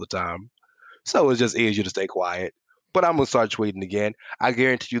backlash all the time. So it's just easier to stay quiet. But I'm gonna start tweeting again. I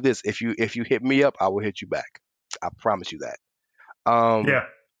guarantee you this: if you hit me up, I will hit you back. I promise you that. Yeah.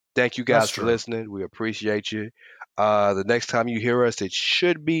 Thank you guys for listening. We appreciate you. The next time you hear us, it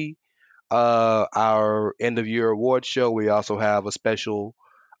should be our end of year award show. We also have a special.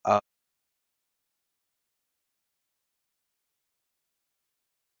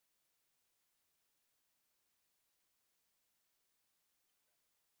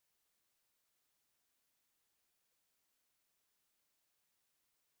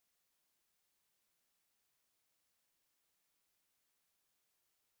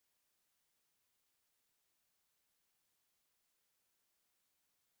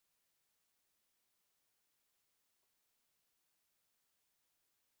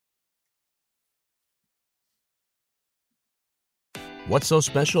 What's so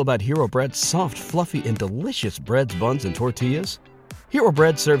special about Hero Bread's soft, fluffy, and delicious breads, buns, and tortillas? Hero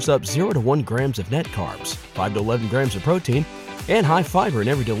Bread serves up 0 to 1 grams of net carbs, 5 to 11 grams of protein, and high fiber in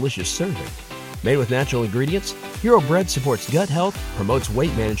every delicious serving. Made with natural ingredients, Hero Bread supports gut health, promotes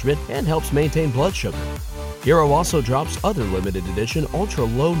weight management, and helps maintain blood sugar. Hero also drops other limited edition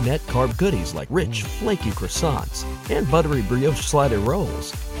ultra-low net carb goodies like rich, flaky croissants and buttery brioche slider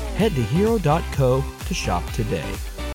rolls. Head to hero.co to shop today.